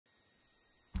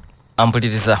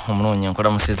Ampuliriza omulungi nkola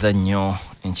musiza nnyo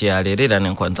nkyaleerera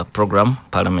nenkwanza program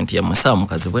parliament ya Musa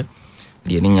mukazibwe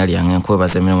lyerinnya lyange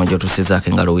nkwebaza emirimu gyotusizaako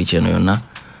engalo wiiki eno yonna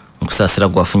nkusaasira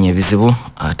gwafunye ebizibu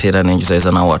ate era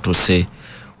nenjusaiza naawe watuuse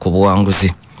ku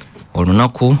buwanguzi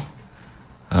olunaku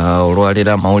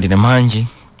olwaleero amawulire mangi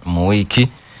mu wiiki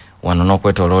wano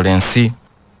n'okwetoloola ensi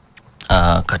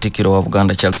Katikkiro wa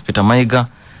Buganda Charles Peter Mayiga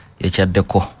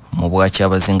yakyaddeko mu bwaki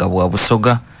abazinga bwa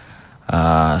Busoga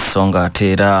songa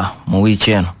atera mu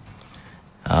wiiki eno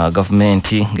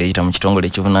gavumenti ng'eyita mu kitongole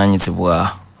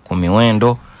ekivunaanyizibwa ku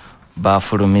miwendo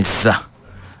baafulumizza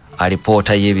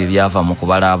alipoota y'ebyo byava mu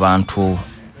kubala abantu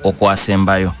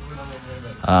okwasembayo.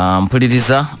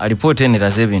 Mpuliriza alipoota eno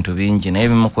eraze ebintu bingi naye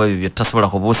ebimu ku ebyo bye tutasobola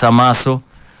kubuusa amaaso.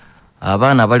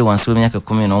 Abaana bali wansi w'emyaka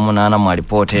 18 mu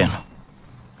alipoota eno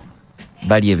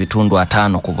bali ebitundu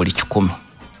 5 ku buli 100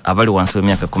 abali wansi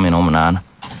w'emyaka 18.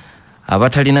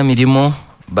 Abatalina mirimu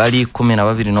bali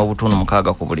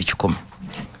 12.6 ku buli 100.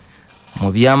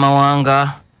 Mu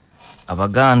byamawanga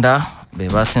Abaganda be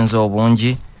basinze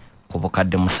obungi ku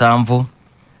bukadde 7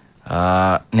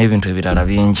 n'ebintu ebirala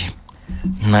bingi.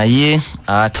 Naye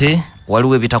ate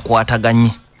waliwo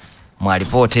ebitakwataganye mu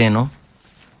alipoota eno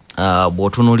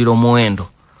bw'otunuulira omuwendo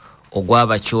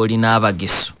ogw'abakyoli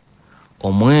n'abageso.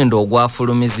 Omuwendo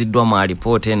ogwafulumiziddwa mu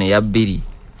alipoota eno ya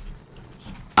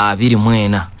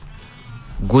 2024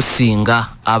 gusinga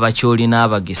abakyoli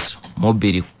n'abageso mu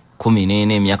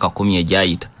 2014 emyaka 10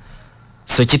 egyayita.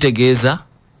 So kitegeeza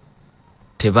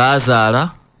tebaazaala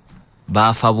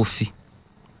baafa bufi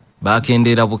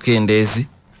bakendeera bukendeezi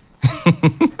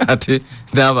ate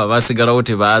n'abo baasigalawo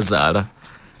tebaazaala.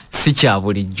 Si kya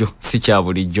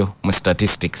bulijjo mu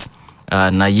statistics.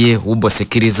 Naye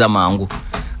ubosikiriza mangu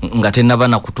nga tennaba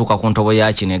na kutuuka ku ntobo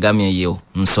ya kino egamye eyo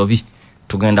nsobi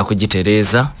tugenda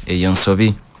kugitereeza eyo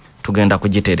nsobi tugenda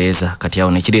kugitereeza. Kati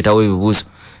awo nekireetawo ebibuuzo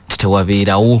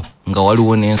titewabeerawo nga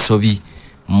waliwo n'ensobi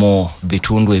mu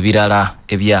bitundu ebirala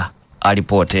ebya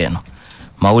alipoota eno.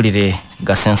 Mawulire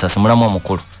ga census mulamu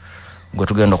omukulu gwe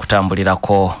tugenda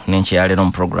okutambulirako n'enkyaleero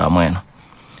mu programu eno.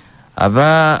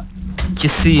 Aba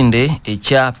kisinde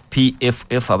ekya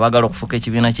PFF abagala okufuka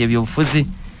ekibiina ky'ebyobufuzi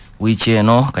wiiki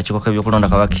eno akakiiko k'ebyokulonda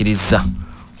kabakkiriza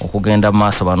okugenda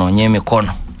maaso banoonye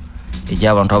emikono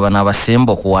egy'abantu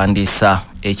abanaabasemba okuwandiisa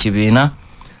ekibiina.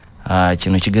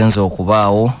 Kino kigenza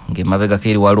okubaawo ng'emabegako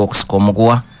eri waliwo okusika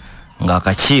omuguwa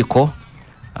ng'akakiiko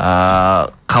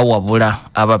kawabula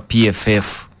aba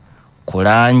PFF ku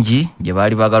langi gye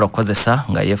baali baagala okukozesa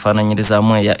nga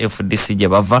yeefaananyirizaamu eya FDC gye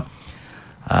bava.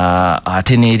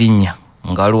 Ate n'erinnya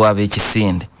nga waliwo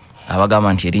ab'ekisinde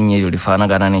abagamba nti erinnya eryo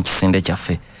lifaanagana n'ekisinde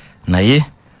kyaffe, naye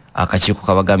akakiiko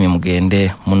kabagambye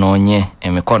mugende munoonye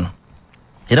emikono.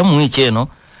 Era mu wiiki eno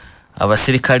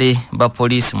abasirikale ba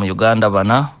poliisi mu Uganda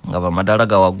bana nga bamadala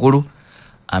ga waggulu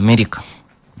America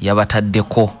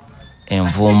yabataddeko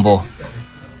envumbo.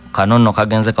 Kano nno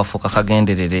kagenze kafuuka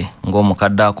kagenderere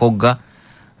ng'omukadde akogga.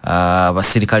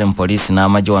 Abasirikale mu poliisi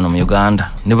n'amagye wano mu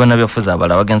Uganda ne bannabyafuzi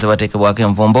abalala bagenze bateekebwako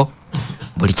envumbo.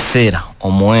 Buli kiseera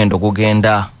omuwendo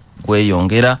gugenda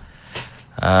gweyongera.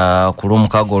 Ku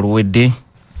lw'omukaaga oluwedde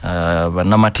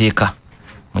bannamateeka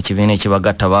mu kibiina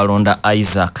ekibagatta balonda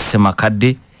Isaac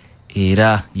Semakadde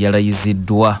era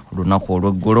yalayiziddwa lunaku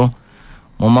olw'eggulo.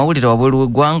 Mu mawulire wabweru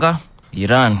w'eggwanga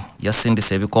Iran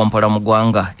yasindise ebikompola mu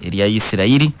ggwanga erya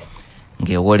Isirayiri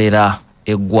ng'ewolera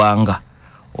eggwanga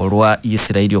olwa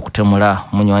Isirayiri okutemula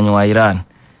munywanyi wa Iran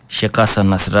Sheikh Hassan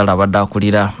Nasrallah abadde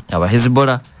akulira aba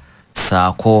Hezbollah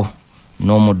saako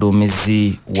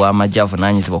n'omuduumizi w'amagye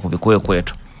avunaanyizibwa ku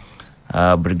bikwekweto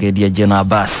Brigadier General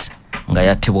Abbas nga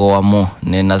yattibwa wamu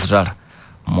ne Nasrallah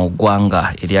mu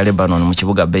ggwanga erya Lebanon mu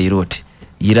kibuga Beirut.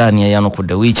 Iran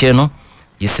yayanukudde wiiki eno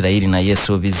Isirayiri naye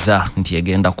esuubizza nti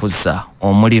egenda kuzza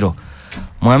omuliro.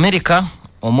 Mu Amerika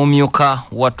omumyuka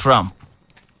wa Trump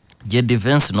J.D.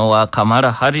 Vance n'owa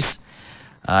Kamala Harris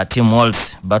Tim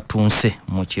Walz batunse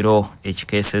mu kiro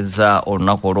ekikeesezza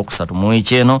olunaku olwokusatu mu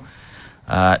wiiki eno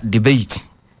debate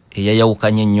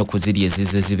eyayawukanye ennyo ku ziri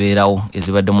ezize zibeerawo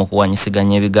ezibaddemu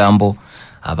okuwanyisiganya ebigambo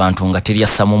abantu nga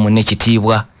teryassamu munne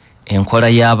kitiibwa. Enkola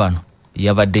y'abano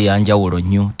yabadde yanjawulo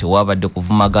nnyo tewabadde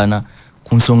kuvumagana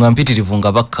ku nsonga mpitirivu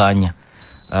nga bakkaanya.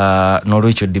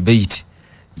 N'olwekyo debate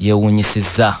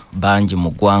yeewuunyisizza bangi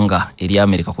mu ggwanga eri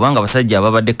Amerika kubanga abasajja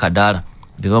ababadde kadaala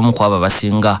be bamu ku abo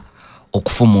basinga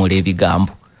okufumuula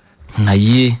ebigambo,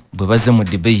 naye bwe baze mu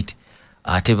debate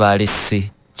ate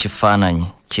baalese kifaananyi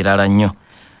kirala nnyo.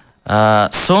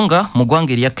 Songa mu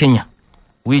ggwanga erya Kenya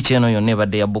wiiki eno yonna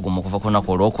ebadde yabbugumu okuva ku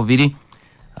lunaku olwokubiri.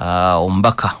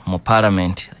 Omubaka mu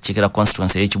parliament akiikira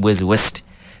constituency y'Ekibwezi West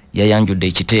yayanjudde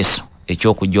ekiteeso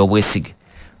eky'okujja obwesige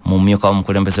mu myuka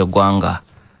w'omukulembeze ggwanga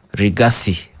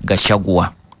Rigathi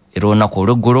Gachagua era olunaku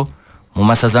olw'eggulo mu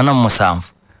masaza na musanvu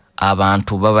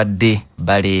abantu babadde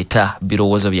baleeta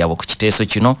birowoozo byabwe ku kiteeso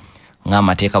kino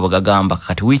ng'amateeka bwe gagamba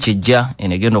kati wiiki ejja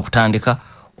enegenda okutandika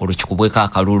olukikubweko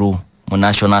akalulu mu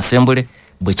National Assembly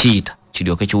bwe kiyita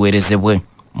kiryoke kiweerezebwe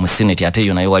mu Senate ate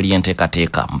yo nayo waliyo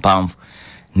enteekateeka mpanvu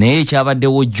naye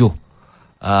ekyabaddewo jjo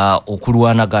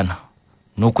okulwanagana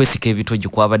n'okwesika ebitogi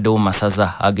kwabaddewo mu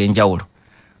masaza ag'enjawulo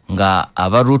nga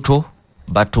abaruto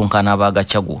batunkana aba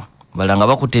Gachagua balanga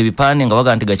bakutte ebipande nga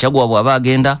baga nti Gachagua bw'aba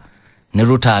agenda ne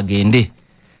Ruto agende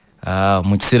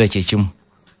mu kiseera kyekimu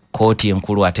kooti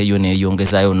enkulu ate yo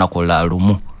neeyongezaayo olunaku lwa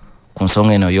lumu ku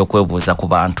nsonga eno y'okwebuuza ku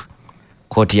bantu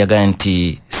kooti yagambye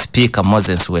nti Speaker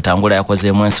Moses Wetangula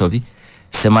yakozeemu ensobi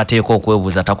ssemateeka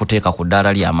okwebuuza takuteeka ku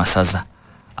ddaala lya masaza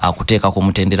akuteeka ku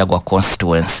mutendera gwa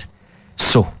constituency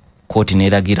so kooti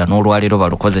neeragira n'olwaleero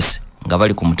balukozese nga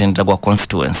bali ku mutendera gwa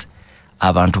constituency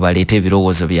abantu baleete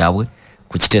ebirowoozo byabwe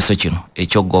ku kiteeso kino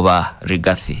ekyogoba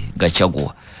Rigathi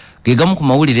Gachagua gegamu ku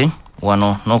mawulire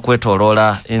wano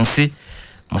n'okwetooloola ensi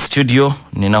mu studio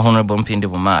nina Honorable Mpindi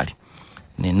Bumaali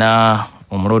nina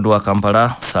omulodi wa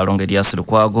Kampala Salonge Elias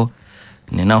Lukwago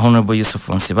nina Honorable Yusuf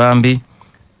Nsibambi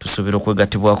tusuubira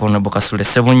okwegattibwako Honorable Kasule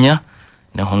Sebunya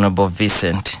ne Honorable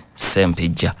Vincent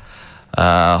Sempijja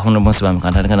Honorable Nsibambi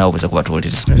kantandika nawe buze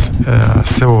kubatuuliriza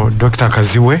sebo Dr.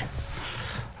 Kaziwe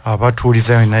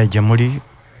abatuuliza naye gye muli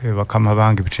bakama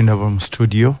bange bitinda mu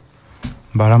studio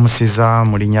mbalamusiza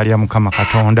mu linnya lya Mukama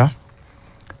Katonda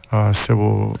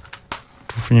sebo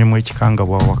tufunyemu ekikanga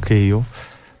bwa wakeeyo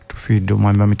tufiidde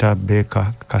omwami Amita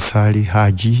Beka Kasali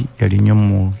Haji yali nnyo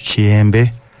mu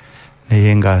Kiyembe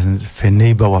naye nga ffe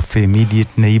neighbor waffe immediate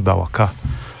neighbor waka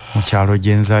mu kyalo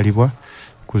gye nzaalibwa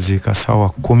kuziika ssaawa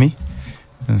 10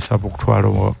 nsaba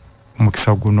okutwala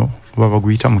omukisa guno baba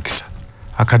guyita mukisa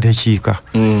akadekiika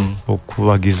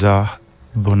okubagiza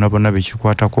bonna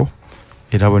bekikwatako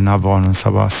era bwe naava wano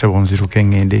nsaba sebo nziruke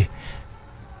ngende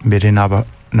mbere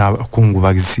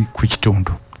n'abakungubagizi ku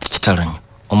kitundu kitalanya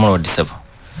omulodi sebo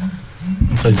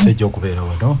nsanyuse egy'okubeera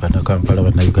wano bannakampala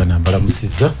bannayuganda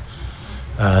mbalamusizza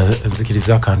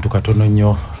nzikiriza akantu katono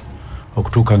nnyo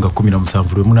okutuuka nga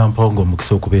 17 lwe munampango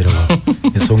omukisa okubeera wano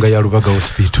ensonga ya Lubaga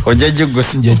Hospital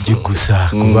ojajjigusa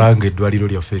kubanga eddwaliro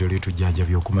lyaffe eryo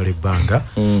lyetujjanjabya okumala ebbanga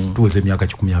tuweze emyaka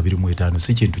 25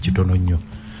 si kintu kitono nnyo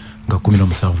nga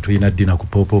 17 tulina ddina ku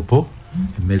popopo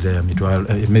emmeeza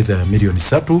ya milioni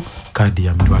 3 kaadi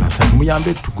ya mitwalo 3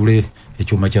 muyambe tugule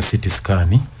ekyuma kya CT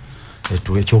scan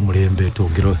ekyomulembe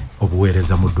twongere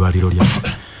obuweereza mu ddwaliro lyaffe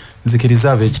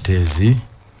nzikiriza ab'ekiteezi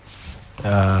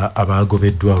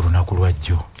abagobeddwa olunaku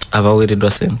lwajjo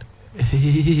abaweereddwa sente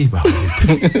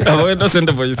abaweereddwa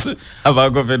sente boyise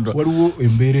abagobeddwa waliwo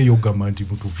embeera ey'ogamba nti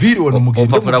mutuviire wano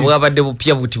mugende obupapula bwabadde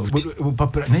bupya buti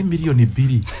obupapula naye milioni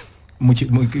 2 mu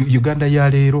Uganda ya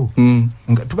leero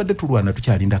nga tubadde tulwana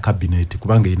tukyalinda cabinet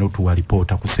kubanga ino tuwa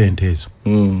reporta ku sente ezo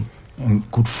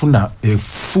kufuna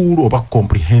full oba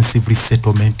comprehensive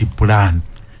resettlement plan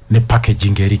ne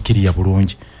packaging erikiriya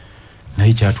bulungi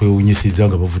naye kyatwewunyisiza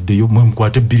nga bavuddeyo mwe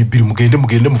mukwate bbiri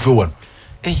mugende mufe wano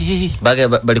baga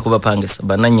bali kubapangisa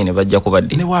bananyene bajja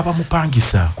kubadde ne waba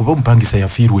mupangisa kuba mupangisa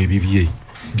yafiirwa ebibye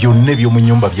byonna ebyo mu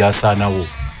nnyumba byasaanawo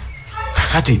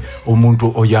kati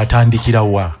omuntu oyo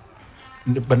atandikirawa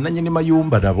bananyene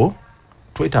mayumba nabo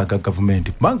twetaaga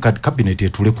government kubanga cabinet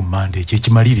etule ku mande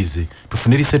ekyekimalirize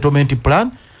tufune resettlement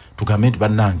plan tugambe nti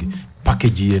bannange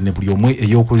package yene buli omwe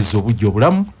ey'okuliza obujja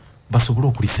obulamu basobole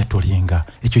okulisettolinga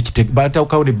ekyo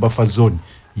batawukawo ne buffer zone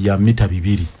ya mita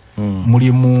 2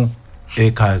 mulimu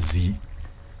ekazi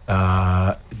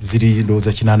ziri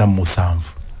ndowooza 87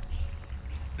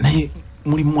 naye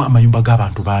mulimu amayumba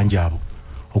g'abantu bangi abo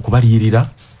okubaliyirira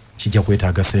kijja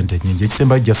kwetaaga sente nyingi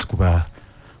ekisemba just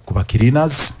kuba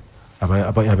cleaners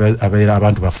abaera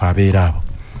abantu bafe abeera abo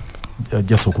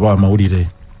just okuba amawulire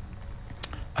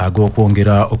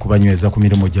ag'okwongera okubanyweza ku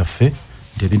mirimu gyaffe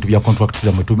nti ebintu bya contracts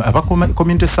za mwetume aba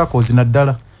community circles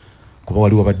naddala kuba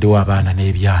waliwo baddewo abaana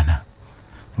n'ebyana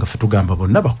nga ffe tugamba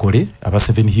bonna bakole aba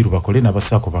 7 hill bakole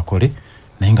n'abasako bakole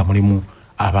naye nga mulimu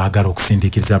abaagala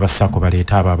okusindiikiriza abasako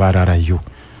baleeta abo abaalaalayo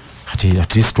kati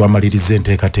at least twamaliriza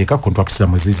enteekateeka contracts za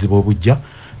mweziziba obujja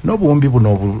n'obuwumbi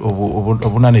buno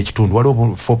obunana ekitundu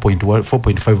waliwo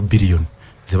 4.5 billion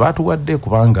ze baatuwadde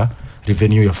kubanga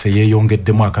revenue yaffe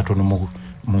yeeyongeddemu akatono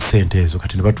mu sente ezo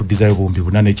kati ne batuddizayo obuwumbi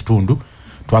bunana ekitundu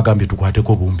twagambye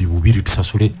tukwateko obuwumbi 2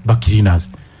 tusasule ba cleaners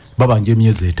babanja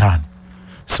emyezi 5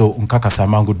 so nkakasa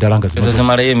amangu ddala nga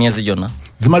zimalayo emyezi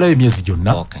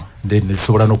gyonna okay. Then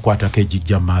zisobola n'okukwatako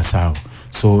ejijja mu maaso awo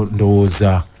so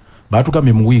ndowooza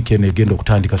batugambye mu weekend egenda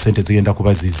okutandika sente zigenda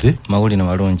kubazize mawulire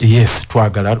malungi. Yes,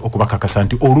 twagala okubakakasa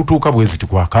nti olutuuka bweziti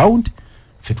ku account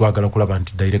ffe twagala kulaba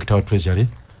nti director wa treasury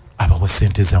abawa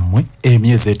sente zammwe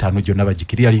emyezi 5 gyonna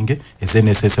bagikiriyalinge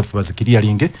NSSF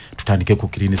bazikiriyalinge tutandike ku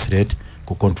clearance rate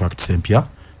ku contracts empya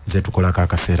zetukolako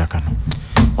akaseera kano.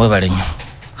 Webale nnyo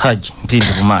Haji Mpindi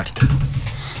Bumali.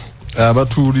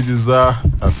 Abatuuliriza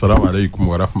assalamu alaikum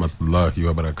wa rahmatullahi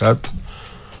wa barakatuh.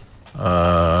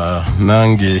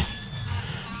 Nange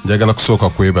njagala kusooka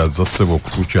kwebaza ssebo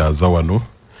okutukyaza wano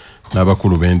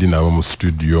n'abakulu bendi nabo mu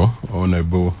studio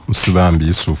Honorable Musibambi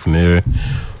Yusuf ne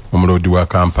omulodi wa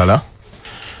Kampala.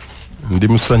 Ndi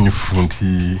musanyufu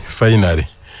nti finally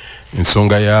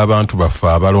ensonga y'abantu baffe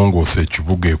abalongoosa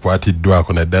ekibuga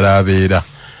ekwatiddwako naddala abeera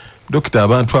dokita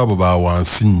abantu abo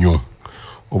bawansi nnyo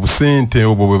obusente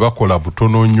obwo bwe bakola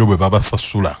butono nnyo bwe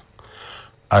babasasula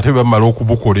ate bamala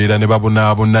okubukolera ne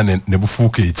babonaabona ne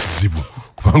bufuuka ekizibu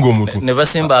kubanga omuntu ne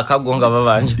basimba akago nga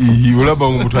babanja olaba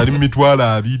omuntu ali mitwalo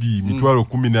 2 mitwalo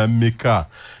 10 na mmeka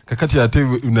kakati ate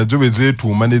nazo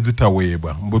bezeetuuma ne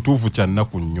zitaweebwa mbutuufu kya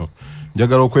nnaku nnyo.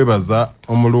 Njagala okwebaza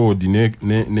omulodi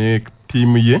ne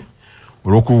tiimu ye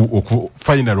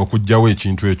final okujjawo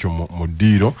ekintu ekyo mu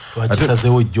ddiiro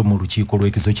twakisazeewo ejjo mu lukiiko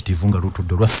lw'executive nga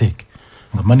lutudde lwa seeke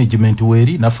nga management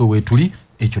weeri naffe weetuli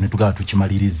ekyo ne tugala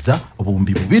tukimaliriza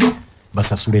obuwumbi 2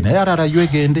 basasule naye alalayo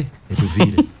egende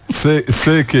etuviire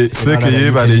seeke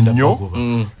yeebale nnyo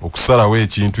okusalawo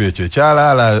ekintu ekyo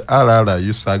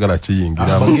ekyalaalayo saagala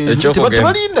kiyingiramu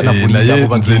naye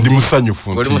nze ndi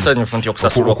musanyufu nti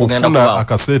okufuna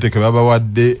akaseete ke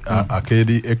babawadde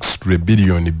akeeri extra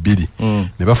biliyoni 2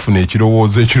 ne bafuna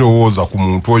ekirowooza ku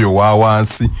muntu oyo wa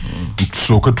wansi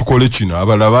tusooke tukole kino.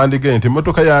 Abalala bandigee nti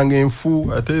emmotoka yange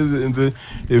enfu ate nze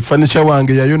fanicha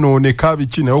wange yayonooneka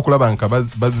biki naye okulaba nka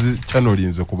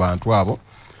bazichanolinze ku bantu abo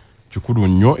kikulu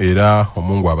nnyo era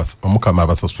omukama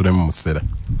abasasulemu mu ssera.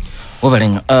 Webale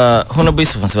nnyo Honorable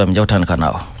Yusuf Nsibambi nja kutandika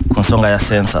naawe ku nsonga ya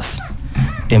census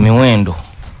emiwendo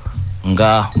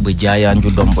nga bwe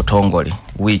gyayanjuddwa mu butongole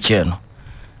wiiki eno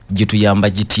gituyamba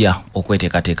gitya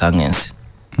okweteekateeka ng'ensi?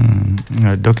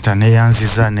 Dr.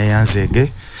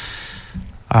 neyanzeege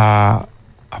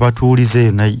abatuulize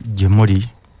yonna gye muli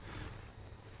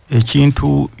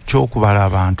ekintu ky'okubala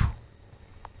abantu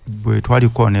bwe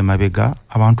twaliko ne mabega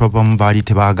abantu abamu baali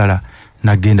tebaagala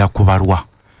nagenda kubalwa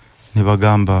ne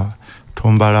bagamba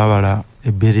tombalabala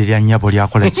ebbeere lya nnyabo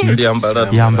lyakola ki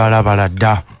lyambalabala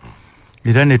dda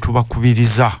era ne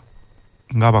tubakubiriza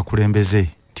ng'abakulembeze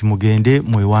nti mugende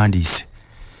mwewandiise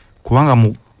kubanga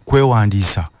mu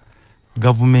kwewandiisa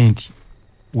gavumenti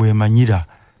weemanyira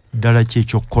ddala ki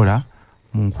ekyokukola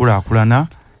mu nkulaakulana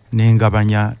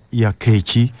n'engabanya ya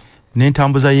keeki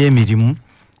n'entambuza y'emirimu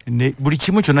buli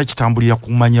kimu kyonna kitambulira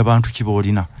kumanya bantu kiba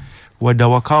olina wadde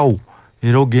awakaawo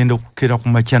era ogenda okukera ku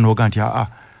makya n'oga nti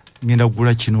ngenda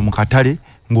kugula kino mu katale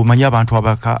ng'omanya abantu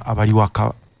abali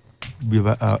waka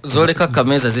zoleka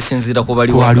kameeza zisinziira ku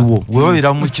bali waliwo bwe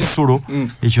babeera mu kisulo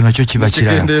ekyo nakyo kiba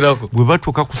kirala bwe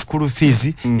batuuka ku school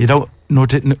fees era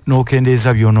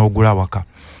n'okendeeza by'onoogula waka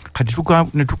kati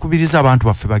ne tukubiriza abantu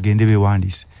baffe bagende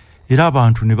beewandiise era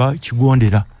abantu ne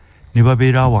bakigondera ne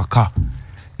babeera awaka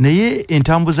naye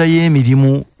entambuza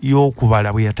y'emirimu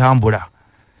y'okubala bwe yatambula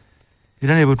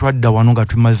era ne bwe twadda wano nga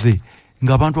tumaze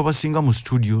ng'abantu abasinga mu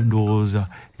studio ndowooza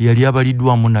yali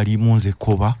abaliddwamu nalimu nze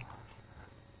Koba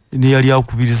ne yali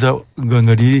akubiriza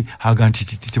nga liri haga nti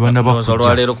tebannabakujja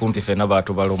olwaleero kumpi ffenna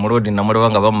baatubala omulodi namulaba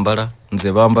nga bamubala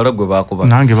nze bambala gwe baakubala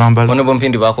nange bambala one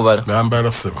Bompindi baakubala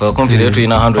bambala sebo kumpi leero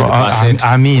tulina 100%.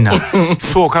 Amiina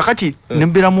so kakati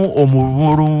nembeeramu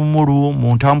omulumulu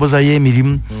mu ntambuza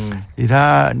y'emirimu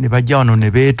era ne bajja wano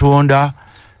ne beetonda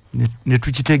ne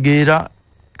tukitegeera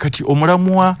kati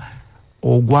omulamwa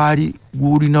ogwali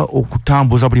gulina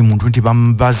okutambuza buli muntu nti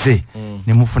bamubaze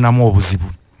ne mufunamu obuzibu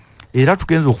era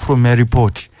tugenza okufulumya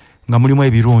report nga mulimu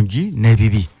ebirungi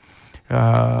n'ebibi.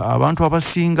 Abantu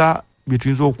abasinga bye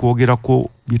tuyinza okwogerako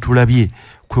bye tulabye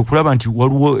kwe kulaba nti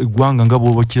waliwo eggwanga nga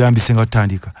bw'oba kirambise nga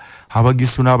tutandika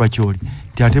abagisu n'abakyoli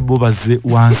nti ate bo bazze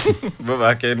wansi bo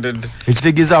bakendedde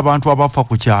ekitegeeza abantu abafa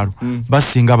ku kyalo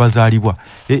basinga bazaalibwa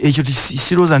ekyo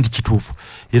sirooza nti kituufu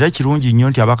era kirungi nnyo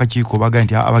nti abakakiiko bagaa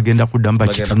nti abagenda kuddamu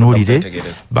bakitunuulire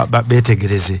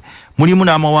beetegereze. Mulimu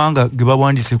n'amawanga ge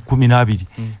bawandiise 12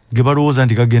 ge balowooza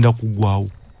nti gagenda kuggwawo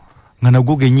nga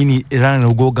nagwo gennyini era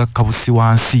nagwo gakkabusi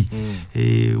wansi.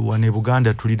 Wane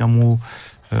Buganda tulinamu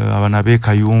abana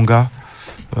b'Ekayunga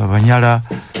Abanyala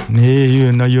ne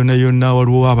yonna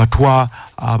waliwo abatwa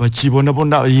abakibona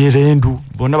bonna yerendu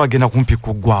bonna bagenda kumpi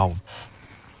kuggwawo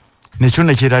nekyo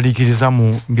nekyeraliikiriza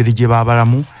mu ngeri gye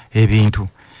baabalamu ebintu.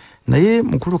 Naye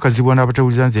mukulu Kazibwana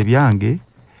abatawuliza nze ebyange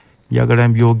njagala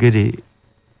mbyogere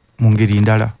mu ngeri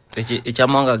ndala.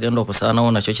 Ekyamawanga agenda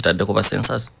okusaanawo nakyo kitadde ku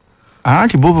basensas.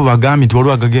 Anti bobo bagambye nti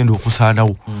waliwo agagenda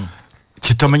okusaanawo.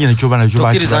 Kitamanya nakyo bana kyo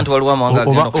baki. Tukiriza nti waliwo amawanga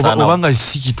agenda okusaanawo. Obanga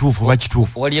si kituufu ba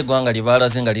kituufu. Wali eggwanga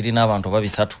libaalaze nga lirina abantu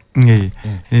babisatu.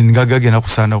 Nga gagenda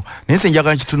kusaanawo. Naye nze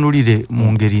njagala nkitunulire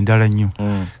mu ngeri ndala nnyo.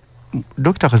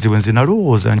 Dr. Kaziwe nze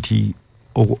nalowooza nti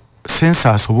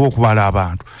census oba okubala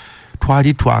abantu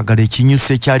twali twagala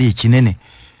ekinyuso ekyali ekinene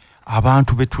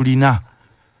abantu betulina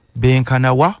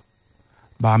benkanawa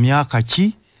ba myaka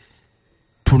ki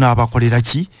tunaabakolera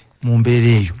ki mu mbeera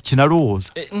eyo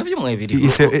kinalowooza nabyo mwebiri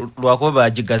lwakuba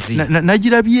bagigazi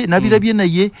nabirabye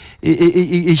naye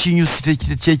ekinyuso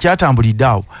kyatambulidde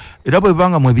awo era bwe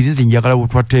banga mwebiri nze njagala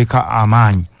bwetwateeka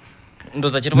amaanyi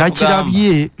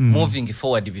nakirabye moving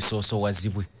forward bisoso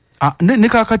wazibwe ne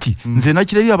kakati nze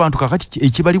nakirabye abantu kakati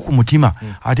ekibali ku mutima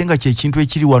ate nga kyekintu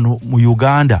ekiri wano mu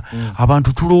Uganda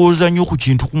abantu tulowooza nnyo ku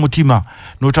kintu ku mutima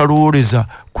n'otalowooleza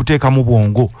kuteeka mu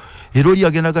bwongo era oli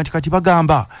agendaga nti kati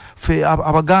bagamba fe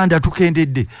Abaganda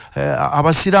tukendedde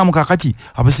abasiraamu kakati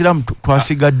abasiraamu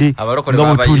twasigadde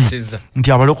nga bwe tuli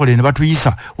nti abalokole ne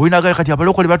batuyisa olinaga kati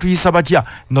abalokole batuyisa batya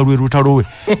nga lwe lutalowe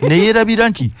ne yeerabira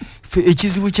nti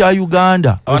ekizibu kya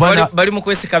Uganda bali mu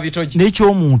kwesika bitoji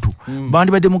n'ekyomuntu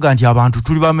bandi badde muga nti abantu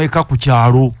tuli bameka ku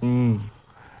kyalo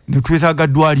ne twetaaga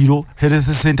ddwaliro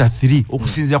health center 3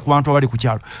 okusinzira ku bantu abali ku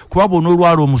kyalo kuba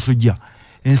bonoolwala omusujja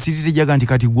ensiri tejaga nti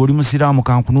kati gwoli musiraamu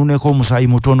kankununeko omusaayi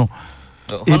mutono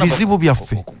ebizibu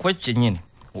byaffe kwekye nyini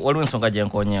waliwo ensonga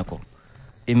gyenkonyeeko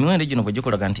emiwendo gino bwe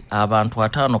gikulaga nti abantu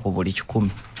 5 ku buli 100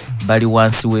 bali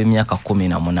wansi w'emyaka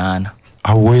 18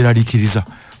 awo weeraliikiriza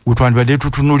wetwandibadde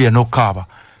tutunulya n'okaaba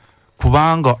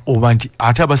kubanga oba nti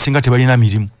ate abasinga tebalina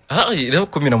mirimu era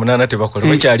 18 tebakola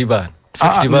bakyali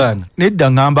baana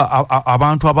nedda ngamba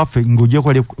abantu abaffe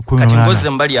ng'ogyekole kati mboze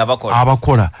mbali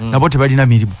abakola nabo tebalina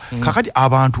mirimu kakati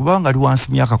abantu banga ali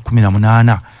wansi myaka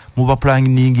 18 muba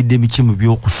planningidde mikimu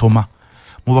by'okusoma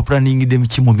muba planningidde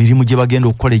mikimu mirimu gye bagenda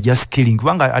okukola egya skilling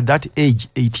kubanga at that age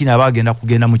 18 abagenda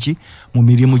kugenda muki mu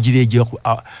mirimu gireje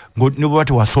ne bwe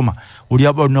tewasoma oli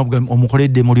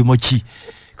omukoledde mulimo ki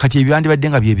kati ebyandi badde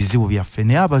nga byebizibu byaffe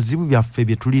naye abazibu byaffe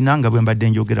bye tulina nga bwe mbadde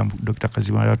njogera Dr.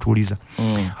 Kaziwa yatuuliza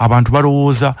abantu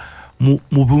balowooza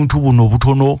mu bintu buno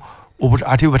obutono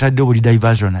ate batadde buli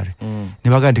diversionary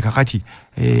ne bagamba nti kakati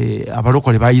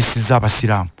abalokole bayisiza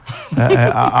abasiraamu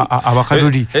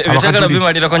abakatoli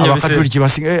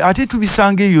kibasinga ate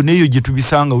tubisanga eyo neyo gye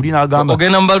tubisanga oli n'agamba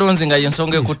ogenda mu balonzi nga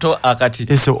yensonga ekuto akati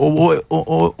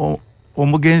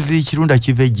omugenzi kirunda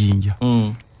kiva ejjinja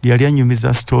yali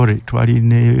anyumiza story twali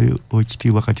ne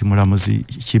okitiibwa kati mulamuzi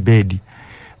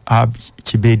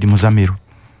Kibedi Muzamiru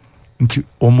nti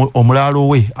omulaalo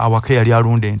we awaka yali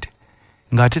alunda ente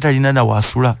ng'ate talina na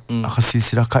wasula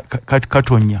akasiisira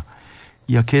katonya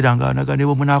yakeeranga anaga ne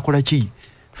bwe munaakola ki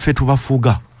ffe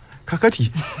tubafuga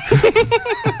kakati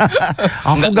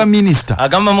afuga minister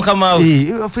agamba mukama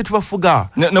we ffe tubafuga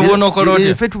ne bwona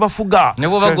okolote ffe tubafuga ne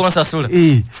bwo bagonsasula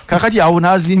kakati awo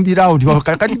nazimbirawo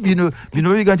kakati bino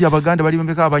biga nti Abaganda bali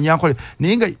bembeka abanyankole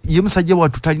naye nga ye musajja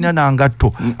wattu talina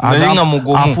nangatto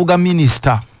afuga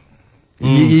minister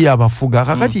ye abafuga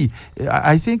kakati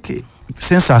I think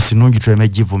census nungi tuleme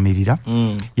givumirira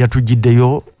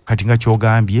yatujiddeyo kati nga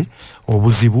kyogambye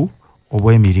obuzibu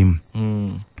obw'emirimu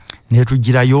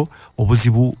netugirayo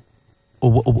obuzibu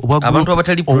abantu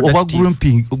abatali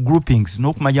productive groupings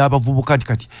n'okumanya abavubuka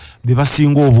kati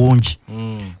bebasinga obungi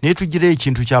netugirayo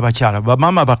ekintu ky'abakyala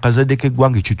bamama bakazadeko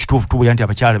eggwanga ekyo kituufu tubulya nti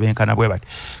abakyala benkana bwe bati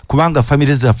kubanga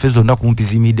famire zaffe zonna kumpi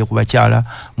ziyimiridde ku bakyala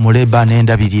muleba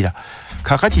n'endabirira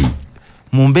kakati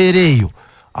mu mbeera eyo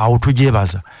awo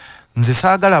tugyebaza nze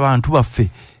saagala abantu baffe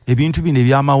ebintu bino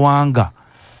ebyamawanga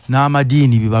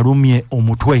n'amadiini bibalumye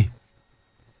omutwe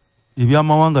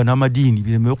ebyamawanga n'amadiini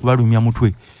biremewe kubalumya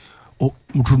mutwe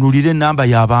mutunulire enamba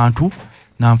y'abantu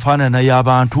nanfaanana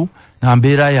y'abantu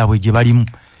nambeera yaabwe gye balimu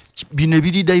bino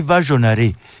ebiri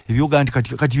diversionary ebyoga nti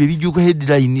kati byebijuka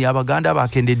headline Abaganda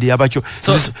bakendedde abakyo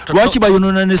lwaki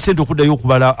bayonona ne sente okuddayo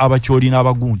okubala abakyoli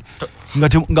n'abagundi nga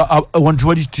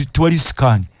tewali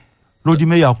scan Lord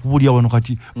Mayor akubulya wano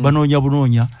kati banoonya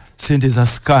bunoonya sente za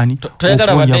scan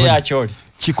toyagala badde yakyoli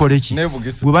kikole ki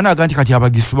bwe banaga nti kati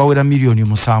abagisu bawera milioni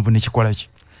 7 ne kikola ki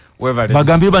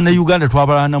bagambye bana Uganda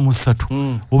twabalana mu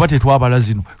 3 oba tetwabala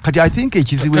zino kati I think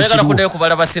ekizibu toyagala kuddayo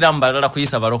kubala basiraamu balala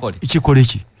kuyisa balokole kikole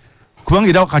ki kubanga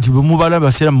era kati bwe mubala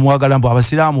basiraamu mwagala mbu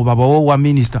abasiraamu babawo wa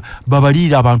minister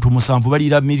babaliira abantu 7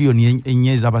 baliira milioni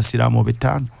 4 z'abasiraamu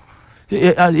 5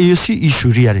 you see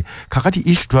issue really kakati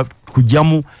issue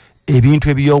kujjamu ebintu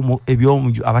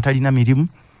ebyo abatalina mirimu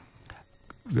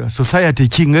society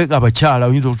kinga abakyala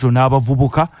oyinza okutona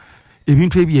abavubuka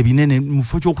ebintu ebyo ebinene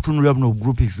mufo ky'okutunulira buno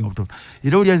groupings ngobutono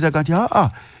era olianza kanti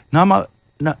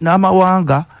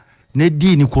n'amawanga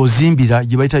n'eddiini kwozimbira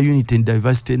gye bayita unity and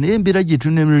diversity naye embeera gye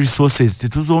tulina resources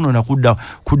tetuzoonona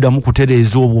kuddamu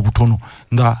kutereeza obwo butono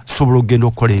nga sobola okugenda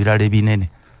okukola ebirala ebinene.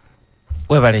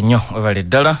 Webale nnyo webale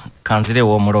ddala kanzire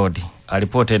w'omuloodi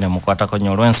alipoota ene mukwatako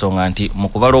nnyo olw'ensonga nti mu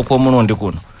kubala okw'omulundi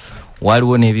guno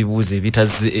waliwo n'ebibuuzo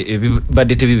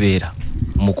ebibadde tebibeera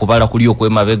mu kubala kuli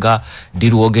okw'emabega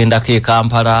diri ogendako e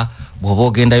Kampala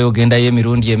bw'oba ogendayo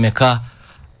emirundi emeka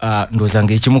ndowooza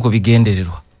ng'ekimu ku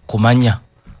bigendererwa kumanya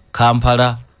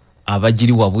Kampala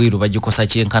abagiri wabweru bagikosa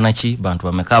kyenkana ki bantu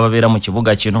bameka ababeera mu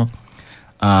kibuga kino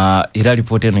era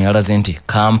alipoota eno yalaze nti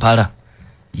Kampala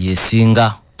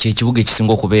yesinga kyekibuga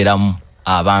ekisinga okubeeramu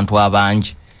abantu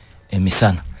abangi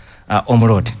emisana.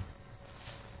 Omuloodi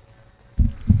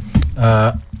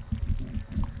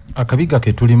akabiga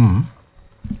ke tulimu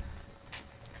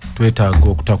twetaaga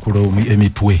okutakula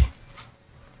emitwe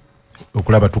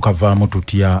okulaba tukavaamu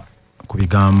tutya ku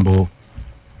bigambo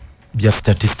bya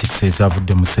statistics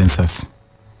ezavudde mu census.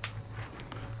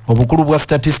 Obukulu bwa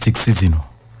statistics zino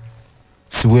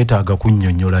siwetaaga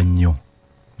kunnyonnyola nnyo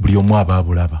buli omu aba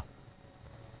abulaba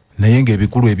naye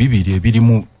ng'ebikulu ebibiri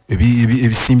ebirimu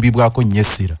ebisimbibwako nnyo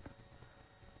essira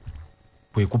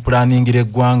kwe kupulaningira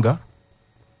eggwanga,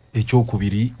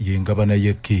 ekyokubiri y'engabana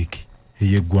y'ekkeeke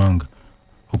ey'eggwanga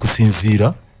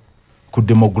okusinziira ku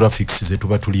demographics ze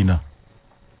tuba tulina.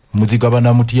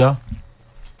 Muzigabana mutya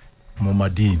mu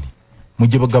madiini,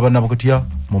 mugibagabana mutya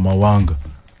mu mawanga,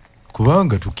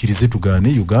 kubanga tukkirize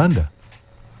tugaane Uganda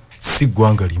si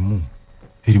ggwanga limu,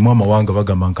 erimu amawanga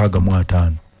bagamba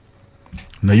 65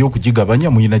 naye okugigabanya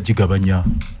muyina gigabanya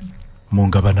mu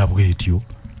ngabana bwetyo.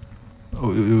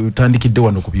 Tandikidde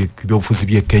wano ku byobufuzi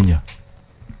by'e Kenya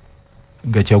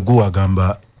Gachagua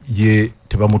agamba ye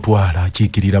tebamutwala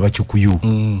akiikirira Abakikuyu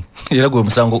era gwe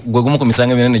musango gwe gumu ku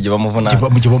misango eminene gye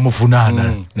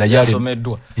bamuvunaana naye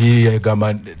asomeddwa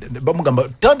agamba bamugamba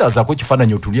tandazaako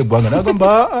kifaananyi otulie eggwanga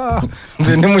n'agamba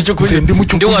nze ndi Mukikuyu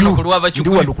ndi wano ku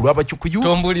lw'Abakikuyu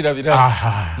tombulira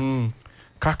birala.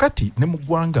 Kaakati ne mu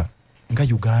ggwanga nga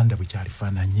Uganda bwe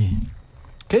kyalifaananye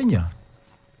Kenya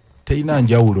teina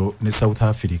njawulo ne South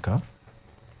Africa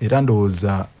era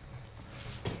ndowooza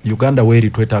Uganda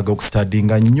weeri twetaaga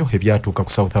okustadinga nnyo ebyatuuka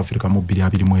ku South Africa mu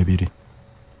 2022.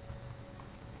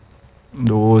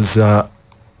 Ndowooza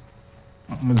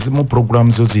mu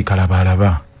programu zo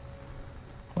zikalabalaba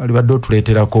wali badde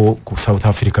otuleeterako ku South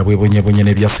Africa bwebonyebonye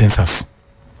n'ebya census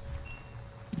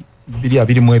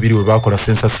 2022 we baakola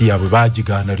census yaabwe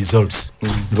baagigaana results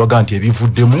ne baga nti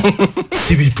ebivuddemu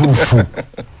si bituufu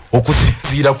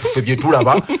okusinziira ku ffe bye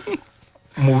tulaba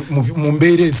mu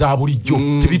mbeera eza bulijjo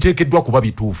tebiteekeddwa kuba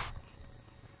bituufu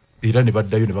era ne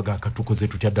baddayo ne baga katukoze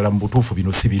tutya ddala mu butuufu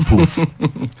bino si bituufu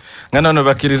nga nano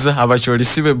bakkiriza abakyoli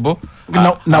si bebbo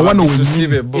na wano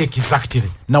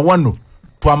exactly na wano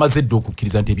twamaze dde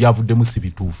okukkiriza nti ebyavuddemu si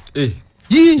bituufu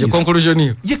ye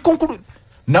conclusion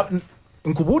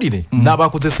nkubuulire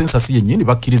n'abakoze census yennyini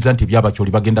bakkiriza nti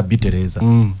ebyabakyoli bagenda bitereeza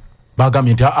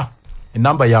bagambye nti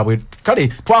enamba yaabwe kale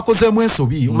twakozeemu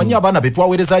ensobi omanyi abaana be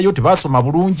twaweerezaayo tebaasoma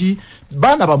bulungi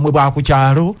baana bamwe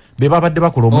bakukyalo be babadde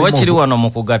bakola omulimu kiri wano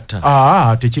mu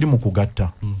kugatta tekiri mu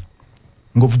kugatta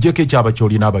ng'ovugyeko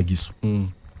ekyabakyoli n'abagisu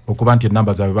okuba nti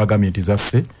enamba zaabwe bagambye nti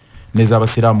zasse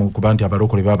n'ez'abasiraamu okuba nti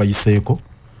abalokole baabayiseeko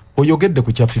oyogedde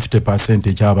ku kya 50%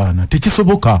 eky'abaana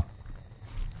tekisoboka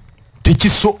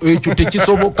ekyo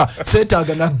tekisoboka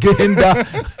seetaaga nagenda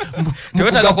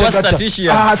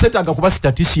seetaaga kuba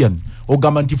statistician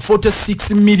ogamba nti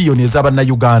 46 million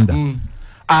ez'abannayuganda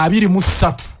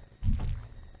 23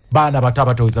 baana bato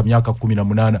abataweza myaka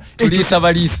 18 tuliisa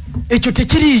baliisa ekyo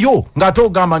tekiriiyo ng'ate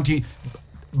ogamba nti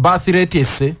birth rate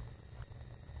esse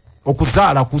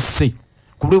okuzaala kusse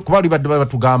kuba libadde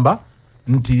batugamba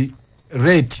nti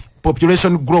rate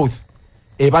population growth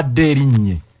ebadde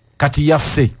erinnye kati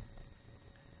yasse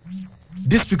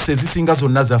districts ezisinga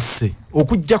zonna zasse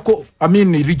okujjako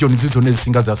regions zonna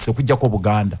ezisinga zasse okujjako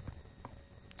Buganda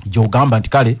gy'ogamba nti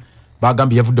kale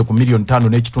bagambye yavudde ku 5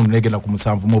 n'ekitundu negenda ku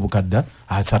 7 mu obukadde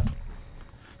 3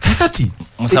 kakati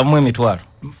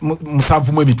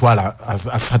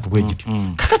 7 bwegiti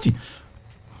kakati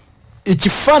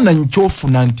ekifaananyi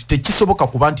kyofuna nti tekisoboka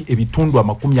kuba nti ebitundu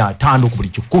 50 ku buli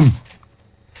 100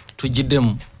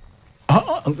 tugiddemu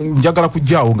njagala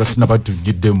kujjaawo nga sinaba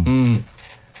tugiddemu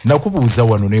nakubuuza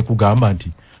wano nekugamba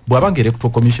nti bw'abanga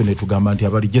electoral commission etugamba nti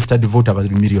aba registered voter bali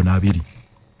 2,000,000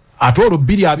 ate olwo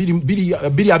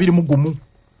 2,201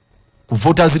 ku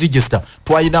voters register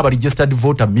twalina aba registered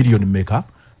voter 1,000,000 meka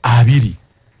 2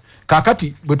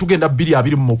 kakati bwe tugenda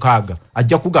 2,206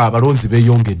 ajja kugaba abalonzi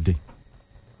beeyongedde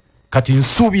kati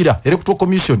nsubira electoral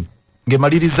commission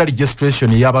ngemaliriza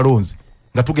registration y'abalonzi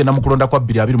nga tugenda mu kulonda kwa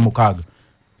 2026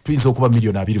 tuyinza okuba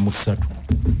milioni 23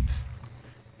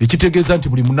 ekitegeeza nti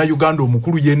buli munnayuganda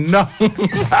omukulu yenna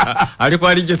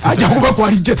ajakuba kwa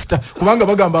register kubanga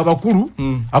bagamba abakulu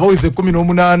abaweze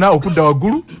 18 okudda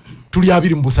waggulu tuli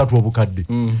 23 obukadde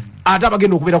ate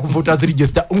abagenda okubeera ku voters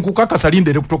register nkukakasa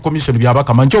linde electoral commission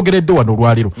byabaka manjogeredde wano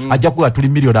olwaliro ajja kuba tuli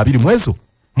milioni 23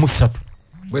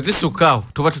 bwe zisukaawo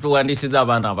tuba tutuwandiisiza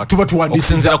abaana abato tuba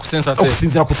tuwandiisiza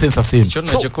okusinziira ku census eno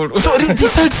so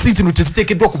results zino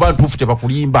teziteekeddwa ku bantu ofu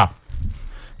tebakulimba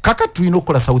kaka tulina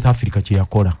okukola South Africa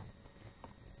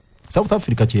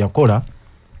kye yakola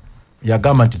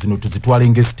yagamba nti zino tuzitwala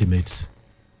estimates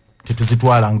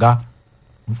tetuzitwala nga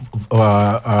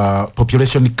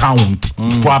population count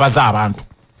titwabaza abantu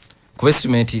ku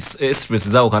estimates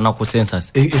zaawukana ku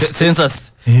census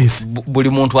buli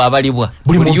muntu abalibwa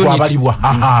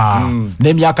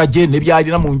n'emyaka gye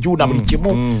nebyalina mu nju na buli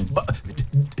kimu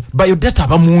biodata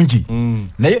abamungi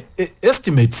naye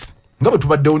estimates nga bwe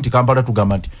tubaddewo nti Kampala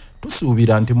tugamba nti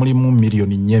tusuubira nti mulimu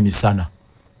milioni 4 emisana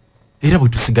era bwe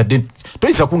tusigadde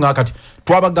toyinza kuŋŋa kati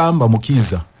twabagamba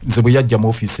Mukiiza nze bwe yajja mu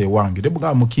ofiisi ewange ne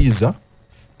bugamba Mukiiza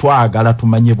twagala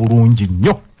tumanye bulungi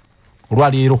nnyo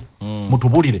olwaleero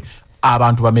mutubulire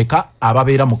abantu bameka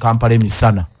ababeera mu Kampala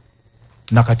emisana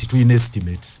nakati tuyina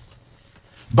estimates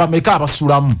bameka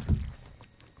abasulamu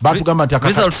batugamba nti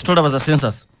results tolabaza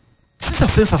census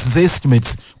ze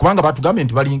estimates kubanga batugambye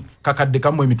nti bali kakadde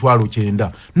kamu emitwalo 9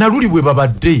 naluli bwe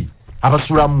babadde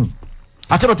abasulamu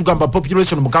ate batugamba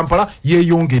population mu Kampala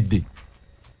yeeyongedde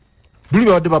luli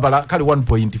babadde babala kale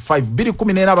 1.5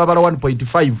 2014 babala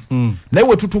 1.5 naye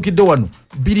we tutuukidde wano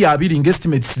 2020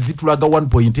 ng'estimates zitulaga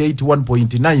 1.8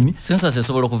 1.9 census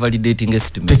esobola okuvalidating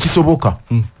estimate tekisoboka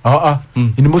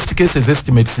in most cases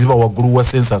estimates ziba waggulu wa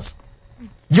census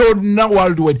yonna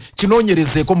worldwide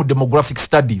kinoonyerezeeko mu demographic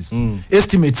studies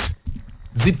estimates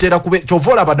zitera kube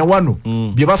kyovola bana wano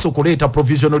bye basooka oleeta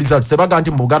provisional results tebaga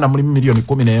nti mu Buganda mulimu milioni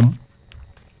 11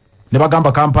 ne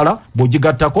bagamba Kampala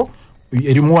bw'ogigattako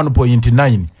erimu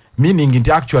 1.9 meaning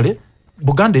nti actually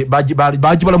Buganda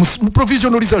bagibala mu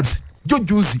provisional results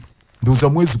jojuzi ndoza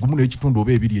mwezi gumu n'ekitundu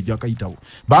oba ebiri ejakayitawo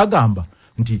bagamba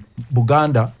nti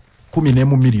Buganda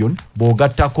 11 million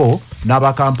bogattako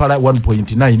n'aba Kampala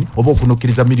 1.9 oba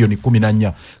okunokiriza milioni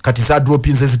 14 kati za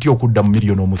dropinze ziti okudda mu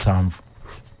milioni 7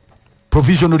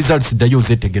 provisional results dayo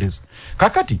zetegereza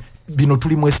kakati bino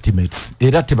tuli mu estimates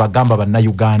era tebagamba banna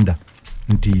Uganda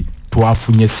nti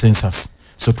twafunye census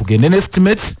so tugende ne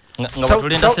estimates nga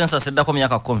tulinda census eddako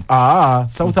myaka 10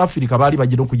 South Africa bali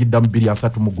bagenda okugiddamu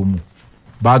 231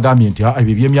 bagambye nti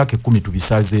ebyo by'emyaka 10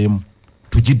 tubisazeemu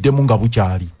tugiddemu nga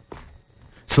bukyali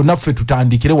so naffe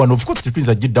tutandikire wano of course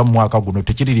tetuyinza giddamu mwaka guno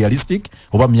tekiri realistic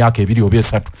oba myaka 2 oba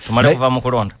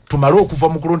 3 tumale okuva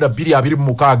mu kulonda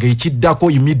 2026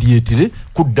 ekiddako immediately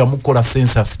kuddamu kukola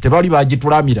census tebali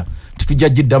bagitulamira titujja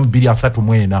giddamu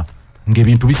 2034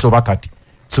 ng'ebintu bisoba kati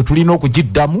so tulina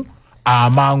okugiddamu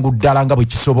amangu ddala nga bwe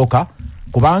kisoboka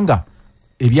kubanga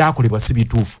ebyakolebwa si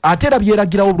bituufu ate era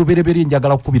byeragirawo olubereberye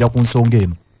njagala okukubira ku nsonga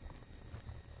eno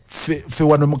fe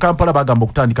wano mu Kampala bagamba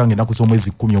okutandika ng'ennaku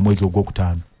z'omwezi 10 omwezi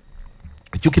ogwokutaano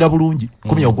ejjukira bulungi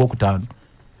 10 ogwokutaano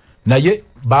naye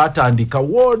baatandika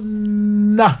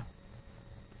wonna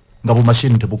nga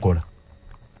bumashini tebukola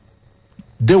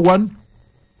day 1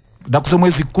 nnaku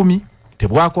z'omwezi 10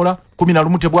 tebwakola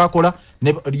 11 tebwakola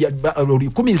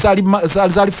 10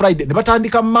 zaali Friday ne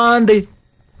batandika Monday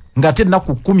ng'ate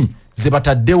ennaku 10 ze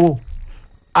bataddewo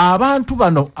abantu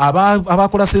bano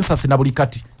abakola census na buli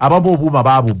kati abamu obuuma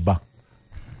baabubba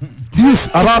yes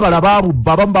ababala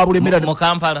baabubba abamu baabulemera mu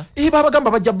Kampala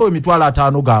babagamba bajja bbawo emitwalo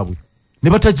 5 gaabwe ne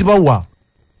batagibawa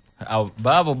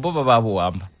baabo bo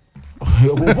baabuwamba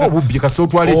oba obubbi kasi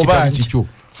otwala ekitali kikyo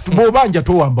bw'obanja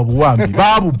towamba buwambi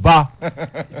baabubba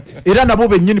era nabo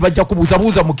bennyini bajja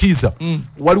kubuuzabuuza Mukiiza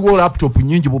waliwo laptop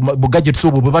nyingi bugadgets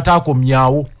obwo bwe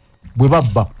bataakomyawo bwe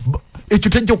babba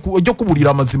ekyo tejja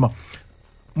kubulira amazima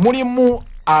mulimu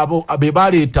abo abe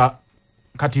baleeta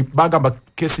kati bagamba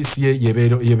KCCA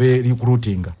yebe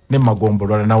recruiting ne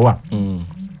magombolola nawa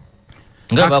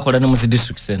nga bakola ne mu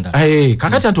district center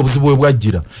kakati anti obuzibu bwe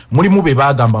bwajjira mulimu be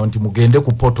bagamba nti mugende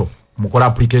ku portal mukola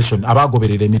application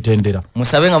abagoberera emitendera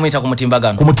musabe nga muyita ku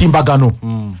mutimbagano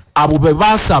abo be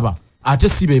basaba ate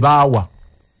si be baawa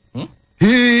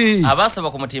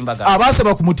abasaba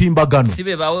ku mutimbagano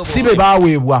sibe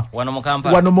baweebwa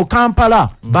wano mu Kampala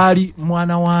bali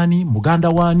mwana wani muganda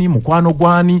wani mukwano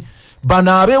gwani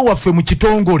bano abewaffe mu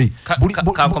kitongole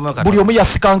buli omu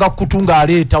yasikanga kutunga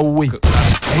aleeta uwe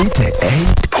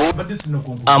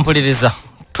ampuliriza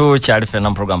tukyali fena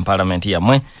mu program parliament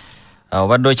yamwe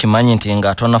obadde okimanyi nti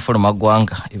nga tonafuluma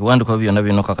ggwanga ebiwandiiko byonna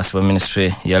birina okukakasibwa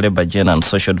Ministry ya Labour, Gender and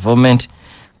Social Development.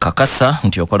 Kakasa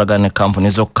nti okolagana ne kampuni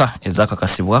zokka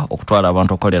ezakakasibwa okutwala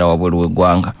abantu okolera wabweru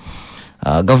w'eggwanga.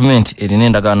 Government erina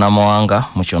endagaano n'amawanga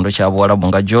mu kyondo kya Buwarabu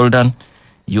nga Jordan,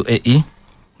 UAE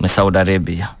ne Saudi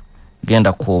Arabia.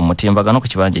 Genda ku mutimbagano ku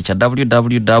kibanja kya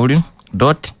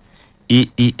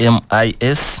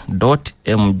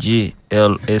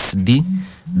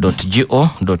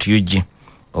www.eemis.mglsd.go.ug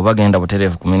oba genda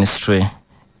butereevu ku Ministry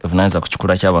evunaanyizibwa ku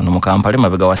kikula ky'abantu mu Kampala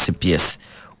mabega wa CPS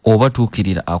oba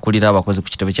tuukirira akulira abakozi ku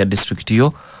kitebe kya district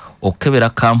yo okukebera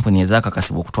kampuni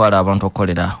ezakakasibwa okutwala abantu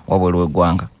okukolera wabweru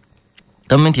w'eggwanga.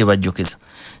 Gavumenti yebajjukiza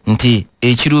nti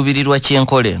ekiruubirirwa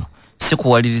ky'enkola eno si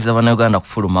kuwaliriza bannayuganda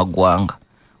kufuluma ggwanga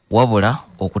wabula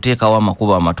okuteekawo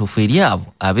amakubo amatuufu eri abo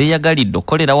abeeyagalidde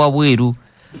okukolera wabweru.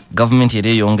 Gavumenti era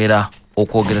eyongera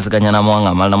okwogerezeganya n'amawanga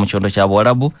amalala mu kyondo kya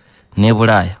Buwarabu ne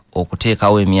Bulaaya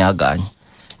okuteekawo emyagaanyi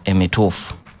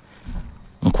emituufu.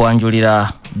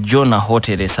 Nkwanjulira Jona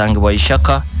Hotel esangibwa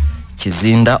Ishaka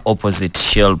Kizinda opposite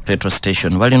Shell petrol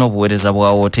station. Balina obuweereza bwa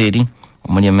hoteli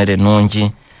omuli emmere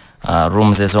ennungi,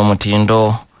 rooms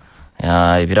ez'omutindo,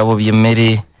 ebirabo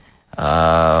by'emmere,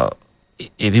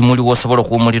 ebimuli w'osobola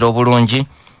okuwumulira obulungi.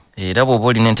 Era bw'oba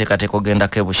olina enteekateeka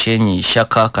ogendako e Bushenyi,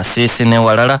 Ishaka, Kasese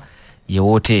n'ewalala ye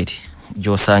hoteli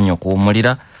gy'osaanye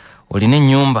okuwumulira. Olina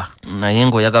ennyumba naye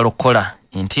ng'oyagala okukola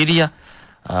interior,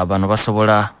 bano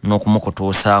basobola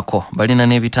n'okumukutuusaako. Balina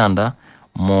n'ebitanda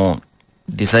mu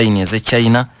design ez'e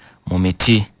China mu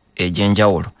miti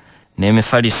egy'enjawulo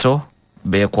n'emifaliso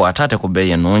beekwata ate ku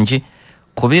bbeeyi ennungi.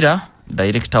 Kubira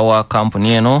director wa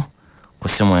kampuni eno ku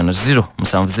simu eno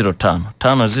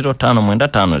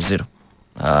 0705505950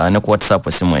 ne ku WhatsApp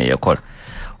esimu eyekola.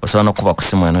 Osobola n'okuba ku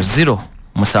simu eno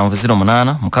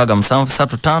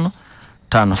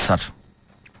 0708673553.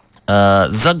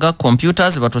 Zaga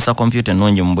computers batuusa computer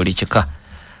ennungi mu buli kika,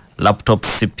 laptop,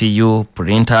 CPU,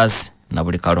 printers na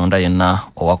buli kalonda yenna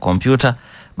owa computer.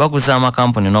 Baguza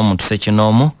amakampuni n'omuntu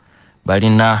sekinoomu,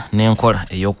 balina n'enkola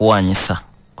ey'okuwaanyisa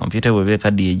computer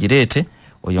bw'ebeekaddiye egireete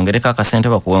oyongereko akasente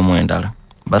bakuweemu endala.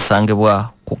 Basangibwa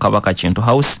ku Kabaka Kintu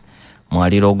House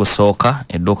mwaliro ogusooka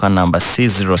edduuka namba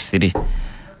C03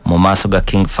 mu maaso ga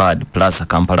King Fahd Plaza,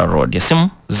 Kampala Road. Esimu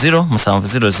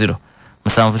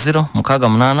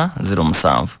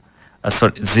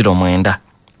 0700-668-07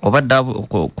 oba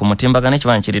ku mutimbagano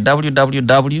ekibanja kiri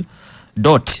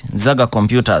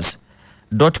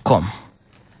www.zagacomputers.com.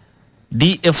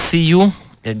 DFCU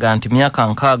ega nti myaka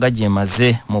 6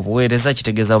 gyemaze mu buweereza,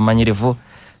 kitegeeza bumanyirivu.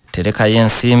 Terekayo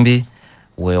ensimbi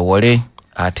weewole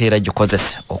ate era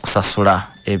gikozese okusasula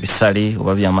ebisali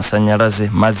oba by'amasannyalaze,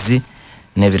 mazzi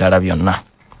n'ebirala byonna.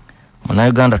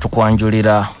 Munnayuganda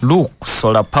tukwanjulira Luke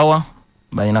Solar Power,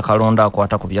 balina kalonda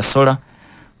akwata ku bya sola.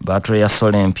 Battery ya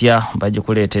sola empya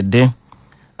bagikuleetedde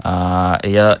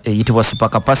eyitibwa super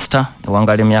capacitor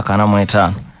ewangala emyaka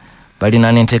 45.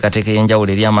 Balina n'enteekateeka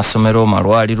ey'enjawulo eri amasomero,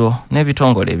 malwaliro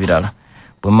n'ebitongole ebirala.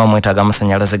 Bwemma mwetaaga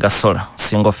amasannyalaze ga sola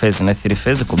single phase ne 3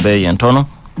 phase ku bbeeyi entono.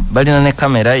 Balina ne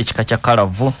kamera ekika kya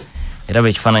kalavu era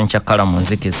bekifaananyi kya kala mu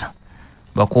nzikiza.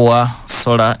 Bakuwa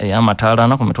sola ey'amataala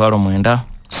 9 ku mitwalo 9,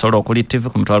 sola okuli TV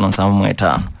ku mitwalo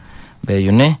 75.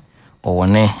 Beeyune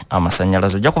owone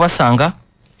amasannyalaze. Ojja kubasanga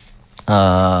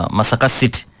Masaka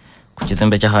City ku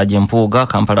kizimbe kya Haji Mpuuga,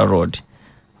 Kampala Road,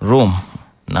 room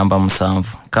namba 7.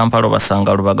 Kampala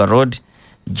obasanga Lubaga Road,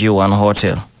 G1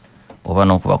 Hotel. Oba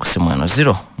n'okuba ku simu eno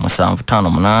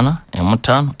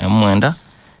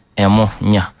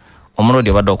 0758-M5-M9-M4. Omulodi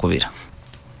obadde okubira.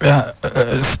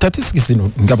 Statistics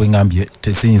zino nga bwe ngambye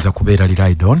teziyinza kubeera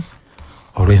relied on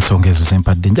olw'ensonga ezo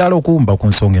zempadde. Njala okuwumba ku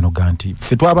nsonga eno ganti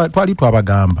ffe twali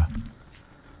twabagamba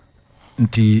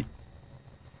nti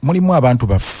mulimu abantu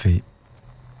baffe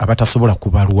abatasobola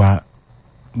kubalwa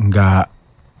nga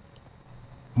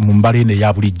mu mbala eno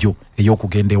eya bulijjo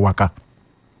ey'okugenda ewaka.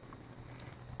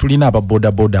 Tulina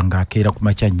ababodaboda ng'akeera ku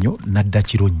makya nnyo n'adda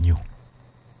kiro nnyo.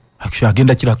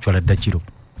 Agenda kiro actually adda kiro.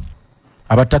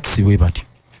 Abatakisi bwe bati.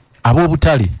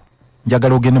 Ab'obutale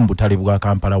njagala ogende mu butale bwa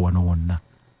Kampala wano wonna.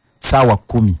 Saawa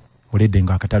 10 oledde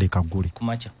ng'akatale kaggule.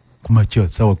 Kumakya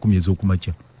saawa 10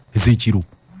 ez'okumakya ez'ekiro.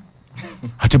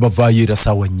 Ate bavaayo era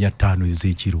saawa 4-5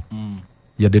 ez'ekiro.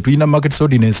 Yadde tulina market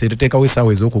ordinance eteekawo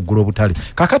essaawa ez'okuggula obutale.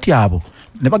 Kakati abo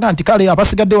ne baga nti kale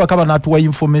abasigadde waka banaatuwa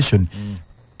information.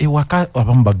 Ewaka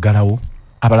abamu baggalawo,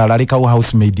 abalala alekawo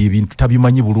housemaid ebintu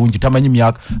tabimanyi bulungi, tamanyi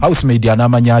myaka. Housemaid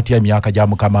anaamanya atya emyaka gya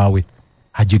mukama we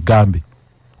agigambe.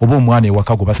 Oba omwana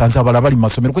ewaka go basanze abalala bali mu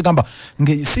masomero kwegamba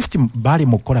nge system bali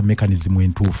mu kukola mechanism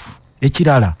entuufu.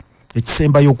 Ekirala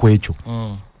ekisembayo ku ekyo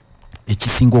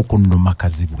ekisinga okunnuma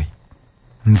kazibwe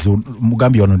nzo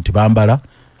mugambi wano nti bambala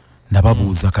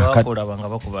nababuuza kakati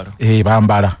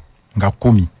bambala nga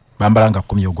 10 bambala nga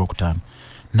 10 ogwokutaano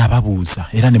nababuuza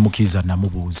era ne mukiza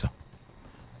namubuuza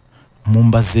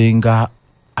mumbazenga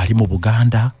ali mu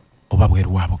Buganda oba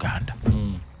bweru wa Buganda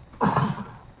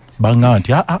banga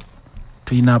nti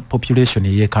tuyina population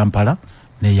ye Kampala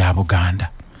ne ya Buganda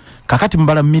kakati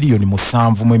mbala milioni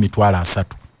 7.3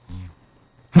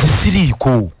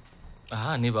 nsiriiko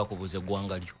ne bakubuze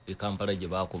ggwanga lyo e Kampala gye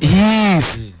bakuba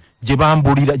yes gye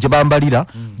bambalira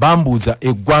bambuuza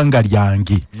eggwanga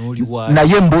lyange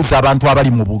naye mbuuza abantu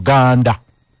abali mu Buganda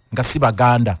nga si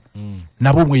Baganda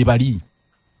nabo mwe bali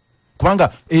kubanga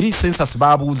eri census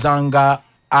babuuzanga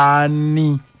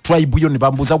ani tribe yo ne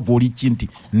bambuuza gwoli kinti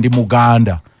ndi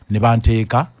Muganda ne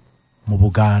banteeka mu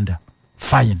Buganda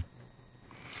fine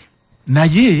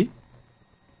naye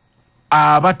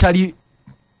abatali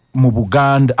mu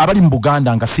Buganda abali mu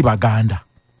Buganda nga si Baganda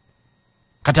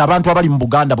kati abantu abali mu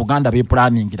Buganda be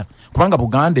planningira kubanga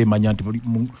Buganda emanya nti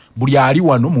buli ali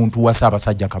wano muntu wa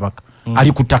Ssaabasajja Kabaka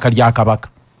ali ku ttaka lya Kabaka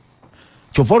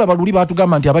kyovola baluli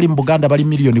batugamba nti abali mu Buganda bali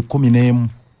milioni 11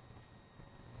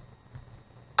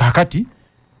 kakati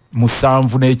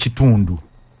 7.5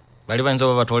 bali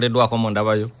banzo batoleddwako mu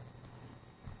ndabayo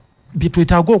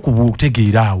bitwetaaga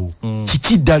okubutegeeraawo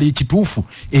kikiddala ekituufu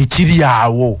ekiri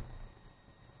awo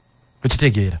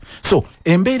ekitegeera so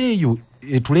embeera eyo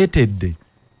etuleetedde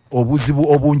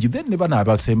obuzibu obungi then ne bana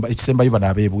abasemba ekisembayo bana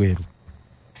abeebweru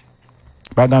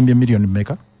bagambye milioni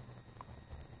meka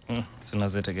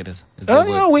sinazetegereza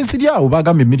wensiri awo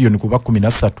bagambye milioni kuba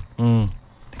 13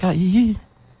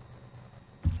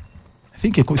 I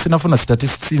think sinafuna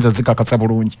statistics zikakasa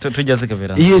bulungi tujja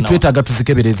zikebera twetaaga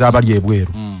tuzikebereza abali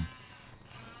ebweru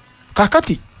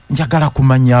kakati njagala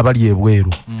kumanya abali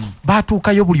ebweru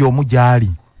batuukayo buli omu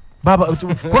gyali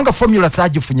kubanga formula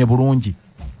sagifunye bulungi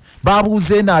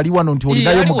babuuze naali wano nti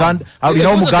olinayo Muganda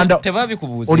olinawo Muganda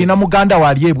olina Muganda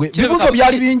wali ebwe bibuuzo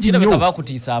byali bingi nnyo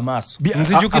bakutiisa amaaso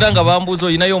nzijukira nga bambuuza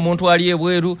olinayo omuntu ali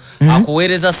ebweru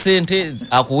akuweereza ssente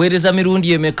akuweereza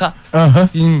mirundi emeka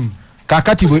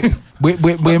kakati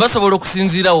bwe basobola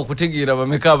okusinziirawo okutegeera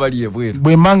bameka abali ebweru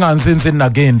bwe manga nze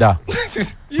nagenda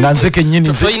nga nze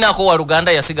kennyini toyinaako wa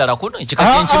Luganda yasigala kuno ekika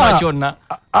kyenkima kyonna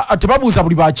tebabuuza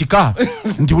buli wakika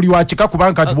nti buli wakika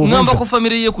kubanga kati ngamba ku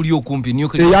famire ye kuli okumpi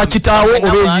niyo ya kitaawo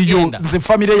oba eyiyo nze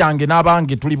famire yange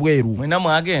n'abange tuli bweru mwena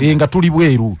mwagenda nga tuli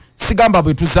bweru sigamba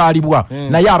bwe tuzaalibwa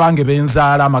naye abange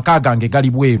benzaala amaka gange gali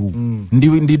bweru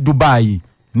ndi Dubai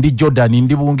ndi Jordan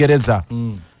ndi Bungereza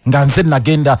nga nze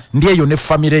nagenda ndi eyo ne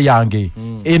famire yange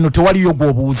eno tewaliyo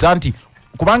gwobuuza nti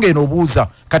kubanga eno obuuza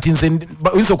kati nze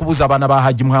oyinza okubuuza abaana ba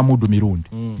Haji Muhammadu Mirundi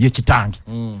ye kitange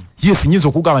yes nyinza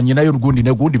okugamba nyinayo Lugundi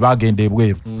ne Gundi bagenda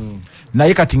ebweru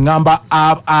naye kati ngamba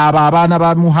abaana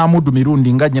ba Muhammadu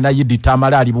Mirundi nga nyina Yidi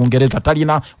Tamala ali Bungereza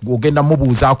talina ogenda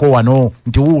mubuuzaako wano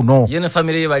nti wuuno ye ne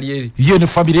famire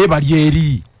ye bali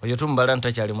eri oyo tumbala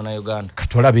ntakyali mu Uganda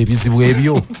katolaba ebizibu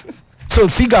ebyo so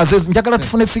figures ezo njagala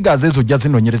tufune figures ezo jja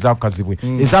zinonyereza kazibwe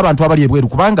ez'abantu abali ebweru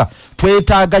kubanga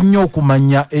twetaaga nnyo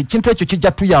okumanya ekintu ekyo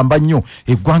kijja tuyamba nnyo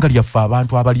eggwanga lyaffe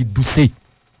abantu abali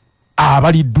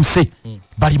dduse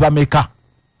bali bameka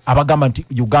abagamba nti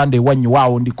Uganda ewanyu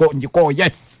waawo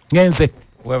njikooye ngenze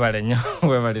webale nnyo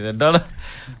webalire ddala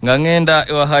nga ngenda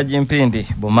ewa Haji Mpindi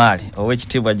Bumaali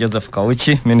ow'ekitiibwa Joseph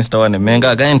Kawuki minisita wa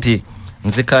Nemmenga agaye nti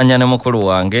nzikanya ne mukulu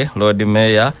wange Lord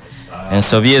Mayor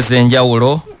ensobi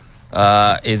ez'enjawulo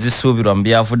ezisuubirwa mu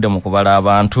byavudde mu kubala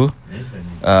abantu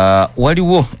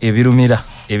waliwo ebirumira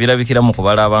ebirabikira mu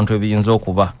kubala abantu ebiyinza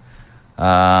okuba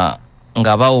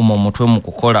nga bawuma omutwe mu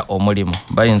kukola omulimu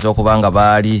bayinza okuba nga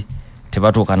baali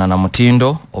tebatuukana na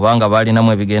mutindo oba nga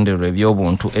baalinamu ebigendererwa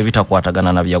eby'obuntu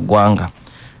ebitakwatagana na byaggwanga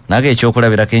naye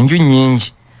ekyokulabirako enju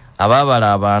nnyingi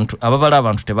ababala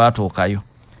abantu tebaatuukayo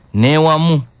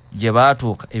neewamu gye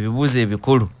baatuuka ebibuuzo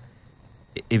ebikulu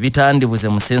ebitandibuze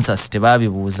mu census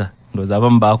tebabibuuza ndoza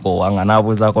abamu bakoowanga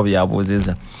n'abuuzaako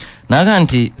byabuuziza naga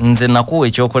nti nze nakuwa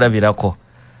ekyokulabirako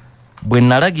bwe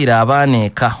nalagira abaana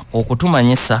eka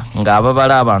okutumanyisa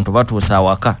ng'ababala abantu batuusa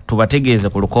awaka tubategeeze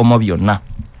ku lukomo byonna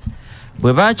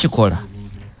bwe baakikola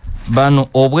bano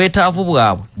obwetaavu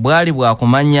bwabwe bwali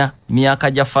bwakumanya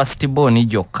myaka gya first born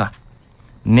gyokka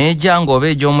n'ejanga oba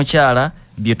egy'omukyala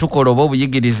bye tukola oba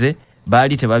obuyigirize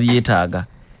baali tebabyetaaga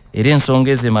era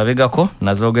ensonga ezo emabegako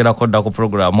nazoogerako dda ku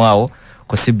programu awo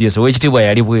ku CBS ow'ekitiibwa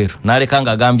yali bweru n'aleka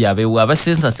ng'agambye abeewu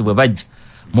abasensasi bwe bajja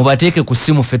mubateeke ku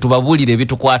ssimu ffe tubabuulire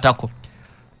ebitukwatako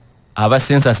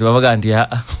abasensasi babaga nti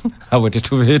abo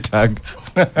tetubeetaaga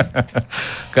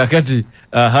kakati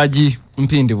Haji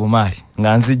Mpindi Bumaali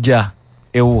nga nzijja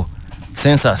ewo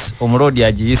census omulodi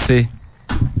aziyise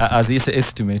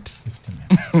estimates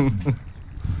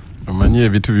Amanyi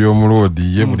ebitu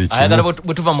by'omulodi ye buli kimu. Ayagala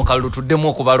butuva mu kalulu tuddemu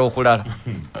okubala okulala.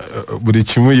 Buli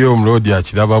kimu ye omulodi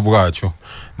akiraba bwakyo.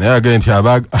 Naye agaye nti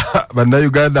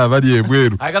bannayuganda abali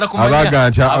ebweru abaga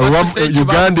nti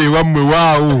Uganda ewammwe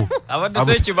waawo.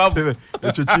 Abadde ekibabu.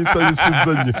 Ekyo kinsanyusizza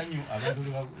nnyo.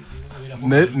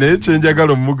 Naye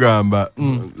kyenjagala omugamba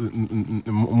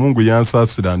Mungu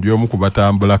yansaasira ndi omu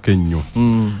kubatambulako ennyo.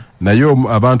 Naye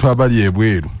abantu abali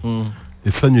ebweru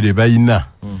essanyu lye balina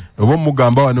oba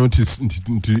omugamba wano nti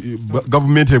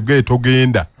gavumenti ebwe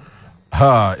togenda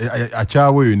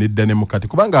akyaweeyo nedda ne mukati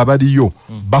kubanga abaliyo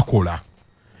bakola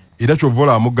era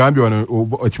kyova amugambye wano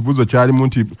ekibuuzo kyalimu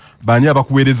nti baani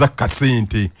abakuweereza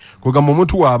kasente kugamba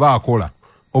omuntu waaba akola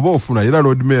oba ofuna era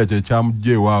road mayor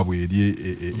kyekyamujja ewaabwe eri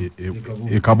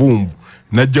ekabumbu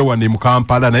najja wano mu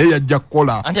Kampala naye yajja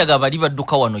kukola anti agabali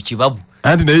badduka wano kibabu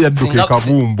anti naye yadduka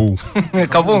ekabumbu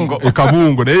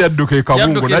ekabungo naye yadduka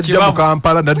ekabungo najja mu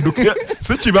Kampala nadduka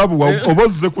si kibabu oba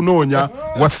ozze kunoonya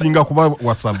wasinga kuba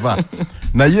wasava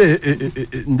naye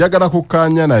njagala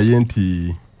kukkaanya naye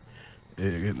nti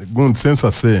gundi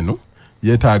sensa seeno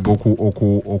yeetaaga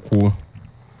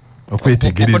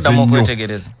okwetegereza ennyo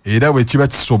era bwe kiba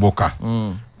kisoboka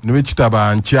ne bwe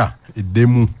kitaba nkya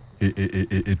eddemu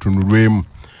etunulwemu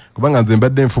kubanga nze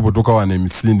mbadde nfubutuka wano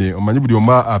emisinde omanyi buli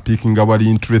omu apiikinga wali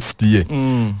interest ye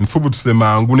nfubutuse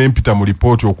mangu nempita mu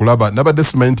lipooti okulaba nabadde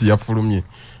simanyi nti yafulumye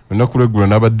olunaku lweggulo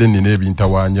nabadde nina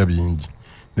ebintawaanya bingi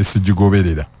ne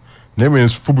sigigoberera naye bwe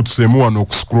nfubutusemu wano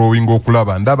okuscrollinga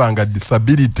okulaba ndaba nga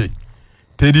disability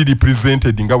teri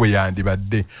represented nga bwe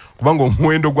yandibadde kubanga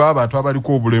omuwendo gw'abantu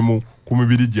abaliko obulemu ku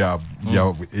mibiri gyabwe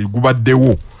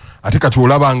gubaddewo ate kati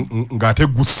olaba ng'ate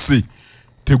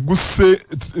tegusse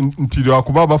nti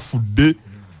lwakuba bafudde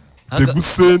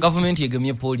tegusse gavumenti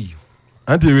yegemye polio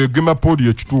anti yegema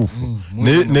polio kituufu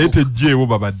naye tejjeewo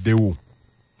babaddewo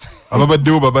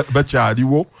ababaddewo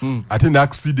bakyaliwo ate ne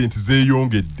accident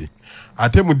zeeyongedde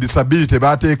ate mu disability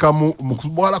bateekamu mu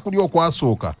kubwala kuli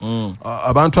okwasooka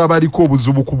abantu abaliko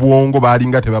obuzibu ku bwongo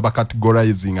baalinga tebaba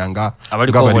categorizing nga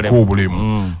baliko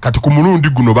obulemu kati ku mulundi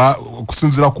guno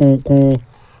okusinziira ku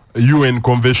UN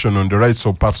Convention on the Rights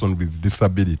of Persons with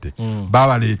Disability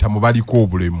babaleeta mu baliko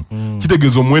obulemu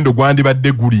kitegeeza omuwendo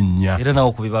gwandibadde gulinnya era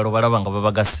nawo ku bibalo balaba nga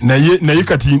babagasi naye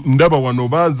kati ndaba wano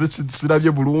baze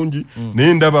sirabye bulungi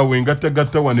naye ndaba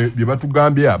wengattagatta wano bye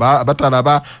batugambye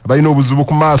abatalaba abalina obuzibu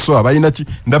ku maaso abalina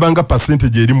ndaba nga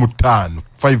percentage eri mu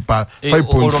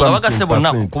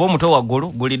 5.7% kuba omuto waggulu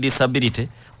guli disability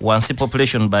wansi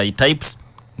population by types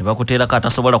ne bakuteerako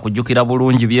atasobola kujjukira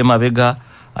bulungi byemabega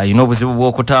ayina obuzibu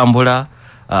bw'okutambula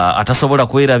atasobola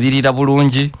kwerabirira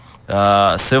bulungi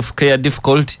self care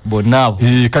difficult bonaabo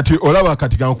kati olaba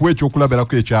kati kankuwa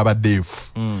ekyokulabirako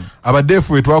ekyabadeefu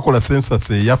abadeefu bwe twakola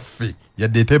census eyaffe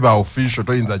yadde teba official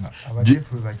toyinza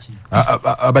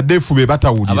abadeefu be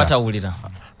batawulira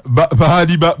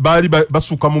baali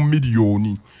basuka mu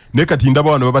miliyoni naye kati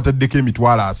ndaba wano babataddeko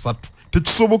emitwalo 3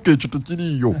 tekisoboka ekyo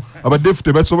tekiriiyo abadeefu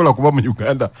tebasobola kuba mu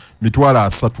Uganda mitwalo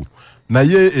 3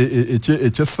 naye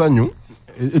ekyessanyu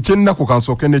ekyennaku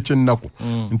kansooke n'ekyennaku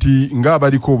nti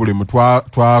ng'abaliko obulemu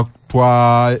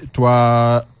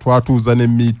twatuuza ne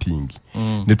meeting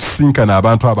ne tusinkana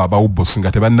abantu abo abawubosi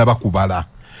nga tebannaba kubala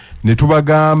ne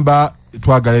tubagamba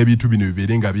twagala ebintu bino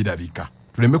bibeere nga birabika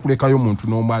tuleme kulekayo omuntu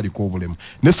n'omu aliko obulemu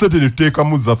ne sente ne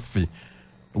tuteekamu zaffe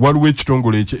waliwo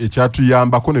ekitongole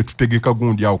ekyatuyambako ne tutegeka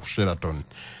gundi awo ku Sheraton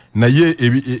naye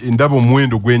ndaba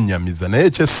omuwendo gwennyamiza naye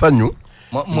ekyessanyu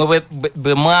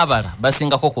bwe mwabala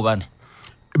basingako ku bane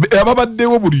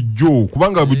ababaddewo bulijjo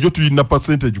kubanga bulijjo tulina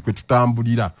percentage kwe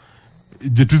tutambulira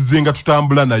gye tuzzenga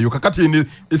tutambula nayo kakati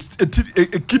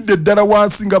ekidde eddala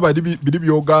wansi nga biri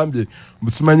byogambye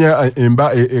musimanya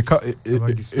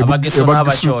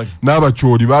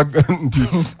n'abakyoli nti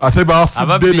ate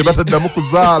bafudde ne bataddamu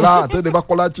kuzaala ate ne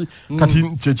bakolaki kati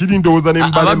kyekiri ndowooza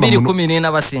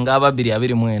ne214 basinga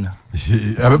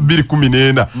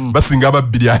 214 basinga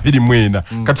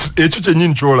 224 kati ekyo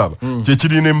kyenyini kyolaba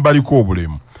kyekiri ne mbaliko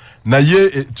obulemu naye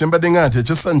kyembadde nga nti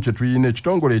ekyessanyu kye tuyina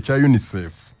ekitongole ekya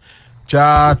UNICEF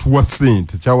kyatuwa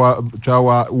sente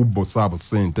kyawa ubosaabo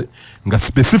sente nga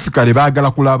specifically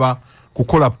baagala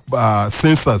kukola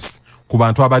census ku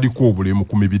bantu abaliko obulemu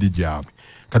ku mibiri gyabwe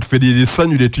kati ffe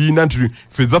essanyu lye tuyina nti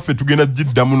ffe zaffe tugenda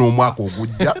giddamu n'omwaka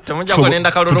ogujja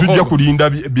tetujja kulinda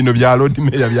bino bya Lord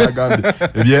Mayor byagambye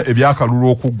ebyakalulu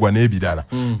okuggwa n'ebirala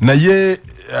naye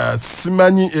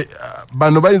simanyi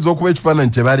bano bayinza okuba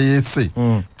ekifaananyi kye baleese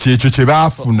kyekyo kye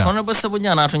baafuna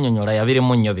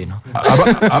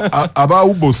aba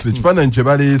ubose ekifaananyi kye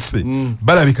baleese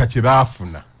balabika kye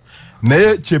baafuna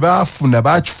naye kye baafuna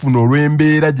bakifuna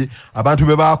olw'embeera gye abantu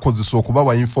be bakozesa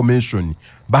okubawa information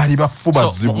baali bafu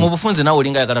bazibu. Mu bufunze nawe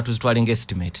olinga yagala tuzitwalinga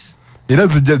estimates. Era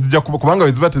zijja kubanga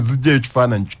weziba tezijja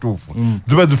ekifaananyi kituufu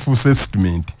ziba zifuusa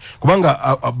estimate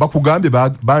kubanga bakugambye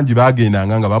bangi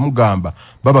bagendanga nga bamugamba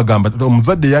babagamba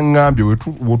omuzadde yaŋŋambye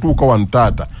wetuuka wano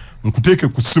taata nkuteeke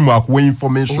ku ssimu akuwa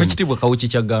information owekitiibwa Kawuki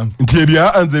kyagambye nti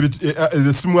ebyanze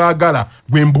ebisimu agala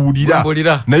gwe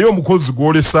mbuulira naye omukozi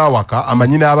gw'olesa awaka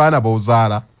amanyi n'abaana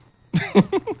b'ozaala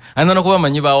ayinza n'okuba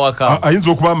amanyi bawaka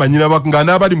ayinza okuba amanyira nga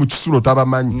n'abali mu kisulo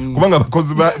tabamanyi kubanga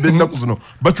abakozi b'ennaku zino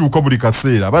bakyuka buli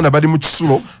kaseera abaana bali mu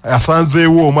kisulo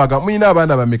asanzeewo omu muyina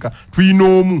abaana bameka tuyina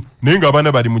omu naye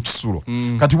ng'abaana bali mu kisulo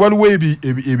kati waliwo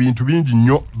ebintu bingi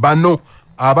nnyo bano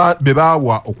be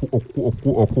baawa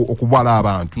okubala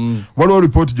abantu waliwo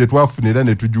lipooti gye twafunira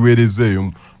ne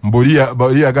tugiweerezeeyo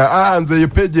mboliyaga nze eyo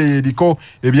peegi eyo eriko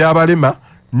ebyabalema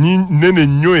nene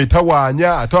nnyo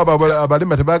etawaanya ate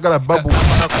abalema tebaagala babu.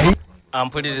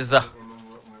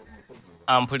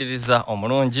 Ampuliriza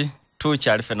omulungi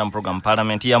tukyali fenna mu program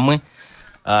parliament yammwe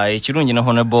ekirungi ne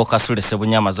Honorable Kasule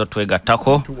Sebunyama zo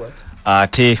twegattako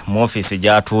ate mu office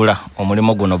gyatuula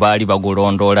omulimu guno baali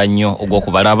bagulondoola nnyo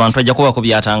ogw'okubala abantu ajja kuba ku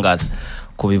byatangaza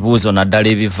ku bibuuzo naddala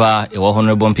ebiva ewa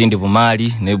Honorable Mpindi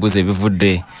Bumaali n'ebibuuzo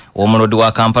ebivudde ow'omulodi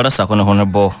wa Kampala ssaako ne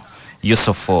Honorable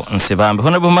Yusufu Nsibambe.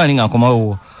 Honorable Bumaali nga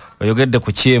nkomawo oyogedde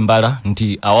ku kyembala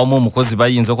nti awamu omukozi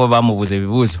bayinza okuba bamubuuza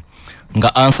ebibuuzo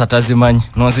nga ansa tazimanyi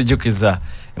nonzijukiza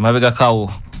emabega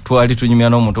kawo twali tunyumya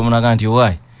n'omuntu omunaga nti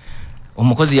owaayi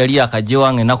omukozi yali akajje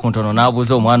wange ennaku ntono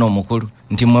n'abuuza omwana omukulu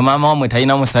nti mmwe maama wamwe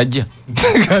talina musajja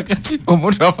kakati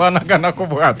omuntu afaanaganako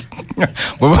bw'ati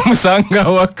bwe bamusanga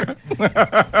awaka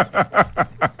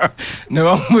ne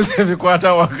bamubuuza ebikwata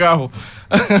awaka awo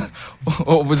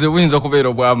obuze buyinza okubeera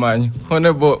obw'amaanyi.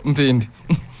 Honorable Mpindi.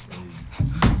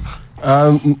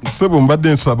 Sebo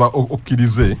mbadde nsaba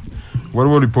okkirize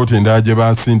waliwo lipooti endala gye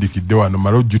bansindikidde wano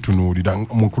mala ogitunuulira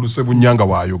mukulu Sebunyanga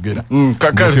waayogera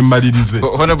temmalirize.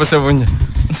 Honorable Sebunya.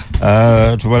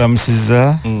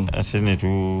 Tubalamusizza ate ne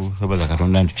tubaza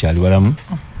Katonda nti tukyali balamu.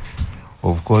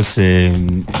 Of course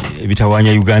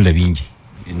ebitawaanya Uganda bingi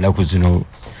ennaku zino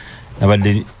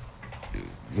nabadde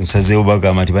nsazeewo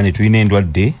bagamba nti bane tulina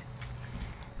endwadde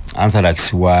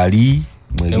anthrax waali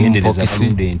mwegendereza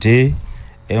kalunde ente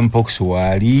mpox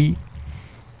waali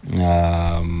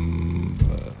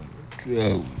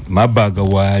mabaga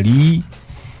waali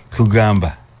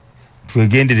tugamba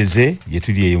twegendereze gye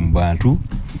tuli eyo mu bantu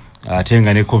ate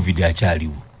nga ne covid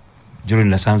akyaliwo jolo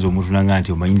nasanze omuntu nanga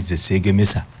nti omanyize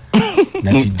seegemesa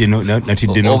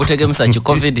natidde obutegemesa ki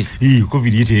covid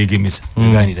covid yeteyegemesa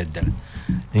nganira ddala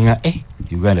nga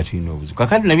Uganda tulina obuzibu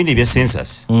kakati nabino ebya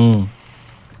census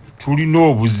tulina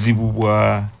obuzibu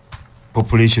bwa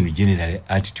population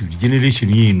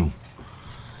generation yenu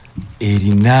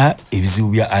erina ebizibu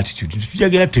bya attitude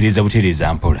tujagera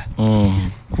butereza mpola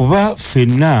kuba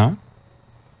fenna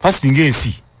passing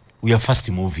ensi we are fast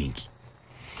moving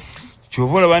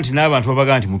kyovola banti n'abantu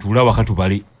babaga nti mutuula wakati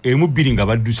bale emubbiri nga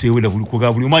badduseewo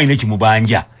buli omu alina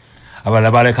ekimubanja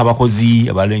abalala baleka bakozi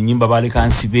abalala ennyimba baleka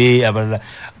nsibe abalala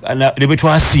ne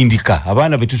betwasindika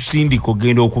abaana betusindika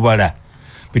ogenda okubala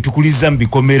betukuliza mu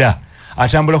bikomera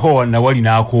atambulako nawali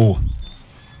n'akoowa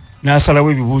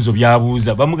n'asalawo ebibuuzo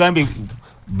byabuuza bamugambye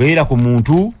beera ku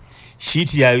muntu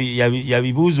shiiti ya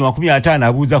bibuuzo 50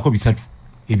 abuuzako 3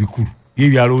 ebikulu bye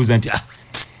byalowooza nti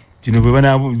kino bwe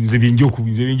banaabuuza bingi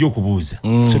okubuuza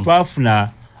so twafuna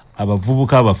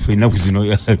abavubuka abaffe ennaku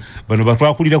zino bano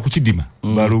batwakulira ku kidima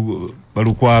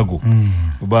balukwago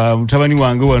mutabani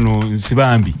wange wano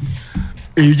Nsibambi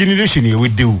eyo generation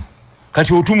eweddewo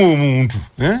kati otuma omuntu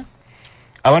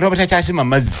abantu abatakyasima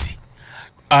mazzi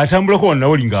atambulako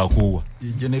wanawoli ng'akoowa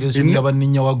generation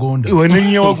y'abanninya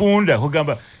wagonda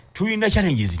kugamba tulina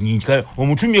challenges nyingi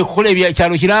omutumye kukola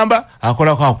ebyakyalo kiramba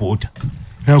akolako akwota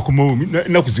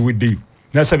naku ziweddeyo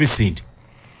nasaba essente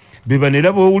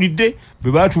bebanera bowulidde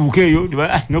bwe batuuka eyo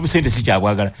n'obusente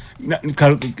sikyabwagala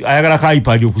ayagala ka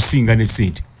iPad okusinga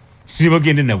n'essente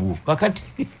tibagende nabwo kakati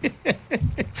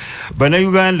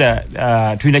bannayuganda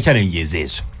tulina challenges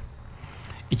ezo.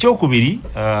 Ekyokubiri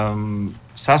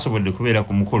saasobodde kubeera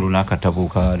ku mukolo n'akatabo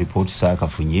ka ripooti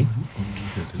saakafunye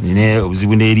nine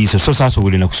obuzibu n'eriiso so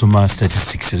saasobodde na kusoma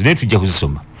statistics naye tujja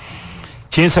kuzisoma.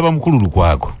 Kyensaba mukulu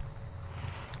Lukwago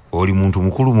oli muntu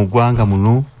mukulu mu ggwanga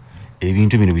muno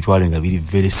ebintu bino bitwale nga biri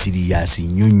very serious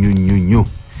nnyo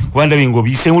kubanda bingo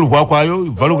biseemu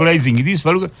Lukwakwayo valorizing this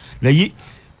naye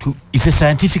it's a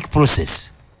scientific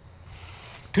process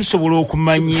tusobola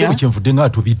okumanya kyenvudde nga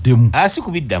tubiddemu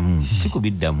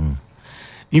sikubiddamu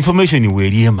information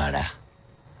weeri emala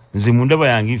nze mundaba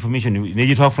yange information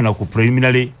neje twafuna ku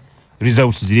preliminary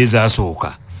results zile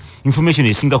zasooka information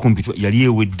esinga kompyuta yali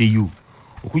eweddeyo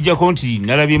okujjako nti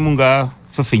nalabyemu nga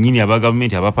fefe nyini aba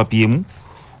government abapapyemu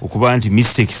okuba nti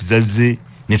mistakes zazze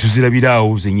ne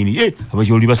tuzirabiraawo zenyini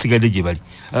abakyoli basigadde gye bali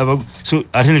so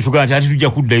ate ne tugamba nti ate tujja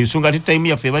kuddayo so nga ate time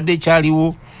yaffe ebadde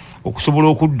ekyaliwo okusobola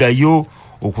okuddayo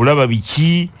okulaba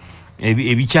biki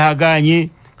ebikyaganye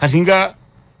kati nga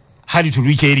hard to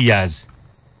reach areas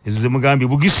ezo ze mugambye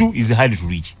Bugisu is hard to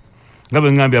reach nga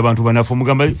bwe ngambye abantu banafu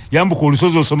mugamba yambuka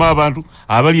olusozi osoma abantu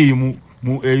abali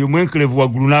eyo mu enclave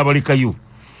waggulu n'abalekayo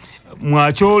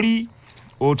Mwakyoli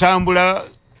otambula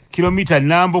kilomita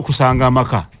nambo okusanga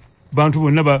amaka bantu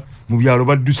bonna mu byalo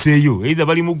badduseeyo either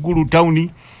bali mu ggulu town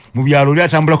mu byalo lya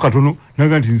tambula katono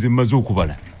naga nti nze mmaze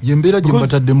okubala yembera gye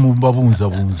batadde mu babunza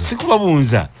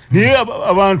sikubabunza naye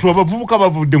abantu abavubuka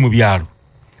bavudde mu byalo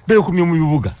beekumye mu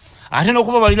bibuga ate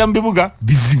n'okuba balira mu bibuga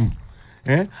bizibu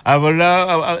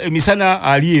abala emisana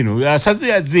ali eno asaze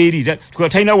yazeri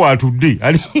talina watudde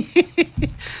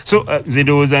so nze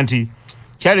ndowooza nti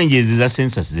challenges za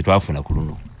census ze twafuna ku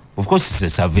luno of course it's a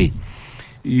survey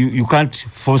you can't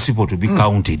force people to be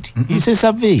counted it's a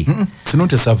survey it's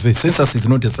not a survey census is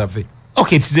not a survey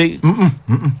okay it is a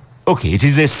okay it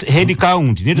is a head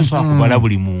count neto so akubala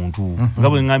buli muntu nga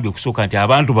bwe ngambye okusooka nti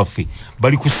abantu baffe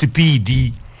bali ku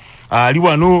speed ali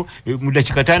wano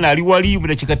mudakika 5 ali wali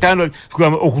mudakika 5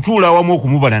 okutuula awamu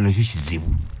okumubala nakyo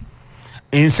kizibu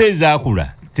ensi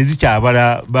ezaakula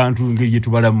tezikyabala bantu ngeri gye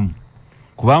tubalamu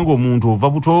kubanga omuntu ova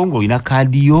butongo ina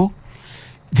kadi yo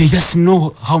they just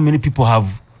know how many people have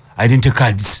identity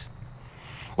cards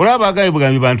olaba agaye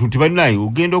bugambi bantu nti balinayo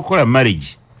ogenda okukola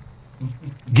marriage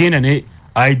genda ne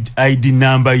ID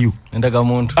number you endaga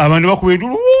muntu abantu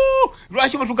bakubendulu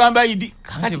lwaki batugamba ID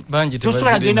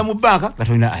tosobola genda mu banka nga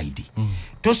tolina ID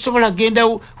tosobola genda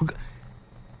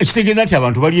ekitegeeza nti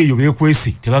abantu bali eyo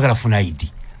beekwese tebagala funa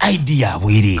ID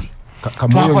yabwerere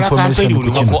kamuyo information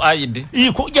ku ID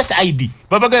just ID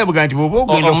babagaye buganti bobo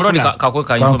ogenda omulodi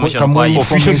kakweka information kwa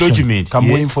official document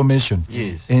kamuyo information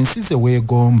ensize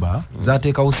weegomba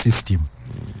zateekawo system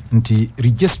nti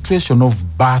registration of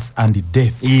birth and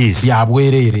death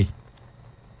byabwerere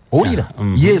owulira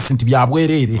yes nti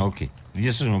byabwerere okay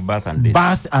registration of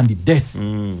birth and death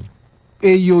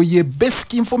eyo ye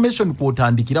basic information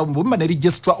kwotandikira bumma ne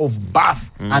register of birth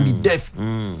and death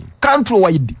country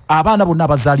wide abaana bonna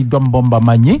abazaliddwa mu bomba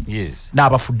manyi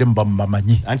n'abafudde mu bomba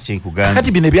manyi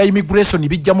kati bino bya immigration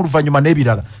bijja mu luvanyuma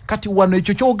n'ebirala kati wano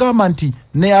ekyo kyogamba nti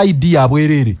ne ID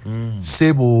abwerere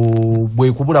sebo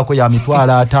bwe kubulako ya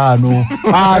mitwala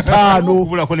 5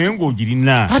 kubulako naye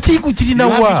ng'ogirina ati kugirina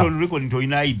wa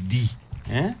ntoyina ID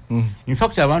in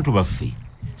fact abantu baffe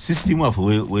system waffe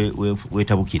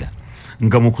wetabukira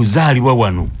nga mukuzaalibwa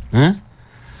wano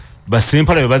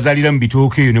basempala bazalira mu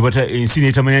bitooke eyo nebata ensi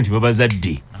netamanya nti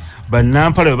babazadde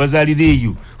bannampala bazalira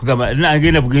eyo kugamba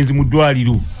agenda bugenzi mu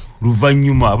ddwaliro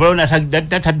luvanyuma abalona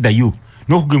taddayo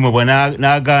n'okugemebwa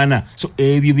n'agaana so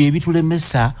ebyo bye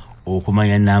bitulemesa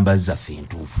okumanya namba zaffe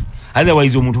entuufu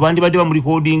otherwise omuntu bandibadde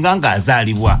bamulikodinga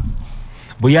ng'azaalibwa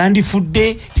bwe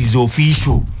yandifudde tiz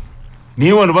official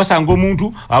niye wano basanga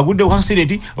omuntu agudde ku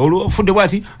accident olufudde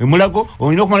bwati emulago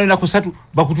olina okumala ennaku 3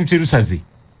 bakututerusaze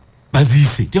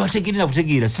baziise tebategeera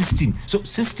kutegeera system so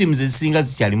systems ezisinga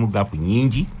zikyalimu gap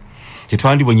nyingi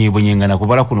tetwandibonyebonyengana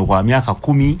kubala kuno kwa myaka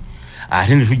 10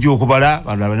 ate ne tujja okubala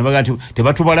abantu nebaga nti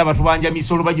tebatubala batubanja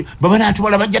misolo babana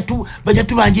atubala bajja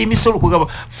tubanja emisolo kugaba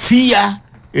fear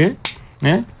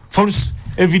false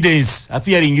evidence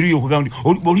appearing iriyo kugamba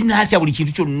olina atya buli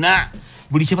kintu kyonna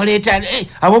buli kyebaleeta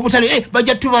ab'obutale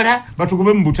bajja tubala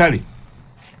batugube mu butale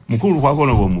mukulu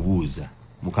kwagono bw'omubuuza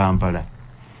mu Kampala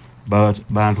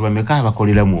bantu bameka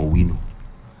abakolera mu Owino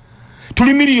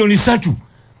tuli miliyoni 3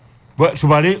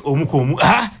 tubale omukomu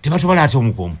tebatubala ate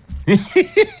omukomu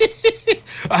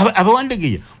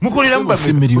abawandegeya mukolera mu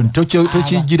miliyoni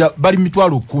tokigira bali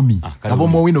mitwalo 10 abo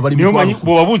mu Owino bali mitwalo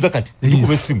bw'obabuuza kati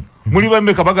tukube simu muli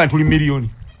bameka baga tuli miliyoni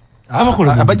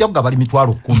abajabuga bali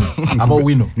mitwalo 10 abo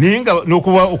Owino ninga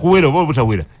nokuba okuwera oba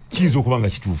butawera kiyinza okuba nga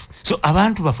kituufu so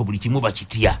abantu bafe buli kimu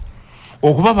bakitya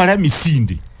okuba bala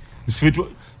misinde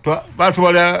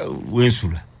batubala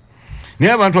wensula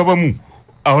naye abantu abamu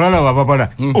awalala bababala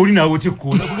olinawo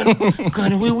tekkoona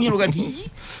kana weewunya kati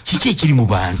kiki ekiri mu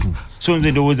bantu so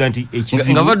nze ndowooza nti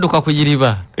ekizibu nga badduka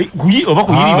kuyiriba oba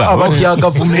kuyiriba abatya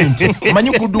gavumenti manyi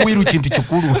goodwill kintu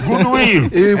kikulu goodwill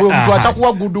omuntu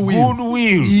atakuwa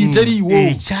goodwill teriiwo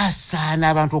ekyasaana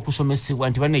abantu okusomesebwa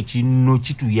nti bane kino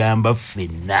kituyamba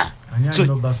ffenna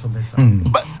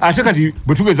ate kati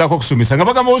bwe tugezaako okusomesa nga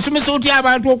bagamba osomesa otya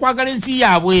abantu okwagala ensi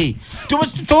yaabwe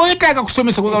towetaaga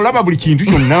kusomesa olaba buli kintu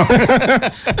kyonna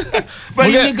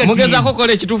mugezaako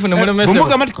okukola ekituufu ne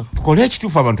mulemesebwa tukole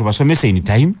ekituufu abantu basomesa in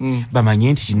time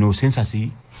bamanye nti kino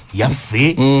sensasi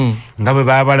yaffe nga bwe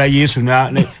baabala yesu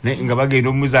nga bagenda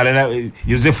omuzaala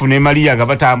yosefu ne mariya nga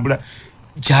batambula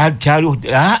kyaliho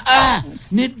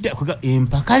nedda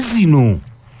empaka zino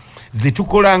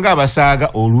zetukola nga abasaaga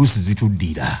oluusi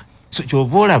zituddira so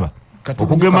kyova olaba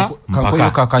okugema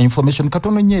mpaka information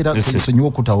katono nnyo era nsonyiwa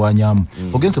okutawanyamu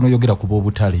ogenze n'oyogera ku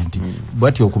b'obutale nti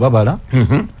bw'ati okubabala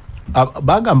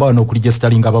bagamba wano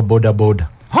okuligestalinga ababodaboda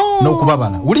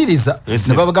n'okubabala wuliriza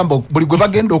ne babagamba buli gwe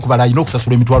bagenda okubala alina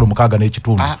okusasula emitwalo 6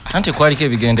 n'ekitundu anti kwaliko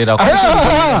ebigenderako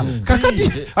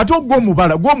kakati ate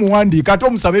ogw'omubala gw'omuwandiika ate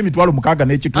omusaba emitwalo 6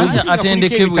 n'ekitundu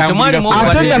atendekebwe temwalimu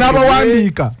ate nga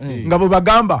n'abawandiika nga bwe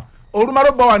bagamba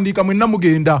olumalo bawandiika mwenna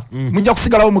mugenda mujja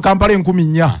kusigalawo mu Kampala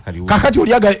 10,000 kakati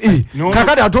oliaga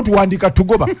kakati ate tuwandiika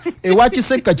tugoba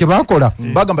ewakisekka kye bakola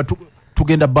bagamba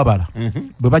tugenda babala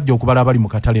bwe bajja okubala abali mu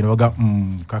katale ne baga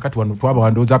kakati wano twaba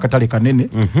wandoza akatale kanene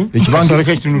ekibanga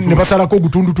ne basalako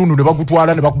ogutundutundu ne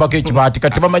bagutwala ne bakubako ekibaati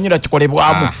kati bamanyira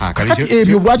kikolebwamu kakati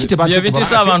ebyo lwaki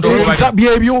tebitisa abantu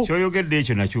byebyo kyoyogedde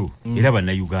ekyo nakyo era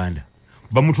bannayuganda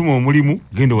bamutuma omulimu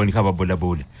genda owanika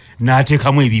ababodaboda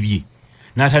n'ateekamu ebibye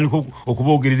n'atandika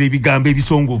okuboogerera ebigambo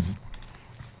ebisongovu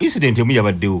incident emu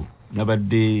yabaddewo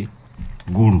nabadde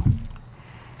gulu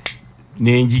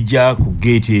nenjija ku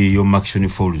gate eyo Maction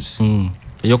Falls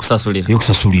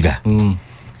eyokusasulira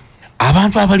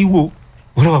abantu abaliwo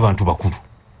olaba abantu bakulu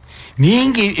naye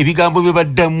nga ebigambo bye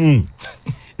baddamu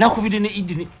nakubire ne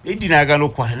Idi n'agaana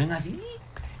okukwata nengati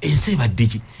ensi ebadde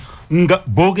ki nga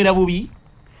boogera bubi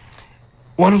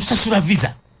wano tusasula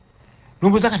visa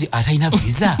nomboza kati atalina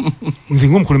visa nze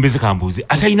ng'omukulembeze kambuuze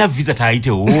atalina visa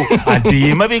taayitewo adde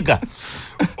emabega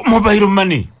mobile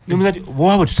money nemuzati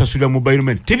bwaba tusasulira mobile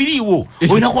money tebiriiwo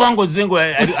olina kubanga ozze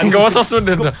nga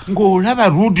wasasudde dda ng'olaba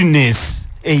rudeness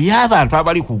ey'abantu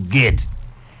abali ku gate.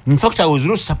 In fact I was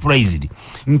not surprised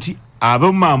nti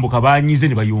abamambuka banyize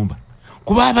ne bayumba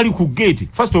kuba abali ku gate.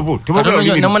 First of all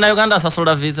nemuna Uganda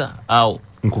asasula visa awo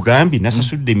nkugambi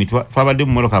nasasudde emitwalo twabadde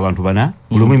mu motoka abantu bana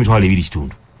buli emitwalo 2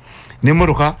 kitundu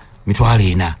nemmotoka mitwalo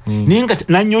 4 ninga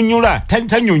nanyonyola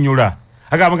tanyonyola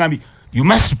agambi you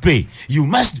must pay you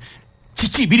must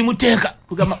chichi biri muteeka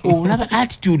kugamba olaba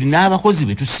attitude n'abakozi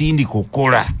betu sindi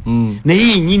kokola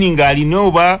naye nyini ngali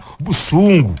noba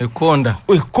busungu ekonda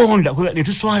ne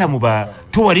tuswala mu ba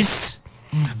tourists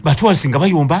batwalisi nga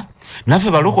bayomba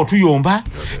naffe baloko tuyomba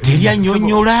teri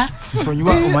anyonyola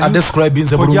describing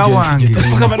the bulungi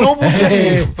kama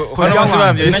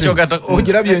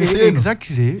ogirabye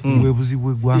exactly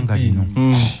webuzibwe gwanga lino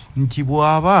nti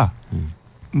bwaba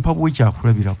mpabwe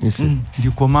kyakulabira ku ndi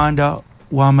komanda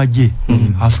wamaje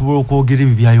asobola okwogera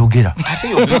ebyo byayogera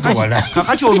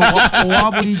kakati ono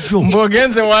owabulijjo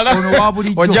mbogenze wala ono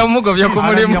owabulijjo ojja mugo bya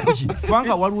kumulimu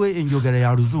kwanga waliwo enjogera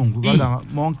ya luzungu baga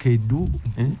monkey do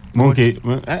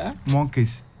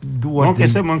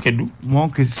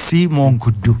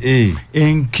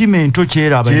enkime ento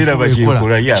kyera abakola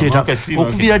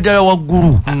okubira ddala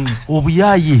waggulu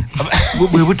obuyaye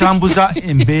bwe butambuza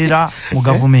embeera mu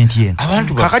gavumenti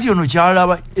eno kakati ono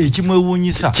kyalaba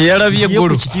ekimwewuunyisa kyeyalabye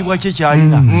eggulu kitiibwa kye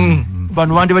kyalina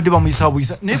bano bandibadde bamuyisa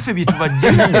buyisa neffe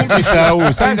byetubaddeensi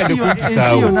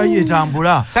yonna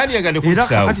yetambula era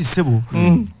kakati ssebo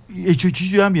ekyo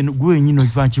kiyambye gwenyino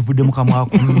kivudde mu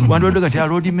kamwako wandibadde kati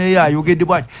road mayor ayogedde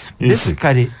bwati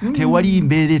basically tewali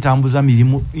mbeera etambuza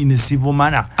mirimu in a civil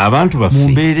manner mu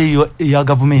mbeera eya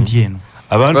gavumenti eno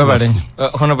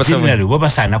abantu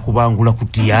babasaana kubangula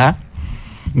kutya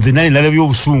nze nali nalabye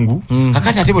obusungu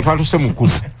kakati ate bwe twatuse mu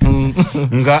kkubo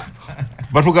nga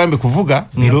batugambe kuvuga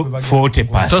ngero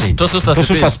 40%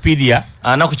 tosusa speed ya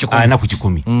 4 ku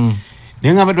 10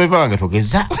 nenga badwa banga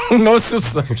togeza no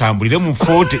susa tutambulire mu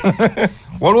 40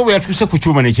 waliwo bwe yatuse ku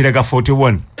cyuma nekiraga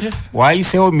 41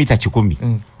 wayiseho mita 10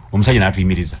 omusajja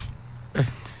natuyimiriza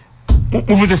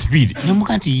muvuze speed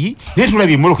nemukanti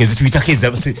netulabye moloka ezituyitako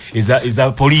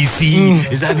eza polisi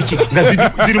eza bichi nga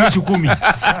ziri mu 10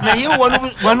 naye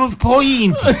one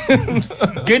point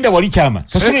genda wali chama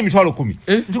sasule emitwalo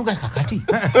 10 ntuka kakati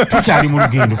tukyali mu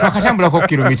lugendo twakatambulako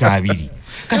kilomita 2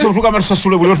 kati otugamba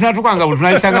tusasule buli tunatukanga buli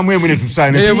tunayisanga mwemwe ne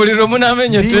tusane buli romu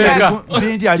namenye teeka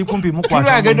bindi ali kumpi mu kwata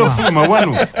tulagenda ofuluma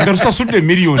wano nga tusasudde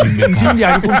miliyoni bindi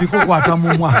ali kumpi ku kwata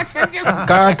mu mwa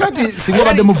kakati singo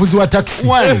badde muvuzi wa taxi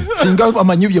singa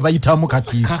amanyi bye bayitamu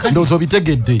kati ndozo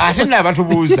bitegedde ate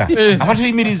n'abatubuuza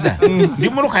abatuyimiriza ndi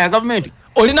mmoloka ya gavumenti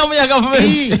olina mu ya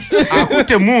government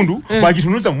akutte mundu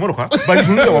bagitunuza mu motoka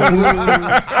bagitunuza waggulu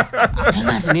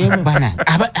bana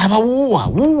abawuwa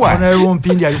bana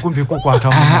rompindi alikumpi kukwata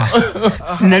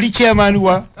nali chairman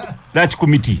wa that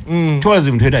committee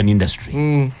tourism trade and industry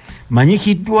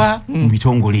manyikiddwa mu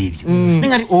bitongole ebyo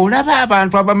ngati olaba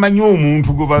abantu abamanyi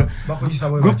omuntu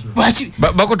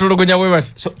bakutulugunya bwe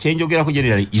bati so kyenjogerako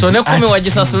generally so ne 10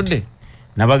 wagisasudde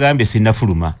nabagambye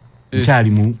sinafuluma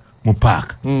nkyali mu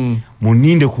park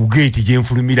muninde ku gate gye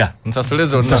nfulumira nsasule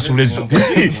zonna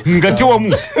nga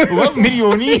tewamu oba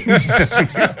miliyoni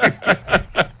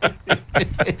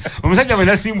omusajja bwe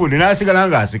nasimbudde n'asigala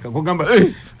ng'aseka kugamba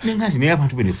nengati naye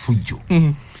abantu bene fujjo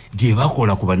gye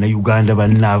bakola ku bannayuganda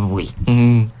bannabwe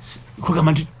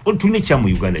kugamba nti tulina ekya mu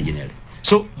uganda generally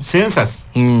so census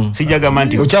sijagamba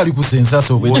nti okyali ku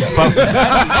census obwe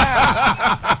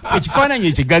ekifaananyi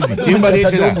ekigazi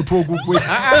kyembaleetera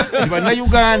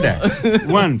bannayuganda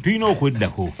one tulina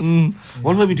okweddako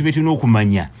waliwo ebintu bye tulina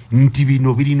okumanya nti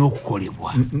bino birina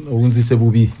okukolebwa owunzise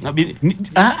bubi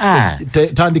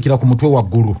tandikira ku mutwe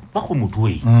waggulu baku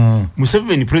mutwe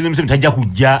Museveni president Museveni tajja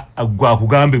kujja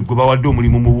gwakugambe gwe bawadde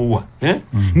omulimu mubuwa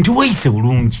nti weeyise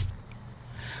bulungi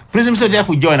president Museveni tajja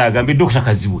kujja wanagambe Dr.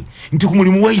 Kazibwe nti ku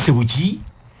mulimu weeyise buki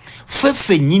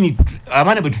fefe nyini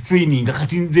abaana betu training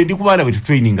kati nze ndi ku baana betu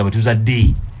training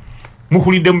abatuzadde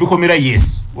mukulidde mu bikomera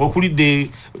yes okulidde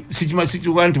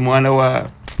sikiwa nti mwana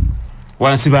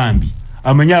wa Nsibambi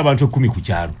amanya abantu 10 ku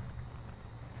kyalo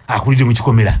akulidde mu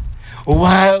kikomera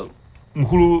oba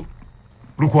mukulu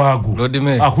Lukwago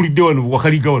akulidde wano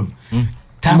wakaliga wano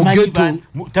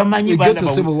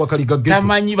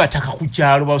tamanyi bataka ku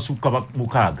kyalo basuka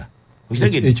mukaaga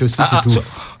ekyo si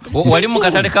kituufu wali mu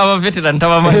katale k'aba veteran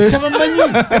tabamanyi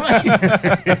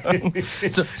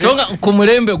so nga ku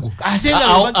mulembe gwo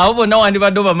abo bonna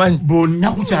wandibadde obamanyi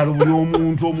bonna ku kyalo buli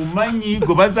omuntu omumanyi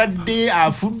gwe bazadde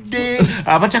afudde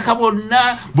abataka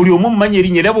bonna buli omu omumanyi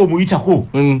erinnya era bw'omuyitako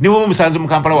ne bw'oba omusanze mu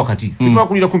Kampala wakati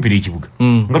twakulira kumpi n'ekibuga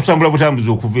nga tutambula butambuzi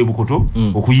okuva e Bukoto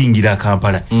okuyingira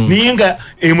Kampala naye nga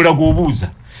emulago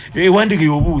obuuza wandike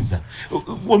yobuuza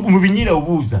mu binyira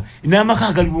obuuza n'amaka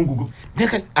agali bungugo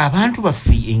ndeka abantu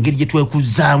baffe engeri gye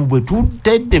twekuzaamu bwe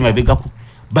tutedde mabegako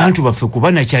bantu baffe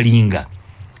kuba nakyalinga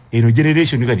eno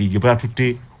generation kati gye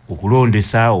batutte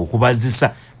okulondesa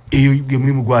okubazisa eyo bye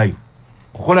mulimu gwayo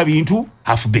kukola bintu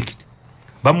half baked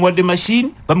bamuwadde machine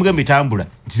bamugambe tambula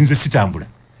nze sitambula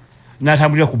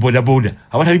n'atambulira ku boda boda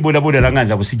awatali boda boda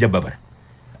langanza busijja babala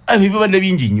ebyo bibadde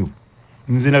bingi nnyo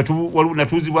nze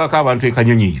natuzibwako abantu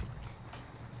ekanyonyi eyo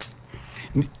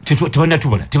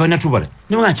tebanatubala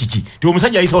niba kiki ti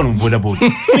omusajja ayisa wano mu bodaboda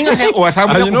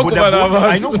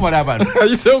alina okubala abantu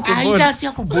ayita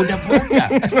atya ku bodaboda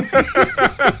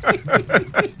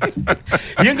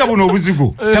ye nga buno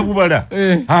obuzigo tabubala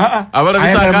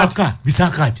ayagala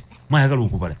bisakaati mwayagala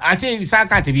okubala ate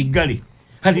ebisakaati biggale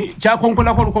kati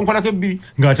kyakonkolako olukonkolako ebbiri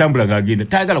ng'atambula ng'agenda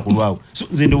tayagala kulwawo so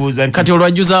nze ndowooza nti kati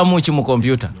olwajjuzaamu ki mu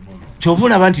kompyuta kyova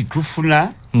olaba nti tufuna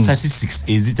statistics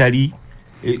ezitali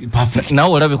perfect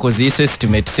nawe olabe koziyisa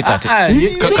estimate sikati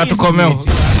katukomewo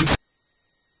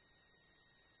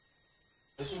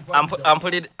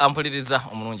ampuliriza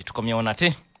omulungi tukomyewo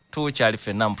nate tukyali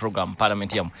ffenna mu program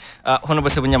parliament yamu hono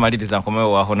bose bunyamaliriza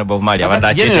nkomewo wa hono bavumali abadde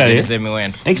akyetegereza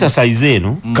emiwendo exercise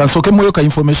eno kansoke muyo ka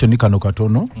information kano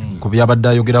katono ku byabadde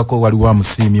ayogerako waliwo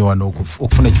amusiimye wano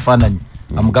okufuna ekifaananyi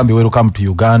amugambe welcome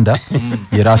to Uganda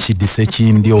ye Rashid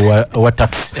Sekindi owa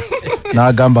taxi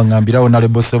n'agamba ngambirawo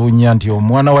nalebo Sebunya nti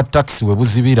omwana wa taxi we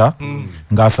buzibira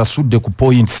ng'asasudde ku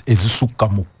points ezisukka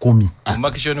mu 10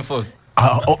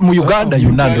 mu Uganda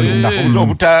yunando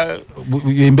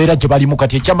embeera gye balimu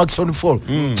kati ekya Maxon Fall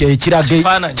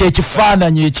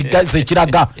kyekifaananyi ekigazi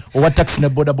ekiraga owa taxi ne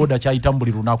bodaboda kyayita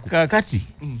buli lunaku kakati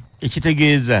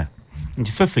ekitegeeza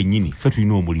nti ffe nnyini ffe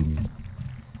tulina omulimu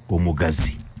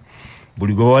omugazi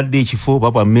buli gwe bawadde ekifo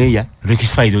baba meya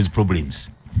rectify those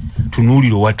problems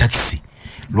tunuulira owa taxi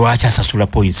lwaki asasula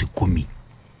points 10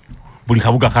 buli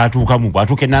kabuga katuukamu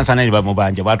bwatuuka enansana ne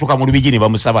bamubanja bwatuuka mu Lubigi ne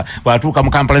bamusaba bwatuuka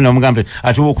mu Kampala ne bamugambe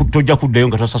ate tojja kuddayo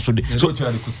nga twasasudde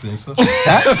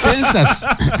census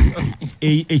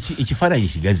ekifaananyi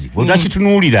ekigazi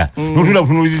bwotwakitunuulira notuula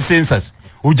butunuulizi census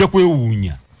ojja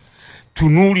kwewuunya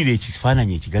tunuulire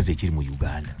ekifaananyi ekigazi ekiri mu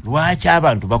Uganda lwaki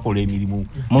abantu bakola emirimu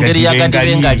mu ngeri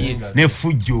yagaddengali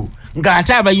n'effujjo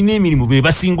ng'ate abalina emirimu be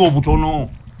basinga obutono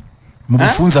mu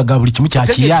bufunza ga buli kimu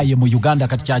kyakiyaye mu Uganda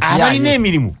kati kyakiyaye abalina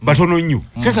emirimu batono nnyo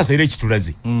sasa seera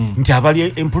ekitulaze nti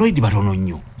abali employed batono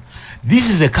nnyo this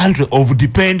is a country of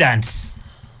dependence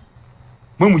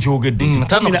mwe mukyogedde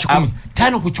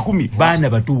 5 ku 10 baana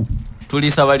bato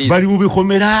tulisa balizi bali mu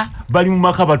bikomera bali mu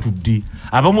maka batudde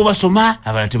abamu basoma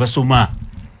abalala tebasoma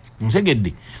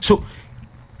mutegedde so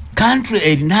country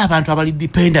erina abantu abali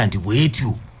dependent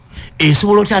bwetyo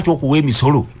esobola otya okuwa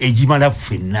emisolo egimala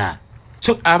ffenna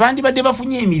so abandi badde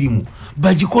bafunye emirimu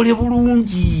bagikole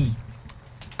bulungi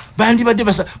bandi badde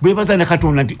bebaza ne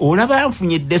Katonda nti olaba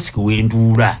nfunye desk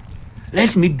wentuula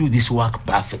let me do this work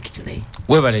perfectly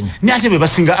webalenya nate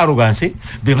bebasinga arrogance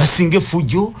bebasinga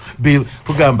effujjo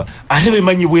tugamba ate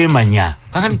bemanyi bwemanya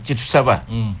kakati kyetusaba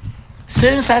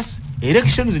census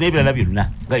elections n'ebirala byonna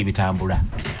nga ebitambula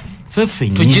fefe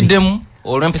tujiddemu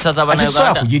olw'empisa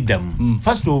z'Abannayuganda kujiddamu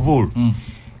first of all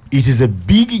it is a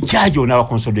big charge on our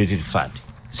consolidated fund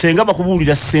senga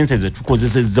bakubuulira census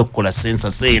zetukozesezza okukola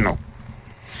census eno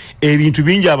ebintu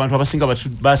bingi abantu abasinga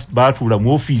batuula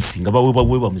mu office nga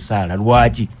baweebwa musaala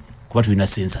lwaki kuba tulina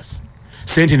census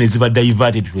sente ne ziba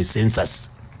diverted to a census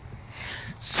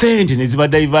sente ne ziba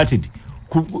diverted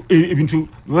ebintu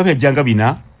babyajjanga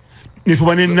bina ne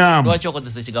tuba n'ennaamu lwaki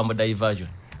okozesa ekigambo diversion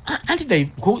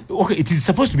okay, it is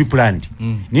supposed to be planned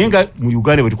naye nga mu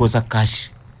Uganda bwetukozesa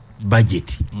cash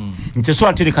budget nti so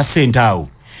atereka sente awo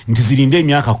nti zirinde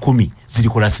emyaka 10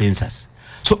 zirikola census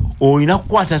so olina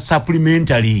kukwata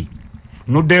supplementary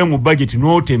noddayo mu budget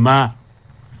n'otema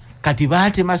kati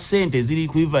baatema sente ziri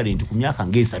equivalent ku myaka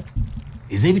ng'esatu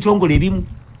ez'ebitongole ebimu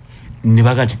ne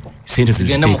bagati sente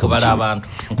zigenda mu kubala abantu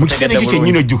mu kiseera ekyo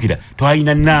kyennyini ojjukira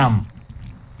twalina nnaamu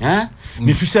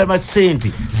ne tusaba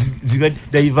sente ziba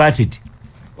diverted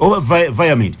oba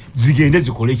environment zigende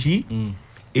zikole ki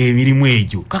emirimu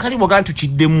egyo kakali bwaga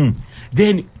tukiddemu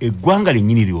then eggwanga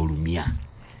lennyini lyolumya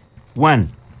one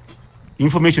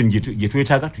information gye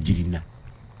twetaaga tugirina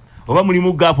oba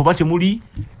mulimu gap oba temuli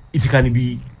it can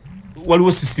be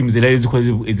waliwo systems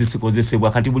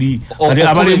ezikozesebwa kati buli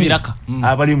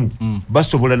abalimu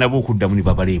basobola nabo okuddamu ne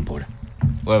babala empola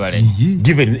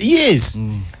given yes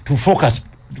to focus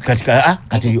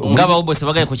kati ngaba obose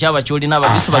bagaye ku kyaba kyoli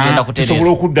n'ababisu bagenda kutereza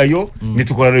tusobola okuddayo ne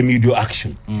tukola remedial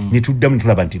action ne tuddamu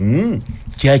tulaba nti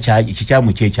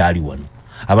kikyamu kyekyali wano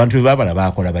abantu bebabala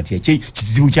bakola batya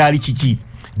kizibu kyali kiki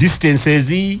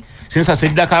distances sensa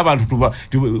seddaka abantu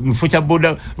mufo kya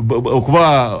boda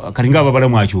okuba kalinga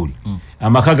ababalamu akyoli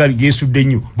amaka gali gesudde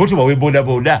nnyo bo tubawe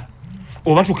boda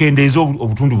oba tukendeeza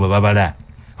obutundu babala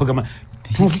kugamba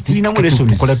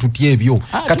tukola tutya ebyo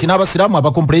kati n'abasiraamu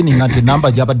abacomplaining nti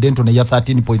namba gyabadde ntono ya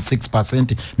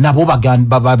 13.6% nabo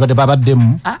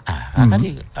babaddemu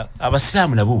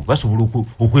abasiraamu nabo basobola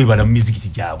okwebala mu mizikiti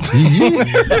gyabwe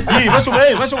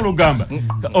basobola okugamba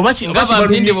oba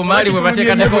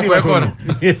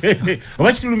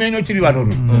kitulumenya kiri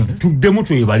batono tuddemu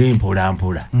twebale empola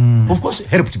mpola of course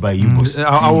helped by you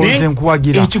awoze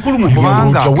nkuwagira ekikulu mu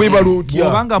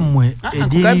kubanga mmwe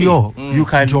ediniyo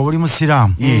nti oli musiraamu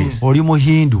oli mu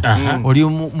hindu oli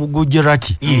mu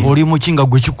gujarati oli mu kinga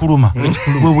gwe kikuluma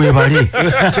gwe webale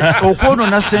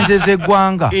okwonona sente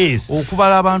z'eggwanga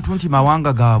okubala abantu nti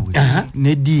mawanga gaabwe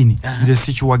n'eddiini nze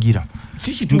sikiwagira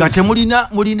nga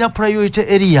temulina priority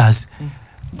areas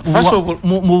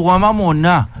mu bwama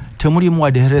mwonna temulimu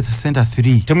wadde health center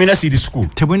 3 temulina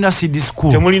seed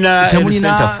school temulina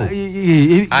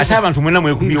ate abantu mwena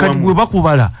mwekubiwamu gwe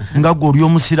bakubala nga gwe oli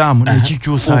omusiraamu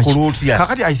nekikyusa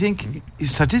kakati I think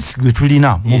statistics gwe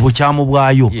tulina mu bukyamu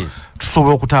bwayo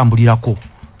tusobola okutambulirako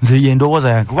nze yendowooza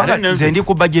yange kubanga nze ndi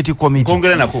ku budget committee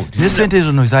ne sente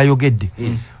ezo no zayogedde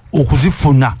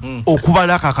okuzifuna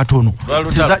okubala akatono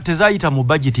tezayita mu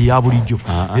budget ya bulijjo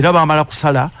era bamala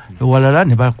kusala walala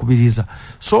ne bakubiriza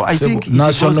so I think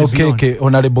national cake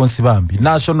honorable Nsibambi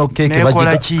national cake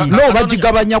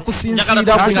bagigabanya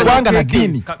kusinzira ku ggwanga na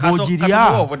dini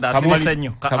ojiria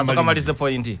kamalize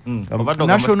point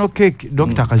national cake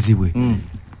Dr. Kazibwe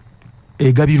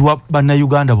egabirwa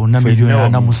bannayuganda bonna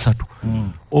 4.3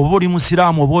 oba oli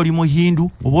musiraamu oba oli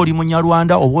muhindu oba oli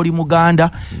munyarwanda oba oli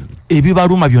muganda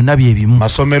ebibaluma byonna byebimu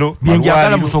masomero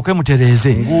byenjagala musooke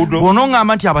mutereeze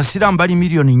bw'onoŋŋamba nti abasiraamu bali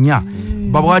 4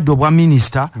 babwadde obwa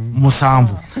minisita 7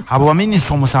 abo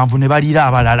baminisita 7 ne baliira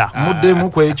abalala muddemu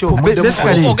kwekyo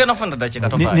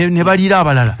ne baliira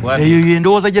abalala eyo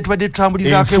yendowooza gye tubadde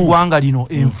tutambulizaako eggwanga lino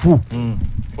enfu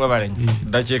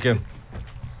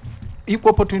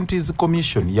Equal Opportunities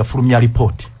Commission yafulumya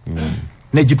report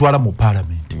negitwala mu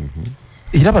parliament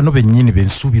era bano bennyini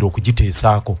bensuubira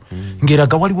okugiteesaako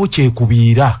ng'eraga waliwo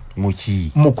kyekubiira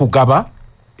mu kugaba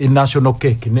national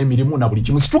cake n'emirimu na buli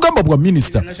kimu situgamba bwa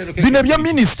minisita bino ebya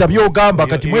minisita byogamba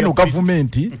kati mweno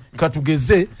gavumenti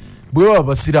katugeze bwe baba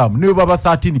basiraamu ne baba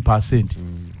 13%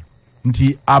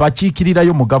 nti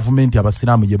abakiikirirayo mu gavumenti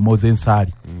abasiraamu ye Moses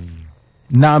Nsali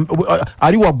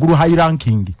ali waggulu high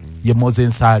ranking ye Moses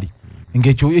Nsali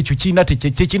ng'ekyo kiina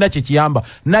tekina kyekiyamba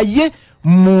naye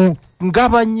mu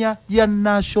ngabanya ya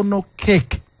national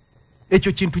cake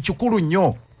ekyo kintu kikulu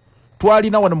nnyo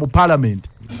twalina wano mu parliament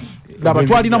laba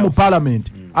twalina mu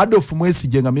parliament Adolf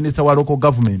Mwesigye nga minister wa local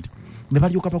government ne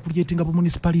balyoka bakulyetinga bu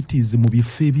municipalities mu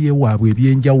bifo ebyewaabwe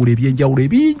ebyenjawulo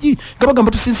ebingi nga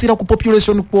bagamba tusinziira ku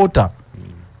population quota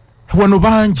wano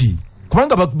bangi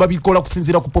kubanga babikola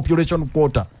kusinziira ku population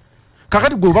quota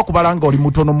kakati gwe bakubalanga oli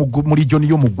mutono mu region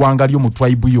yo mu ggwanga lyo mu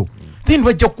tribe yo then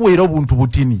bajja kuweera obuntu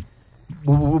butini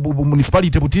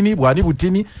municipality butini bwani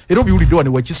butini era obiwulidde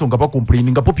wano wekisonga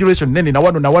bacomplaininga population nene na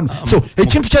wano so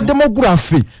ekintu kya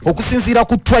demography okusinziira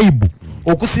ku tribe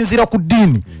okusinziira ku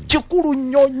dini kikulu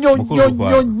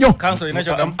nnyo council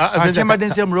inacho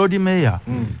Achemaddense mu road mayor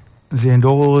nze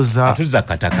ndowooza atuza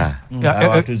kataka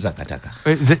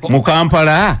mu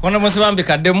Kampala kono musibambi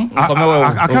kaddemu nkomewo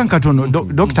akankatono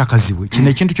Dr. Kazibwe kino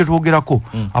ekintu kye twogerako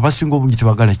abasinga obungi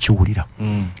tebagala kiwulira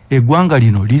eggwanga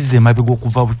lino lizze emabega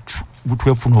okuva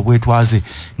butwefuna obwetwaze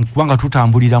kubanga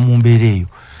tutambulira mu mbeera eyo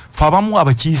fe abamu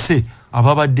abakiise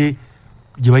ababadde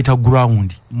gye bayita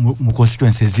ground mu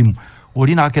constituency ezimu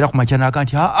oli naakera ku makya naga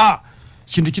nti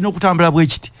kintu kino okutambula bwe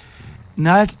kiti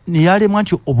neyalemwa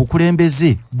nti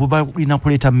obukulembeze buba bulina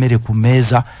kuleeta mmere ku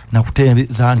mmeeza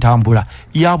nakuteeza ntambula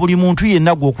ya buli muntu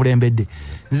yenna gw'okulembedde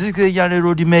nzikiriza ne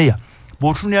road mayor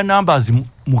bw'otunulira numbers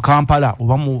mu Kampala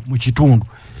oba mu kitundu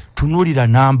tunulira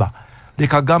namba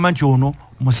leka gamba nti ono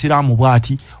musiraamu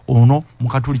bwati ono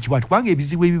mukatoliki bwati kubanga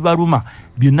ebizibu ebibaluma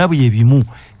byonna bye bimu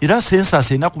era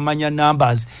census erina kumanya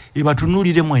numbers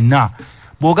ebatunulire mwenna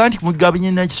bwoga nti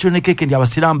mugabanye nakisonekeke ndi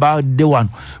abasiraamu badde wano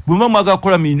bwemba mwagala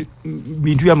kukola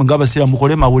bintu byamwe ng'abasiraamu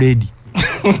mukole mawuledi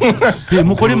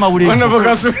mukole mawuledi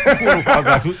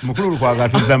mukulu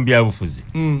kwagatuza mu byabufuzi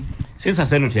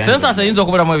census eyinza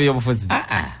okubulamu ebyobufuzi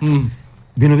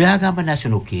bino byagamba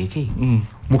national cake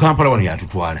mu Kampala wano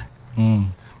yatutwala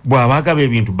bw'aba agaba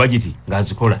ebintu budget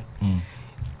ng'azikola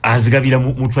azigabira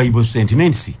mu tribal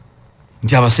sentiments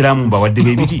nti abasiraamu mbawadde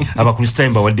b'ebiti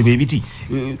abakristaayo mbawadde b'ebiti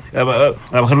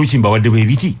abakaluki mbawadde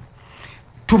b'ebiti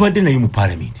tubadde naye mu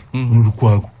parliament mu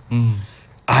Lukwago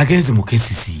agenze mu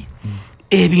KCC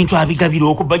ebintu abigabira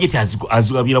okwo budget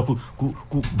azigabira ku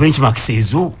benchmarks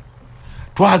ezo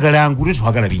twagala ngule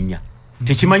twagala binnya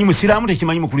tekimanyi musiraamu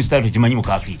tekimanyi mukristaayo tekimanyi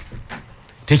mukafiri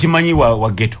tekimanyi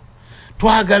wa ghetto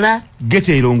twagala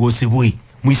ghetto erongoosebwe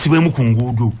muyisibwemu ku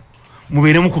nguudo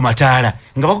mubeeremu ku mataala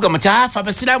nga bakugamba kyafa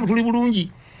abasiraamu tuli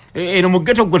bulungi eno mu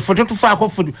ghetto gwe ffe tufaako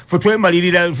ffe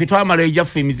twemalirira ffe twamala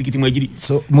ejaffe emizikiti mwegiri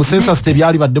so mu census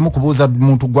tebyali baddemu kubuuza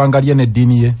muntu ggwanga lye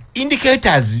n'eddiini ye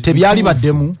indicators tebyali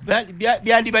baddemu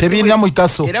tebirina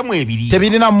mugaso era mwebiri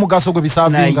tebirina mugaso gwe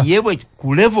bisaavinga naye bwe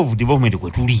ku level of development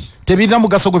kwe tuli tebirina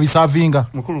mugaso gwe bisaavinga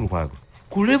mukulu Lukwago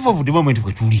ku level of development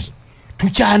kwe tuli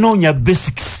tukyanoonya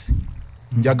basics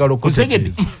njagala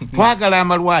okutegeeza twagala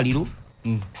amalwaliro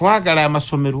twagala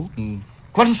amasomero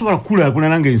kuba tusobola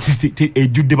kukulaakulana ng'ensi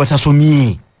ejjudde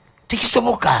batasomye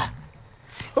tekisoboka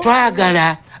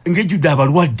twagala ng'ejjudde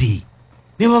abalwadde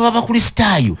ne baba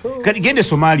bakristaayo kati gende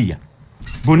Somalia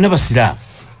bonna basiraamu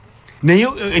naye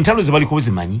entalo ze baliko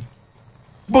zimanyi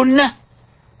bonna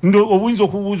obuyinza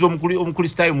okubuuza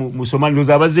omukristaayo mu Somalia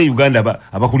ndooza abazze Uganda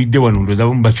abakulidde wano ndooza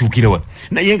abamu bakyukire wano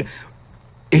naye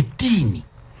eddiini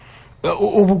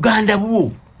obuganda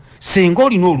bwo senga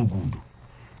olina oluguudo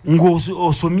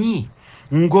ng'osomye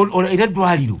era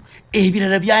eddwaliro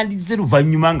ebirala byandize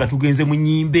luvannyuma nga tugenze mu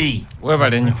nnyimbe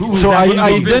so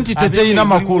identity teyina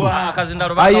makulu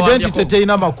identity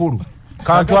teyina makulu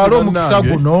kantwala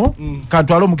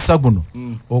omukisa guno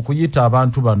okuyita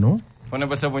abantu bano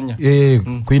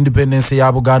ku independence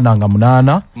ya Buganda nga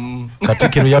 8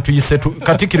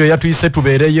 katikiro yatuyise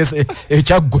tubeere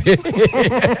ekyaggwe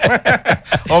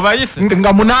obayise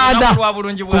nga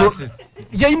 8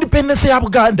 ya independence ya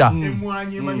Buganda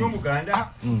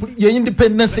ya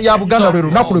independence ya Buganda lwe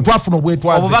lunaku lwe twafuna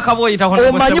obwetwaze obubaka bwoyitaho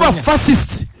omanyi ba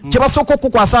fascist kye basooka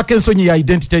okukwasako ensonyi ya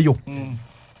identity yo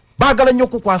baagala nnyo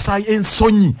okukwasa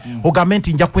ensonyi ogambe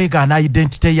nti nja kwegaana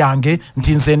identity yange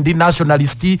nti nze ndi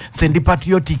nationalist nze ndi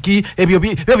patriotic ebyo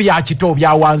byakito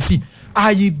bya wansi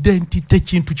identity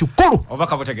kintu kikulu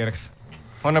obaka butegerekesa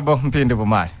honorable Mpindi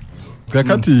Bumali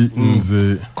kakati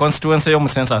nze constituency yo mu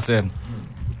census eno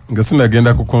nga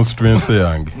sinagenda ku constituency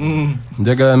yange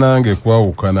njagala nange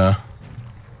kwawukana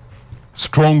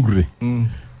strongly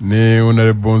ne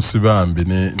honorable Nsibambi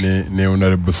ne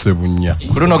honorable Sebunya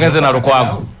kuluno ogenze na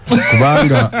Lukwago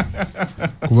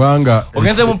kubanga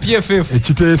ogenze mu PFF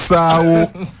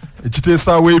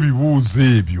ekiteesaawo ebibuuzo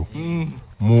ebyo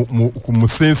mu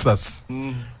census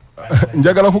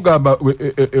njagala kugamba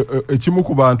ekimu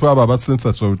ku bantu abo aba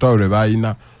census olutawo lwe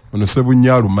bayina ono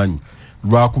Sebunya alumanyi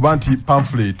lwakuba nti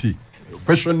pamphlet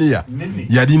questionnaire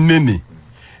yali nene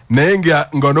naye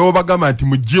nga n'obagamba nti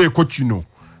mugjeeko kino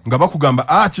nga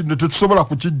bakugamba kino tetusobola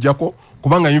kukijjako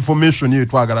kubanga information yetu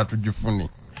twagala tugifune.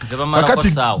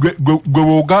 Kakati gwe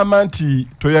wogamba nti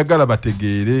toyagala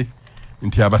bategeere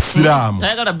nti abasiraamu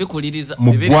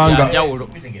mu ggwanga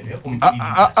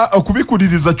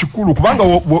okubikuliriza kikulu kubanga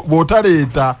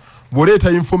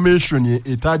bw'oleeta information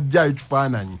etajjayo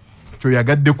kifaananyi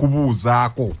kyoyagadde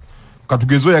kubuuzaako.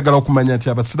 Katugeze oyagala okumanya nti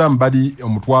abasiraamu bali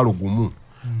omutwalo gumu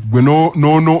gwe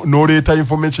n'oleeta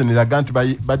information eraga nti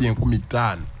bali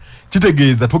 5,000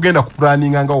 kitegeeza togenda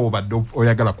kupulaninga nga wobadde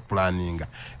oyagala kupulaninga.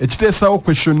 Ekiteesawo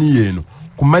question yeeno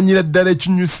kumanyira ddala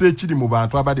ekinyusa ekiri mu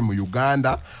bantu abali mu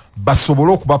Uganda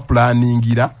basobole okuba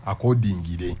pulaningira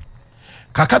accordingire.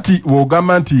 Kakati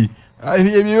wogamba nti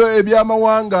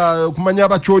ebyamawanga okumanya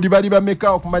abakyoli bali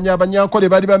bameka, okumanya abanyankole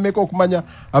bali bameka, okumanya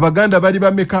abaganda bali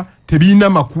bameka tebiina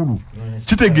makulu.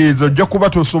 Kitegeeza ojja kuba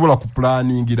tosobola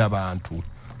kupulaningira bantu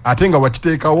ate nga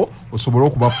wakiteekawo osobola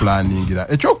okuba pulaningira.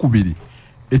 Ekyokubiri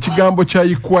ekigambo kya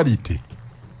equality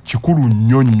kikulu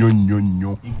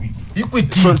nnyo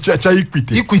kya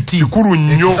equity kikulu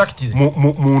nnyo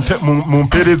mu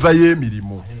mpeereza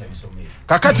y'emirimu.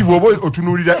 Kakati bw'oba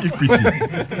otunuulira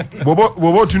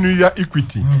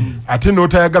equity ate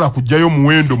n'otayagala kujjayo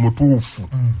muwendo mutuufu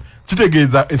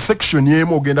kitegeeza section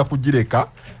y'emu ogenda kugireka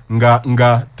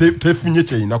nga tefunye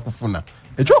kyeyina kufuna.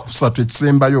 Ekyokusatu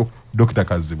ekisembayo Dr.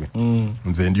 Kazibwe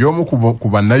nze ndi omu ku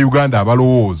bannayuganda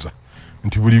abalowooza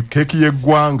nti buli keeki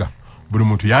y'eggwanga buli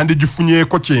muntu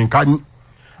yandigifunyeeko kyenkanyi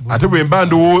ate bwe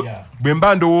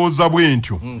mba ndowooza bwe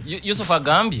ntyo. Yusuf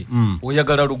agambye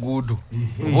oyagala luguudo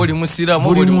oli musiramu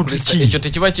oli mukrista ekyo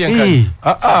tekiba kyenkanyi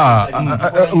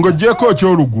ng'oggyeko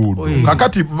eky'oluguudo.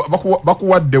 Kakati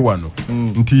bakuwadde wano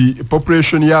nti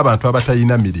population y'abantu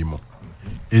abatalina mirimu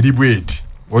eri bweti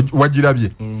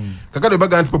wagirabye. Kakati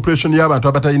baga nti population y'abantu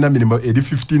abatalina mirimu eri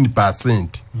 15%.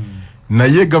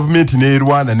 Naye government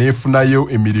neerwana neefunayo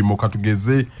emirimu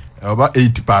katugeze oba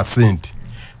 8%.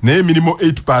 Naye emirimu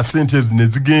 8% ezo ne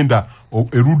zigenda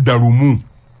erudda lumu.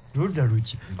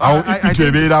 Awo equity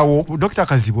ebeerawo. Dr.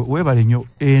 Kazibwe webale nnyo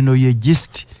eno ye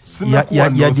gist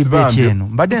ya debate eno.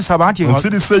 Mbadde nsaba nti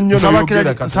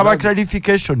nsaba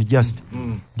clarification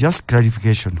just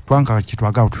clarification kubanga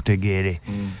kitwagala tutegeere.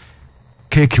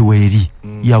 Keeki weeri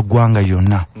ya ggwanga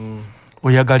yonna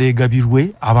oyagala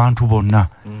egabirwe abantu bonna.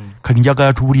 Kati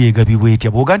njagala tubuli egabirwe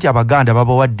etya bwoga nti abaganda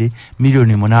babawadde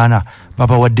 $8,000,000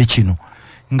 babawadde kino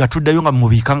nga tuddayo nga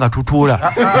mubika nga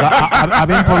tutuula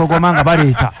ab'empologoma nga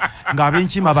baleeta nga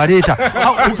ab'enkima baleeta.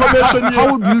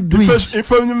 How do you do it?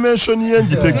 Information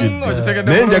yenjitegedde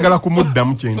naye njagala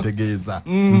kumuddamu kyentegeeza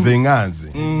nze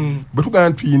nganze bwe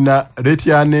tugamba tuyina rate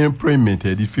ya unemployment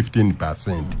eri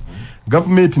 15%.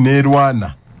 Gavumenti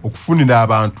neerwana okufunira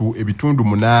abantu ebitundu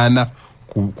 8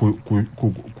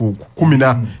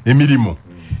 kumina emirimu.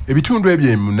 Ebitundu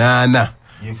ebyo 8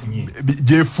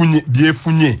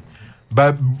 byefunye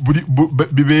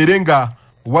bibeere nga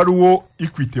waliwo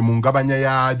equity mu ngabanya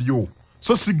yaabyo.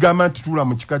 So sigamba nti tuula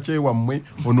mu kika kyewammwe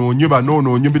onoonye bano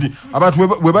onoonye biri abantu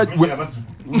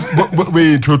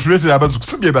tuleetera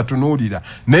abazukusi bye batunuulira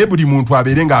naye buli muntu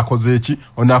abeere ng'akoze eki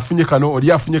ono afunye kano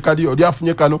oli afunye kali oli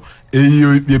afunye kano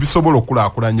eyo byebisobola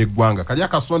okulaakulanya eggwanga. Kali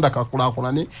akasonda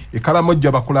kakulaakulane,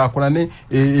 ekalamojja bakulaakulane,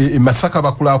 Masaka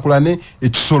bakulaakulane,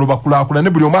 ekisolo bakulaakulane,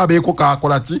 buli omu abeeko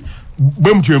kaakola ki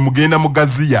bwe mutyo mugenda mu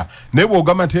gaziya. Naye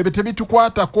bw'ogamba nti ebyo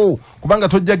tebitukwatako kubanga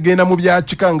tojja kgenda mu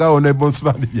byakika ngaawo ne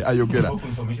Bonsibandi byayogera.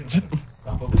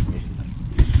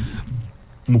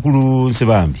 Mukulu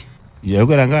Nsebambi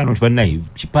yayogera ngano tibannaye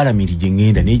kipalamenti gye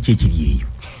ngenda naye kyekiri eyo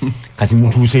kati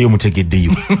mutuuseyo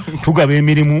mutegeddeyo tugaba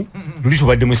emirimu luli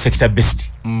tubadde mu sector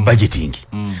based budgeting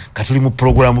kati tuli mu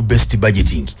program based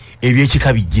budgeting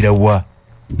ebyekika bijjirawa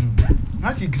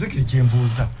Nati executive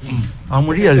kyembuuza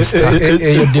amuli eyo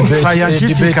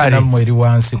scientifically namweri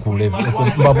wansi ku level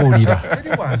babuulira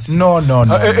no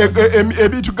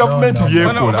ebitu government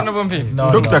byekola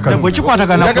Dr. Kazi bwe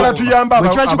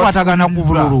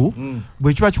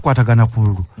kiba kikwatagana ku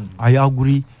bululu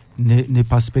ayaguri ne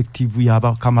perspective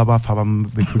yaba kama bafa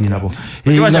betuli nabo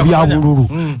bya bululu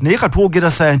naye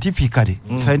katwogera scientifically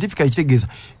kitegeeza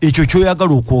ekyo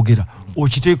kyoyagala okwogera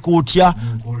okiteeka otya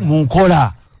mu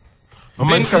nkola.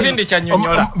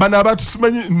 Bano abantu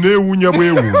simanyi neewuunya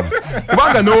bwewuunya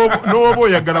kubanga n'oba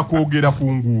oyagala kwogera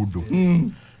ku nguudo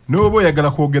n'oba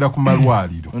oyagala kwogera ku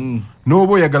malwaliro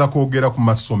n'oba oyagala kwogera ku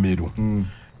masomero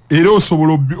era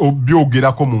osobola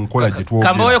obyogerako mu nkola gye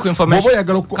twogera. Kamboyo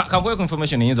ku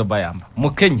information eyinza bayamba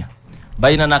mu Kenya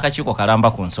bayina n'akakiiko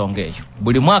kalamba ku nsonga eyo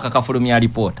buli mwaka kafulumya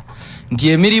alipoota nti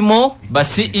emirimu ba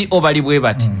CEO bali bwe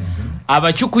bati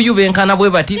abachukuyu benkana bwe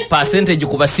bati percentage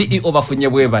ku ba CEO bafunye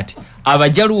bwe bati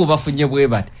abajalu bafunye bwe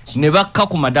bati ne bakka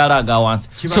ku madala aga wansi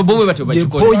so bwe bati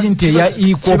bachikola point ya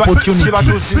equal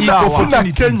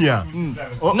opportunity Kenya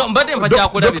no mbade mpacha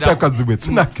akulabira Dr. Kazibwe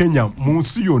sina Kenya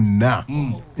munsi yonna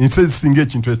inse singe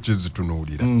kintu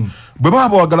ekizitunulira bwe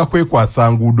baba wagala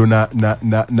kwekwasa ngudo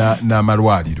na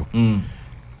malwaliro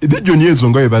region yezo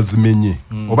ngaye bazimenye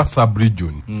oba sub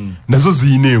region nazo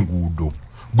ziyine ngudo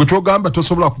gwe togamba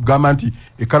tosobola kugamba nti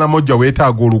ekala moja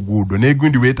wetaaga oluguudo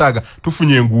n'egundi wetaaga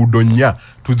tufunye nguudo nnya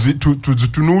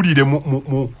tuzitunulire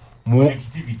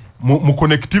mu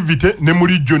connectivity ne mu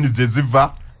regions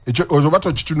zeziva ekyo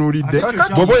ozobato kitunulidde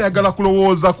bwoba oyagala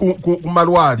kulowooza ku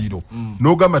malwaliro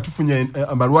n'ogamba tufunye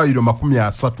amalwaliro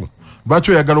 30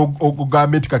 lwaki oyagala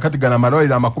okugamba nti kakati gana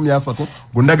amalwaliro 30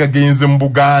 gonna gagenze mu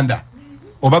Buganda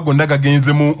oba gonna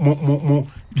gagenze mu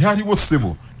byaliwo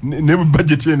ssebo ne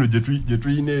budget eno je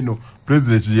tuyine eno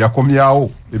president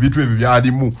yakomyawo ebitu ebyo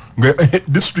byalimu nga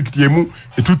district yemu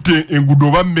etutte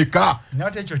engudo bammeka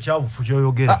nate ekyo kyabufu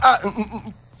kyoyogera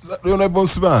yona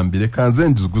bonsi bambire kanze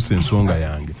njiguse ensonga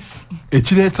yange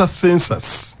ekireeta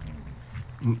census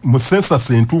mu census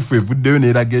entuufu evuddeyo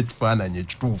n'eraga ekifaananyi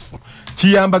ekituufu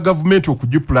kiyamba gavumenti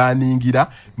okugiplaningira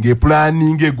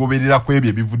ng'eplaninga egoberera ku ebyo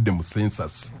ebivudde mu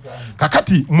census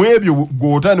kakati mu ebyo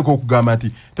gw'otandika okugamba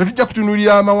nti tetujja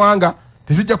kutunuulira amawanga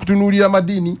tetujja kutunuulira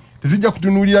madiini tetujja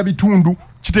kutunuulira bitundu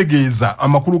kitegeeza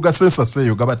amakulu ga census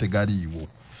eyo gaba tegaliiwo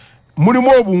mulimu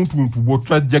obuntuntu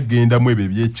bw'otajja gendamu ebyo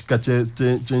ebyekika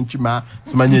kyenkima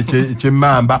simanye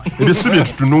ekyemmamba ebyo si bye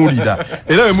tutunuulira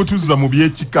era bwe mutuzza mu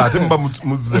byekika ate muba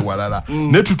muzze walala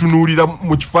naye tutunuulira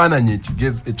mu kifaananyi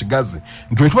ekigazi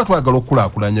nti wetuba twagala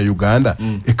okukulaakulanya Uganda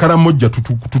ekalamojja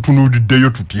tutunuuliddeyo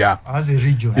tutya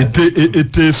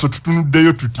eteeso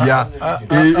tutunuddeyo tutya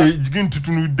egini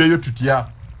tutunuddeyo tutya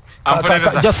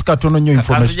just katono nnyo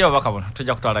information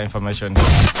tujja kutwala information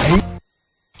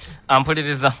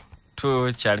ampuliriza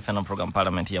tukyali fena program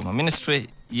parliament ya mu ministry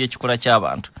y'ekikola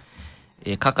ky'abantu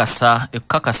ekakasa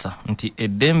nti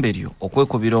eddembe lyo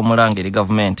okwekubira omulanga eri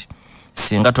gavumenti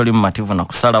singa toli mumativu na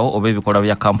kusalawo oba ebikola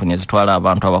bya kampuni ezitwala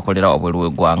abantu abakolera wabweru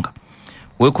w'eggwanga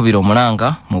weekubira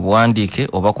omulanga mu buwandiike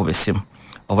oba ku bessimu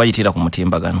oba yitira ku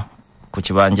mutimbagano ku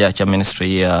kibanja kya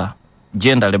ministry ya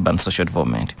gender labour and social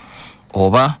development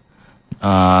oba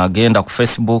genda ku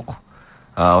Facebook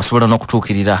osobola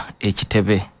n'okutuukirira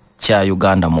ekitebe kya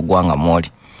Uganda mu ggwanga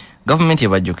mwoli gavumenti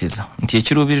ebajjukiza nti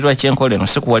ekiruubirirwa ky'enkola eno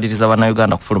si kuwaliriza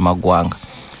bannayuganda kufuluma ggwanga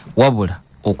wabula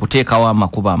okuteekawo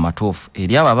amakubo amatuufu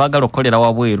eri abo abaagala okukolera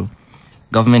wabweru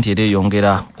gavumenti era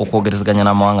eyongera okwogerezeganya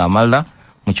n'amawanga amalala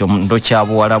mu kyondo kya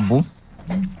Buwarabu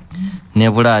ne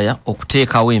Bulaaya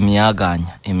okuteekawo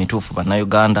emyaganya emituufu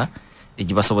bannayuganda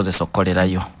egibasobozesa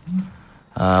okukolerayo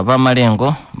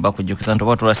bamalengo bakujjukiza nti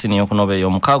oba tula sini y'okunoba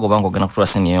ey'omukaago oba ng'ogenda kutula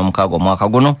sini ey'omukaago omwaka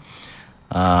guno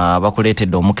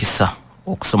bakuleetedde omukisa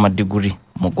okusoma diguri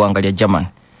mu ggwanga lya Germany.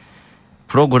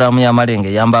 Programu y'amalenge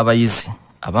eyamba abayizi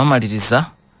abamaliriza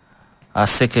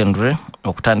secondary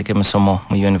okutandika emisomo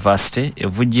mu university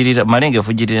malenge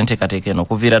evujjirira enteekateeka eno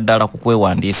okuviira ddala ku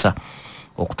kwewandiisa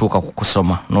okutuuka ku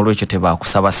kusoma n'olwekyo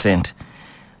tebaakusaba ssente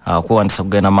okwewandiisa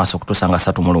kugenda maaso okutuusa nga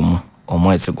 31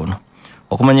 omwezi guno.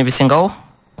 Okumanya ebisingawo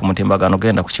ku mutimbagano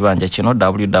genda ku kibanja kino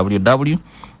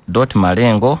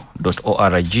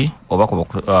www.malengo.org oba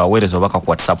weereza obaka ku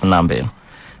WhatsApp namba eno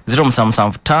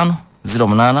 0775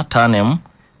 08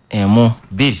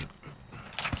 5M2.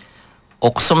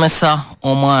 Okusomesa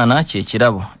omwana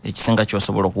kyekirabo ekisinga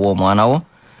ky'osobola okuwa omwana wo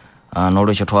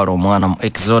n'olwekyo twala omwana mu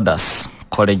Exodus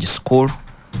College School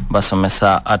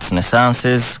basomesa arts ne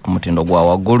sciences ku mutindo gwa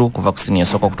waggulu kuva ku senior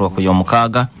esooka okutuuka ku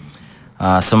y'omukaaga.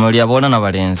 Somero lya bawala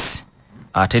n'abalenzi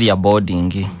ate lya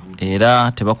boarding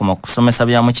era tebakoma kusomesa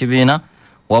bya mu kibiina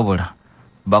wabula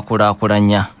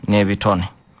bakulaakulanya n'ebitone.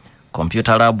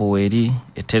 Computer lab weeri,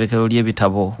 etterekero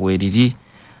ly'ebitabo weeriri,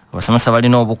 abasomesa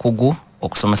balina obukugu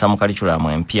okusomesa mu curriculum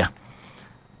empya.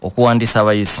 Okuwandiisa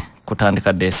abayizi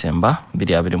kutandika December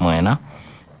 2024.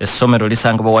 Essomero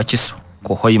lisangibwa Wakiso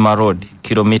ku Hoima Road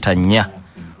kilomita 4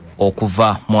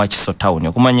 okuva mu Wakiso town.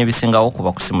 Okumanya ebisingawo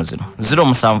kuba ku simu zino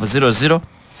 0700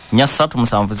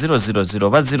 37000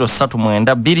 oba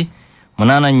 0392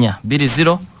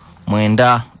 84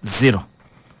 20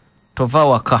 tova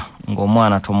waka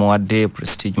ng'omwana tomuwadde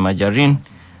Prestige Margarine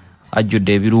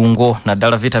ajjudde ebirungo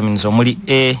naddala vitamins omuli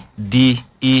A, D,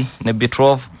 E ne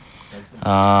B12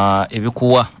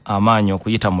 ebikuwa amaanyi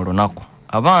okuyita mu lunaku.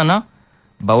 Abaana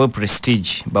bawe Prestige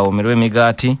bawomerwe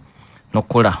emigaati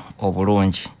n'okula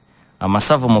obulungi.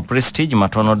 Amasavu mu Prestige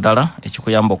matono ddala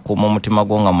ekikuyamba okukuuma omutima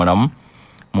gwo nga mulamu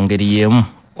mu ngeri y'emu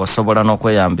osobola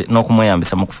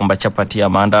n'okumweyambisa mu kufumba chapati,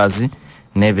 amandaazi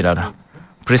n'ebirala.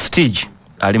 Prestige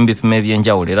ali mu bipimo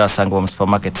ebyenjawulo era asangibwa mu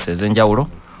supermarkets ez'enjawulo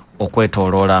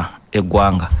okwetooloola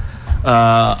eggwanga.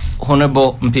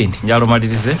 Honorable Mpindi njalo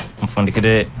malirize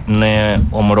mfundikire ne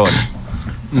omuloni.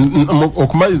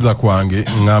 Okumaliriza kwange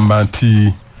ngamba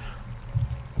nti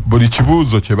buli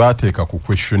kibuuzo kye baateeka ku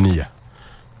questionnaire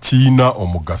kiina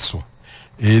omugaso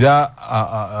era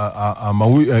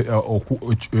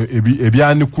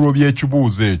ebyanikulo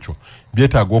by'ekibuuzo ekyo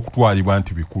byetaaga okutwalibwa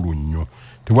nti bikulu nnyo.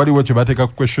 Tewaliwo kye bateeka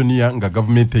ku questionnaire nga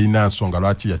gavumenti erina nsonga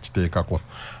lwaki yakiteekako.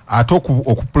 Ate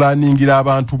okupulaningira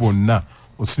abantu bonna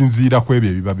osinziira ku ebyo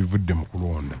ebiba bivudde mu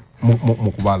kulonda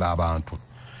mu kubala abantu.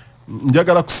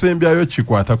 Njagala kusembyayo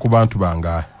kikwata ku bantu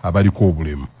banga abaliko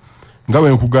obulemu. Nga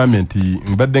bwe nkugambye nti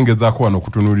mbadde ngezaako wano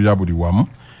okutunuulira buli wamu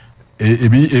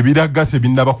ebiraga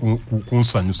tebinnaba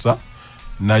kunsanyusa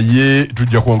naye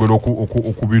tujja kwongera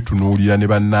okubitunuulira ne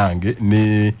bannange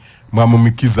ne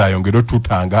mwamumikiza ayongere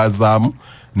otutangazaamu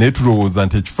naye tulowooza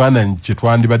nti ekifaananyi kye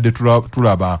twandibadde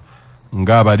tulaba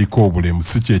ng'abaliko obulemu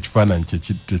si kyekifaananyi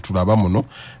kye tulaba muno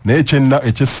naye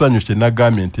ekyessanyu kye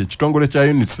nagambye nti ekitongole kya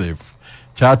UNICEF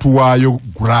kyatuwaayo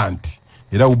grant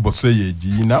era uboseyo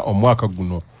egiina omwaka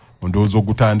guno ondowooza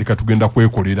ogutandika tugenda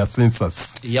kwekolera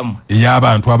census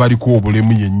ey'abantu abaliko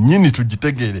obulemu yennyini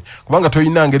tugitegeere kubanga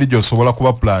toyina ngeri gy'osobola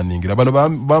kuba planningira bano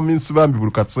baminsi bambi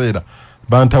buli kaseera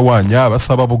bantawaanya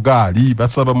basaba bugaali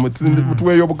basaba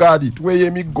tuweeyo bugaali tuweeyo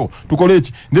emiggo tukole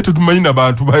eki naye tetumanyi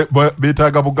bantu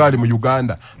beetaaga bugaali mu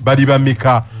Uganda bali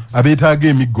bameka abeetaaga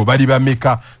emiggo bali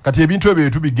bameka kati ebintu ebyo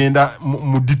tubigenda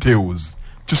mu details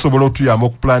kisobola otuyamba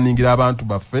okuplanningira abantu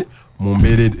baffe mu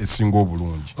mbeera esinga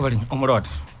obulungi. Omulwati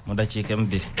mudakiika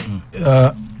emibiri.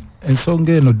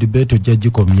 Ensonga eno debate ojja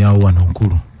gikomyawo wano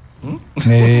nkulu.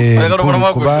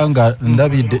 Kubanga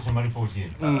ndabidde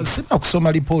sina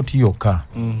kusoma lipooti yokka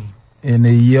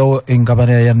eneyo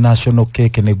engabana ya national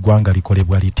cake n'eggwanga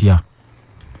likolebwa litya.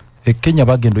 Kenya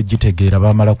bagenda ogitegeera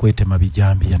bamala kwetema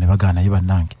bijambiya ne bagaana naye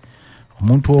bannange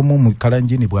omuntu omu mu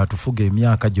kalanjini bw'atufuga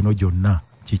emyaka gino gyonna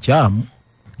kikyamu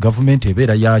gavumenti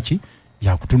ebeera yaki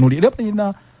yakutunulira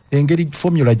balina engeri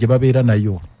formula gye babeera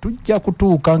nayo tujja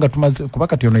kutuuka nga tumaze kuba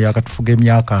kati ono yakatufuga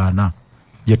emyaka 4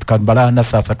 gye tukabala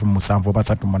saa 37 oba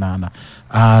 38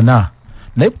 ana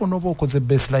naye bw'ono oba okoze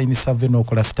baseline survey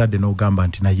n'okola study n'ogamba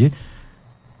nti naye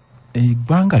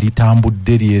eggwanga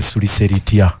litambudde lyesulise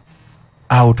litya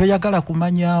awo toyagala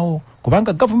kumanyaawo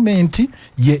kubanga gavumenti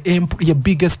ye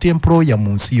biggest employer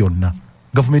mu nsi yonna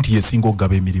gavumenti yesinga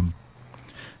okugaba emirimu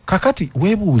kakati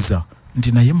weebuuza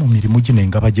nti naye mu mirimu gino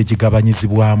engaba gye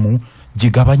gigabanyizibwamu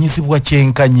gigabanyizibwa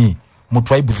kyenkanyi mu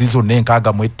tribes zonna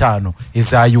 65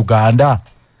 eza Uganda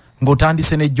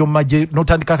ng'otandise n'ejjommaje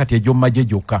n'otandika kati ejjommaje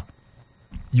gyokka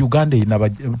Uganda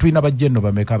tulina bajjenno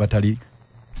bameka abatali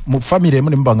mu family emu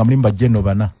ne mubanga mulimu bajjenno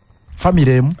 4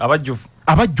 family emu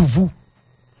abajjuvu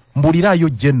mbuliraayo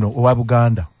jjenno owa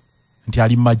Buganda nti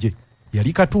ali maje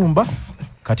yali Katumba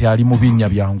kati ali mu binnya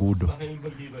bya nguudo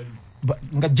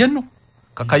nga jjenno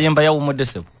Kakayemba yawumudde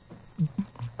sebo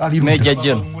ali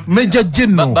Major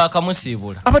General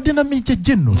bakamusibula abadde na Major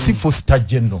General si Foster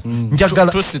General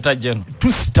njagala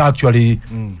two star actually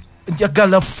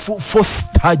njagala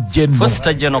Foster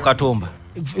General Katumba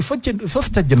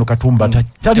Foster General Katumba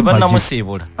tali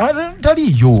bannamusibula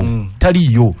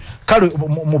taliyo kale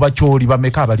mu bakyoli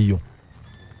bameka abaliyo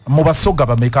mu basoga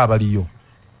bameka abaliyo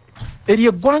eri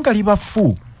eggwanga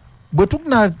libafu bwe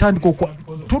tunatandika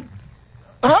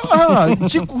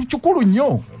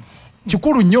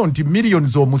kikulu nnyo nti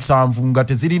millions omusanvu nga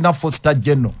tezirina Foster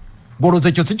General goloze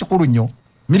ekyo si kikulu nnyo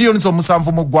millions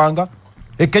omusanvu mu ggwanga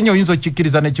Kenya oyinza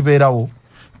okikkiriza ne kibeerawo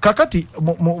kakati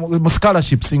mu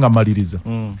scholarship singa maliriza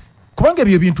kubanga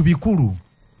ebyo bintu bikulu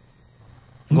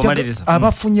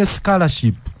abafunye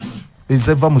scholarship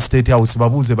ezeva mu State House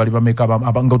babuuze bali bameka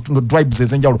abanga tribes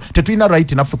ezenjawulo tetulina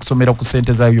right naffe kusomera ku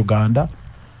sente za Uganda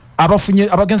abafunye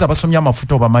abagenza abasomya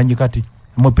amafuta obamanyi kati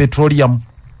mu petroleum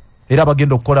era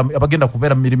abagenda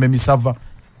kubeera mu mirimu emisava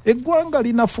eggwanga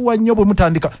linafuwa nnyo bwe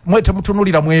mutandika mwete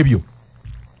mutunulira mu ebyo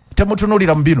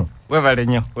temutunulira mu bino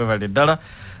wevale ddala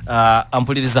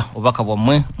ampuliriza obubaka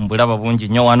bwammwe mbulaba bungi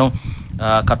nnyo wano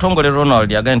Katongole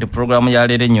Ronald yagambye nti programu ya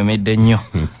leero ennyumidde nnyo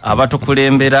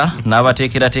abatukulembera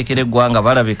n'abateekerateekera eggwanga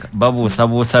balabika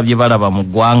babuusabuusa bye balaba mu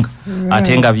ggwanga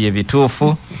ate nga bye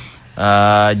bituufu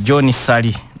John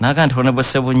Sali naga nti Honorable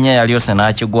Sebunya yali ose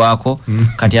n'akigwako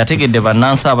kati ategedde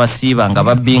bannansi abasiiba nga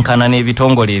babbinkana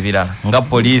n'ebitongole ebirala nga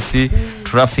poliisi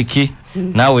traffic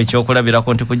naawe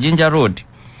ekyokulabirako nti ku Jinja Road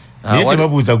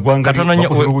oliriza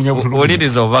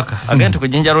obubaka agenda nti ku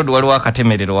Jinja Road waliwo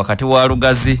akatemerero wakati wa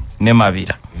Lugazi ne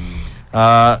Mabira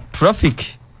traffic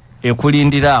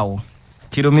ekulindiraawo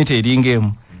kilomita eringa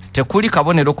emu tekuli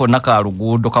kabonero konna ka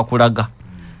luguudo kakulaga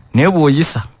naye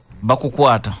bw'oyisa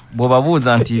bakukwata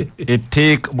bw'obabuuza nti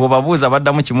etteeka bw'obabuuza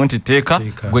baddamu kimu nti tteeka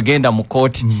gwe genda mu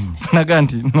kooti naga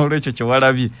nti n'olwekyo kye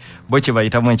walabye bo kye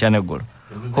bayitamu enkya n'eggulu.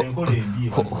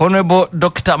 Honorable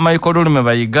Dr. Michael Lulume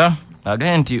Bayiga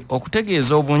agambye nti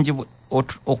okututegeeza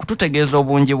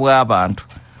obungi bw'abantu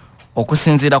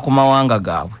okusinziira ku mawanga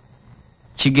gaabwe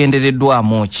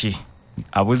kigendereddwamu ki?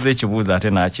 Abuze ekibuuzo ate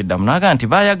n'akiddamu naga nti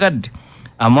baayagadde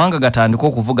amawanga gatandika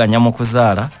okuvuganya mu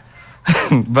kuzaala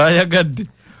baayagadde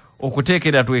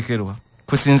okuteekeratwekerwa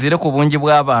kusinziire ku bungi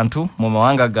bw'abantu mu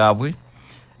mawanga gaabwe.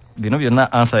 Bino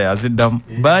byonna ansa yaziddamu.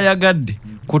 Baayagadde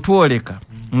kutwoleka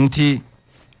nti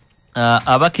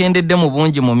abakendedde mu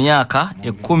bungi mu myaka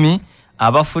 10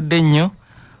 abafudde ennyo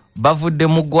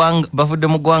bavudde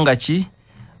mu ggwanga ki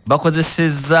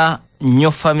bakozesezza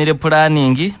nnyo family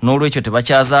planning n'olwekyo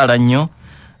tebakyazaala nnyo.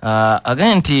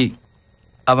 Agambye nti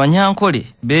abanyankole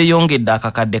beeyongedde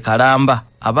akakadde kalamba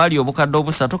abaali obukadde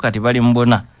obusatu kati bali mu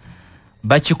buna.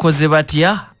 Bakikoze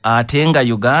batya ate nga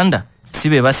Uganda si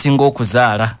be basinga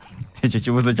okuzaala? Ekyo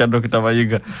kibuuzo kya Dr.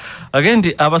 Bayiga. Agambye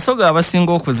nti abasoga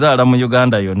abasinga okuzaala mu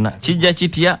Uganda yonna kijja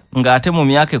kitya ng'ate mu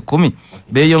myaka 10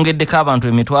 beeyongeddeko abantu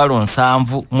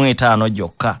 75,000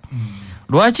 gyokka.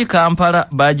 Lwaki Kampala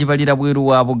baagibalira bweru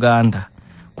wa Buganda?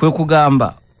 Kwe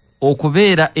kugamba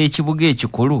okubeera ekibuga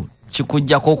ekikulu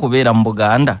kikujjako okubeera mu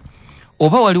Buganda?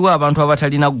 Oba waliwo abantu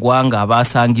abatalina ggwanga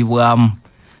abaasangibwamu?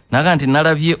 Naga nti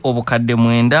nalabye obukadde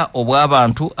 9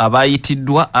 obw'abantu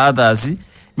abayitiddwa others.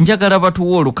 Njagala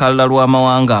batuwa olukalala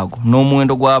lw'amawanga ago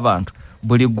n'omuwendo gw'abantu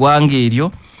buli ggwanga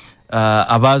eryo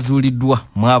abaazuuliddwa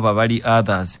mu abo abali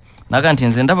others. Naga nti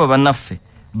nze ndaba bannaffe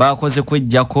baakoze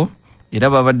kwejjako era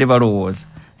babadde balowooza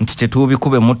nti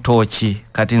tetuubikube mu ttooki.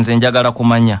 Kati nze njagala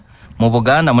kumanya mu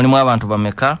Buganda mulimu abantu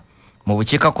bameka, mu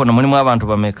bukiikakkono mulimu abantu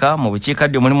bameka, mu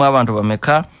bukiikaddyo mulimu abantu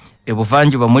bameka,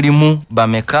 ebuvanjuba mulimu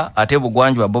bameka, ate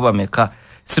bugwanjuba bo bameka?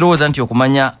 Sirowooza nti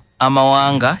okumanya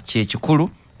amawanga kyekikulu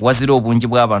wazira obungi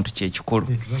bw'abantu kyekikulu.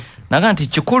 Naga nti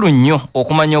kikulu nnyo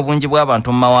okumanya obungi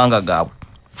bw'abantu mu mawanga gaabwe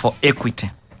for equity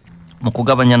mu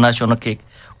kugabanya national cake.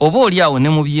 Oba oli awo ne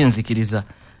mu byenzikiriza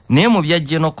naye mu bya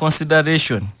general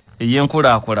consideration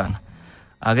ey'enkulaakulana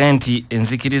agambye nti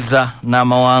enzikiriza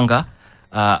n'amawanga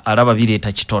alaba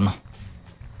bireeta kitono.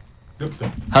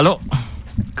 Halo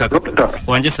Dokita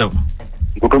wanje sebo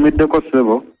nkutumiddeko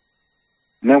ssebo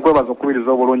nenkwebaza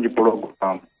okubiriza obulungi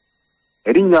program.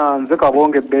 Erinnya nze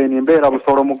Kabonge Beni mbeera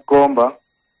Busolo mu Gomba.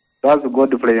 That's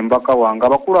Godfrey Mbaka wange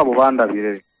abakulu abo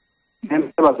bandabire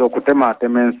nenkwebaza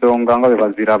okutematema ensonga nga bwe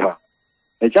baziraba.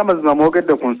 Ekyamazima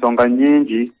mwogedde ku nsonga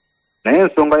nnyingi naye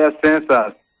ensonga ya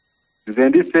census nze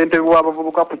ndi ssentebe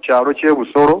w'abavubuka ku kyalo ky'e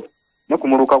Busolo ne ku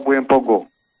muluka gw'Empogo.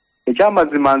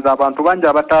 Ekyamazima nze abantu bangi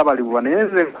abataabalibwa naye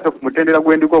nze ku mutendera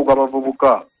gw'endiko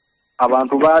ogw'abavubuka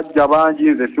abantu bajja bangi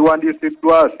nze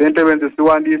siwandiisiddwa, ssentebe nze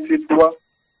siwandiisiddwa.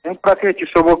 Enkolako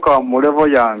ekisoboka mu levo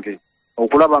yange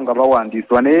okulaba nga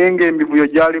bawandiisibwa naye ng'emivuyo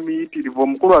gyali miyitirivu.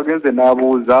 Omukulu agenze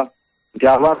n'abuuza nti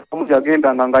abantu omuti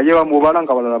agendanga nga ye bamubala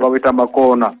nga balala baweta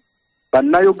makoona.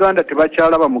 Bannayuganda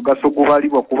tebakyalaba mugaso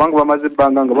gubalibwa kubanga bamaze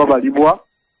ebbanga nga babalibwa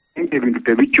ebintu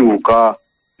tebikyuka.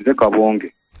 Nze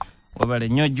Kabonge. Wabale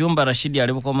nnyo. Jumba Rashidi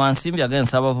ali Bukomansimbi agambye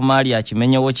Nsaabavumaali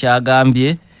akimenyewo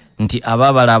kyagambye nti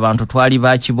abaabala abantu twali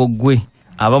bakiboggwe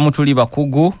abamu tuli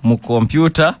bakugu mu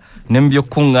kompyuta ne mu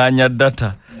by'okkuŋŋaanya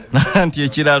data. Nti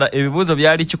ekirala ebibuuzo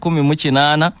byali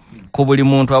 108 ku buli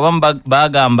muntu. Abamu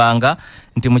baagambanga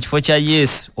nti mu kifo kya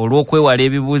yes olw'okwewala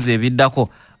ebibuuzo ebiddako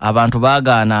abantu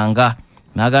baagaananga.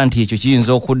 Naga nti ekyo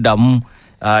kiyinza okuddamu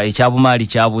ekyabumaali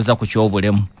kyabuuza ku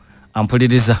ky'obulemu.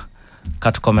 Ampuliriza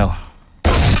katukomewo.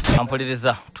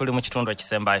 Ampuliriza tuli mu kitundu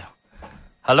ekisembayo.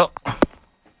 Halo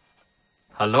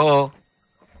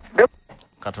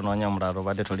katunoonya omulala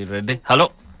obadde tuli ready.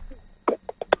 Halo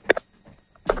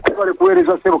bali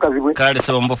kuweereza ssebo kazibwe kale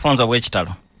sebo mbufunza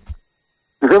bw'ekitalo.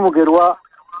 Nze Mugerwa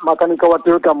makanika wa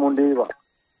Toyota mu Ndiiba.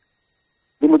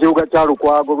 Ndi mu kibuga kya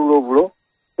Lukwago Lulobulo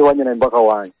tewanye na Mbaka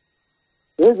wange.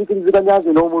 Ezikiriziganya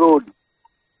nze n'omuloodi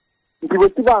nti bwe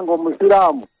kibanga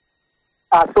omusiraamu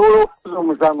asobola okuza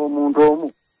omusango omuntu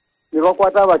omu ne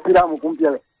bakwata abasiraamu kumpi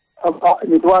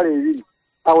emitwalo 2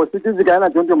 awo sikiziganya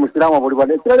nakyo nti omusiraamu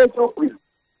abulibwa. Ekirala ekyokubiri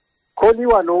koni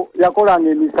wano yakolanga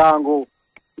emisango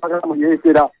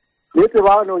bagamuyeekera naye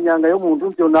tebanoonyangayo muntu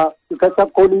nti ona kika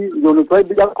koni ono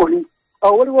twaibiga koni.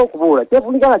 Awo waliwo okubuula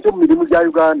kyefunika nakyo mu mirimu gya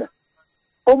Uganda.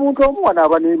 Omuntu omu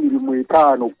wanaaba n'emirimu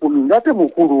 5 10 ngate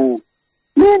mukulu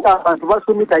naye ng'abantu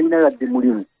basomye talina yadde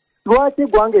mulimu. Lwaki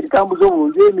eggwanga eritambuza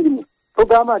obulungi emirimu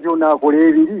togamba nti ono akola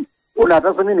 2 ono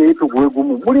atasomye naye tuguwe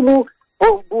gumu. Mulimu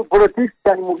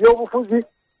politician mu byobufuzi.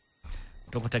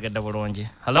 tukutegedde bulungi.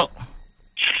 Hello.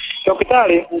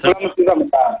 Dokitali nkulamusiza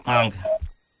mutano.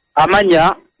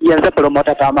 Amanya yenze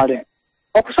promota tamale.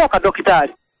 Okusooka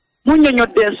dokitali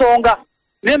munnyonnyodde ensonga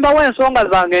nembawo ensonga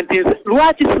zange nti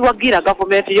lwaki siwagira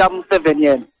gavumenti ya Museveni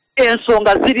eno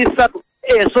ensonga ziri ssatu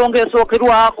ensonga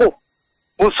esookerwako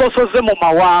musosoze mu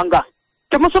mawanga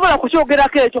temusobola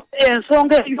kukyogerako ekyo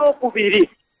ensonga eyokubiri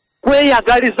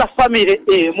kweyagaliza famire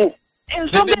emu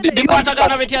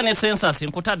bikwatagana bitya ne census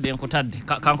nkutadde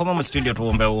kankoma mu studio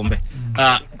tuwumbe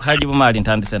Haji Bumali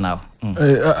ntandise nawe.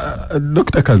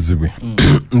 Dr. Kazibwe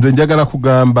nze njagala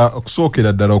kugamba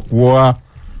okusookera ddala okuwa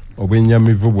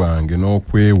obwennyamivu bwange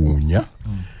n'okwewuunya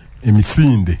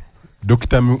emisinde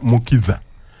Dr. Mukiza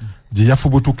gye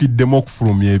yafubutukiddemu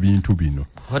okufulumya ebintu bino.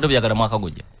 Wadde byagala mwaka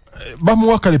gujja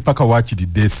bamuwa kale paka waakiri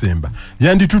December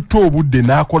yanditutta obudde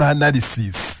n'akola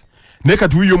analysis naye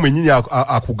kati wiyo mwennyini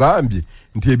akugambye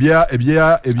nti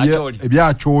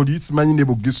ebyakyoli simanyi ne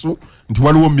Bugisu nti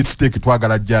waliwo mistake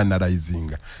twagala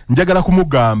journalizinga. Njagala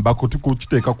kumugamba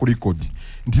kukiteeka ku record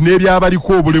nti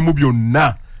n'ebyabaliko obulemu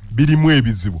byonna birimu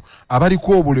ebizibu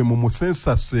abaliko obulemu mu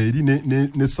census eri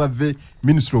ne survey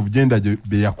Ministry of Gender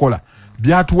be yakola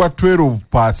byatuwa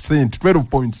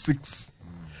 12.6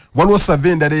 waliwo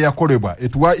survey endala eyakolebwa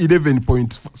etuwa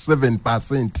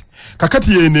 11.7%.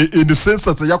 kakati ene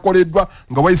census yakoleddwa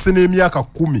nga wayise n'emyaka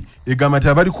 10 egamba nti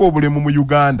abaliko obulemu mu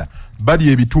Uganda bali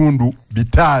ebitundu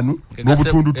 5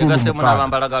 n'obutundu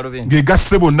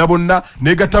ng'egasse bonna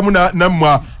n'egattamu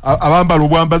nammwe abambala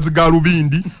obwambazi ga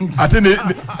lubindi ate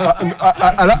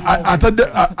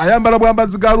ayambala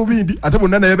bwambazi ga lubindi ate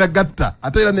bonna naye bagatta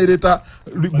ate era nereeta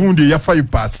gundi eya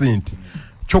 5%.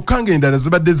 Chokanga endala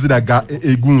zibadde ziraga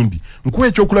egundi nkuwa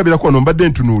ekyokulabirako wano mbadde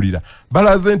ntunuulira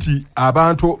balaze nti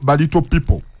abantu balito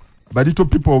people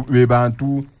be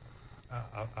bantu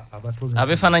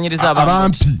abefananyiriza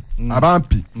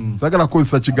abampi sagala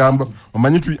kozesa kigambo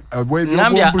omanyi tu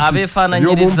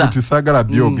abefananyiriza sagala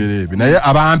byogere ebi naye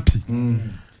abampi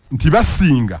nti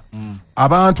basinga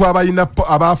abantu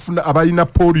abayina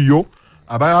polio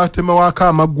abayatema waka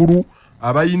amaguru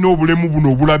abayina obulemu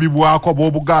buno obulabibwako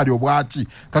obw'obugaali obwaki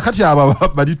kakati aba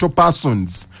balito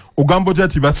persons ogambo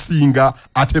tyati basinga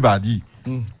ate bali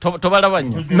tobalaba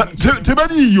nnyo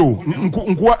tebaliyo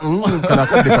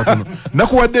kanakadde katono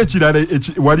nakuwadde ekirala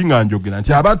wali nga njogera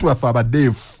nti abantu baffe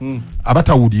abadeefu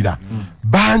abatawulira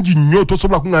bangi nnyo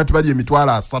tosobola kuŋŋana nti bali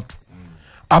emitwalo 3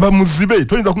 abamuzibe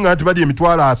toyinza kuŋŋana nti bali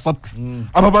emitwalo 3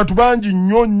 abo bantu bangi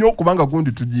nnyo kubanga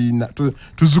gundi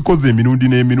tuzikoze emirundi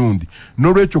n'emirundi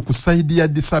n'olwekyo ku side ya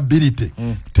disability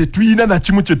tetuyina na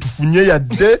kimu kye tufunye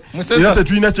yadde era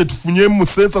tetuyina kye tufunye mu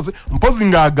census mpozi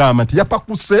ng'agamba nti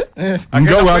yapakuse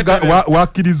nga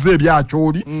wakkiriza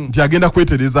ebyakyoli nti agenda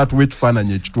kwetereza atuwa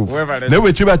ekifaananyi ekituufu naye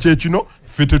bwe kiba kyekino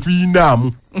ffe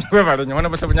tetuyinaamu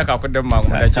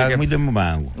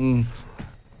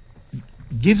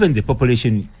given the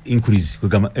population increase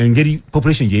engeri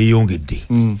population gye yeyongedde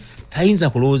tayinza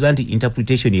kulowooza nti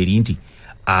interpretation eri nti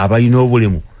abalina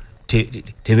obulemu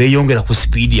tebeyongera ku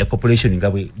speed ya population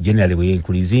nga bwe generally bwe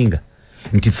increasinga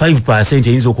nti 5%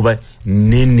 eyinza okuba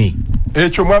nene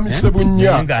ekyo mwami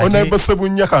Sebunya onaiba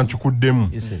Sebunya kankikuddemu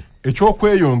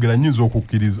ekyokweyongera nyinza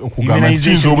okukkiriza okugamba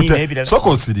nti soko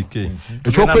osirike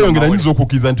ekyokweyongera nyinza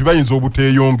okukkiriza nti bayinza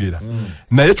obuteeyongera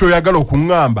naye kyoyagala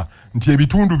okuŋŋamba nti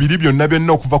ebitundu biri byonna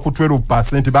byonna okuva ku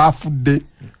 12%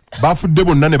 bafudde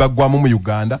bonna ne baggwamu mu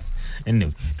Uganda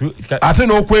ate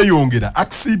n'okweyongera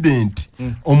accident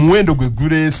omuwendo gwe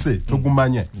guleese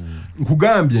togumanya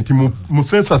nkugambye nti mu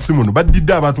census muno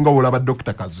baddidde abantu nga wolaba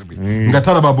Dr. Kazibwe nga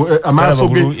talaba amaaso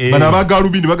ge bana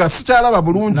bagalubindi baga sikyalaba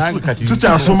bulungi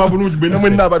sikyasoma bulungi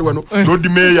mwenna abali wano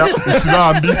Lord Mayor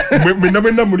Islambi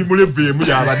mwenna muli mu level emu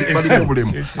bali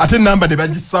obulemu ate namba ne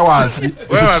bagissa wansi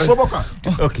kisoboka.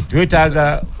 Okay,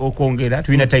 twetaaga okwongera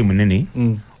tulina time nene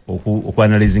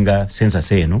okwanalizinga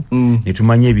census eno ne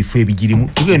tumanya ebifo ebigirimu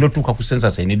tugenda otuuka ku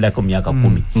census eno eddako myaka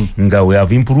 10 nga we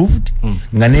have improved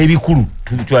nga n'ebikulu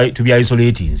tubya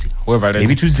isolatinze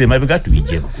ebituzze emabega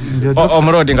tubijjeko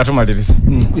omulodi nga tumaliriza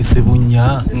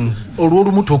Sebunya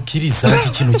olw'olumu tokkiriza nti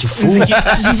kino kifu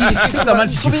singamba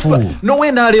nti kifu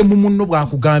nowenaalemu munno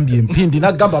bwakugambye empindi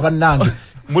nagamba bannange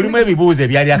mulimu ebibuuzo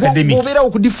ebyali academic mubeera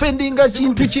okudefendinga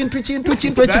kintu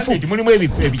ekifu mulimu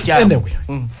ebikyamu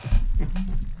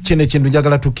kino ekintu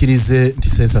njagala tukkirize nti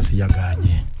census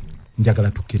yaganye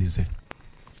njagala tukkirize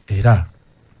era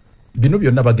bino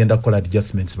byonna bagenda kukola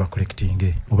adjustments ba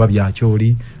collecting oba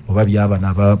byakyoli oba byabana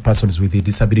aba persons with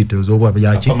disabilities oba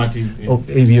byaki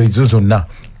ebyo izo zonna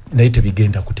naye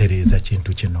tebigenda kutereeza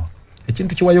kintu kino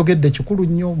ekintu kiwayogedde kikulu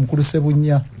nnyo mukulu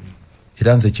Sebunya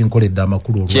kiranze kinkoledde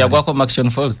amakulu kiyagwako Maction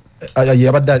Falls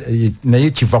yabadda naye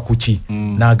kiva kuki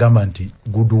n'agamba nti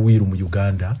goodwill mu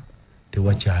Uganda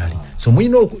tewakyali so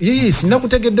mwino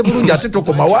sinakutegedde bulungi ate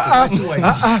tokomawa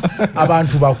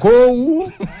abantu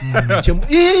bakoowu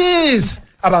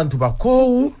abantu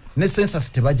bakoowu ne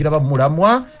census tebagira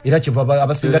bamulamwa era kiva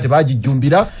abasinga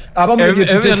tebagijjumbira abamu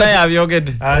ebyo naye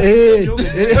abyogedde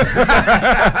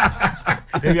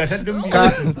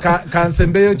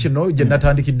kansembeyo kino gye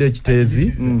natandikidde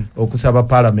ekiteezi okusaba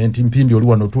parliament mpindi oli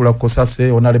wano tuula kukosase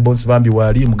honorable Bambi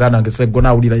wali muganda nge Seggo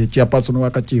nawulira ye chairperson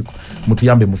w'akakiiko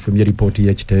mutuyambe mufumye report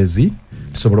y'ekiteezi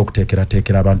tusobola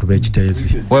okuteekera abantu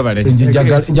b'ekiteezi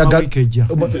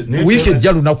wiiki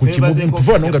ejja lunaku kimu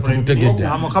tuva wano nga tulutegedde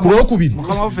kulwokubiri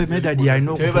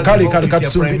kale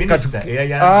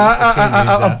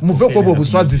muve kwobwo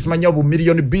obuswazi simanya bu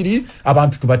miliyoni 2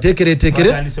 abantu tubateekere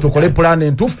tukole plan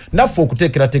entuufu naffe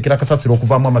okuteekerateekera kasasiro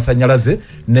okuvaamu amasanyalaze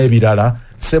n'ebirala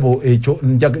sebo ekyo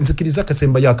nzikiriza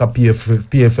kasemba yaka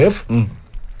PFF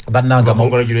bannanga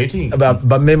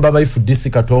bamemba ba FDC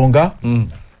Katonga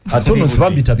atono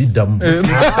sibambita biddamu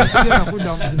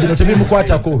bino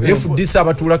tebimukwatako FDC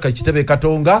abatuula kakitebe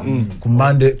Katonga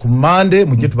kumande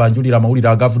mujje tubanjulira amawulire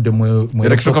agavudde mu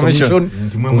Electoral Commission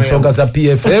nsonga za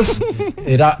PFF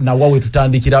era nawawe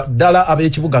tutandikira ddala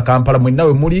ab'ekibuga Kampala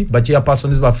mwennawe muli bakiya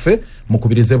persons baffe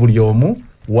mukubirize buli omu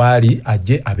wali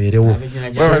aje aberewo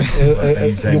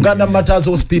Uganda Matters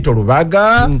Hospital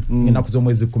Rubaga ina kuzo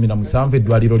mwezi 17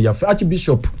 eddwaliro lyaffe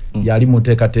Archbishop yali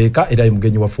muteekateeka era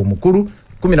mugenyi waffe omukulu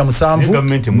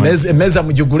 17 meza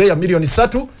mujugule ya milioni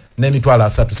 3 n'emitwalo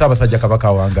 3 Ssaabasajja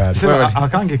Kabaka wangaali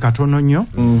akange katono nnyo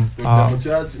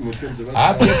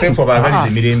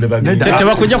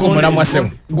tebakujja ku mulamwa sebo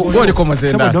goli ko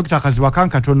muzenda Dr. Kaziwa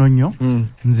kange katono nnyo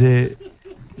nze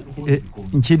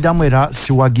nkiddamu era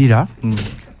siwagira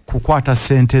kukwata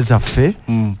sente zaffe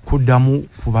kuddamu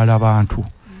kubala bantu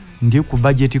ndi ku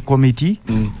budget committee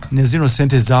ne zino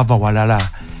sente zaava walala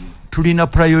tulina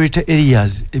priority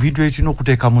areas ebintu ebitino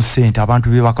okuteeka mu sente abantu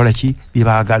bebakola ki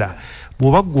bebaagala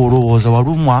bw'oba gw'olowooza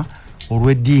walumwa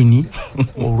olw'eddiini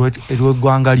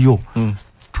olw'eggwanga lyo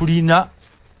tulina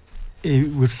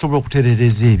we tusobola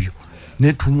okutereereza ebyo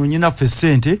ne tunyonye naffe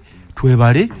sente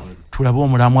twebale tulabe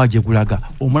omulamwa gye gulaga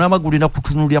omulamwa gulina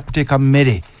kutunulira kuteeka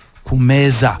mmere ku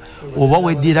meeza oba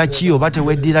weddira ki oba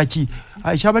teweddira ki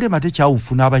ekyabalema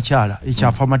tekyawufuna abakyala ekya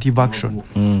affirmative action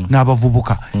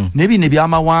n'abavubuka n'ebino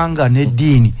ebyamawanga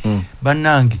n'eddiini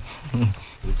bannange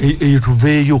eyo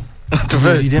tuveeyo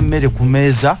tuveire emmere ku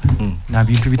meeza na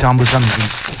bintu bitambuza mizimu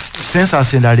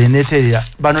census endala eneeterera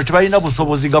bano tebalina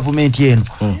busobozi gavumenti eno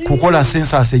kukola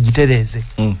census egitereeze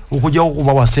okujjawo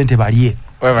okubawa ssente balye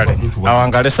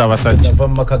awangale Ssaabasajja ava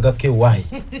mu maka ga KY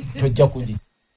tojja kugi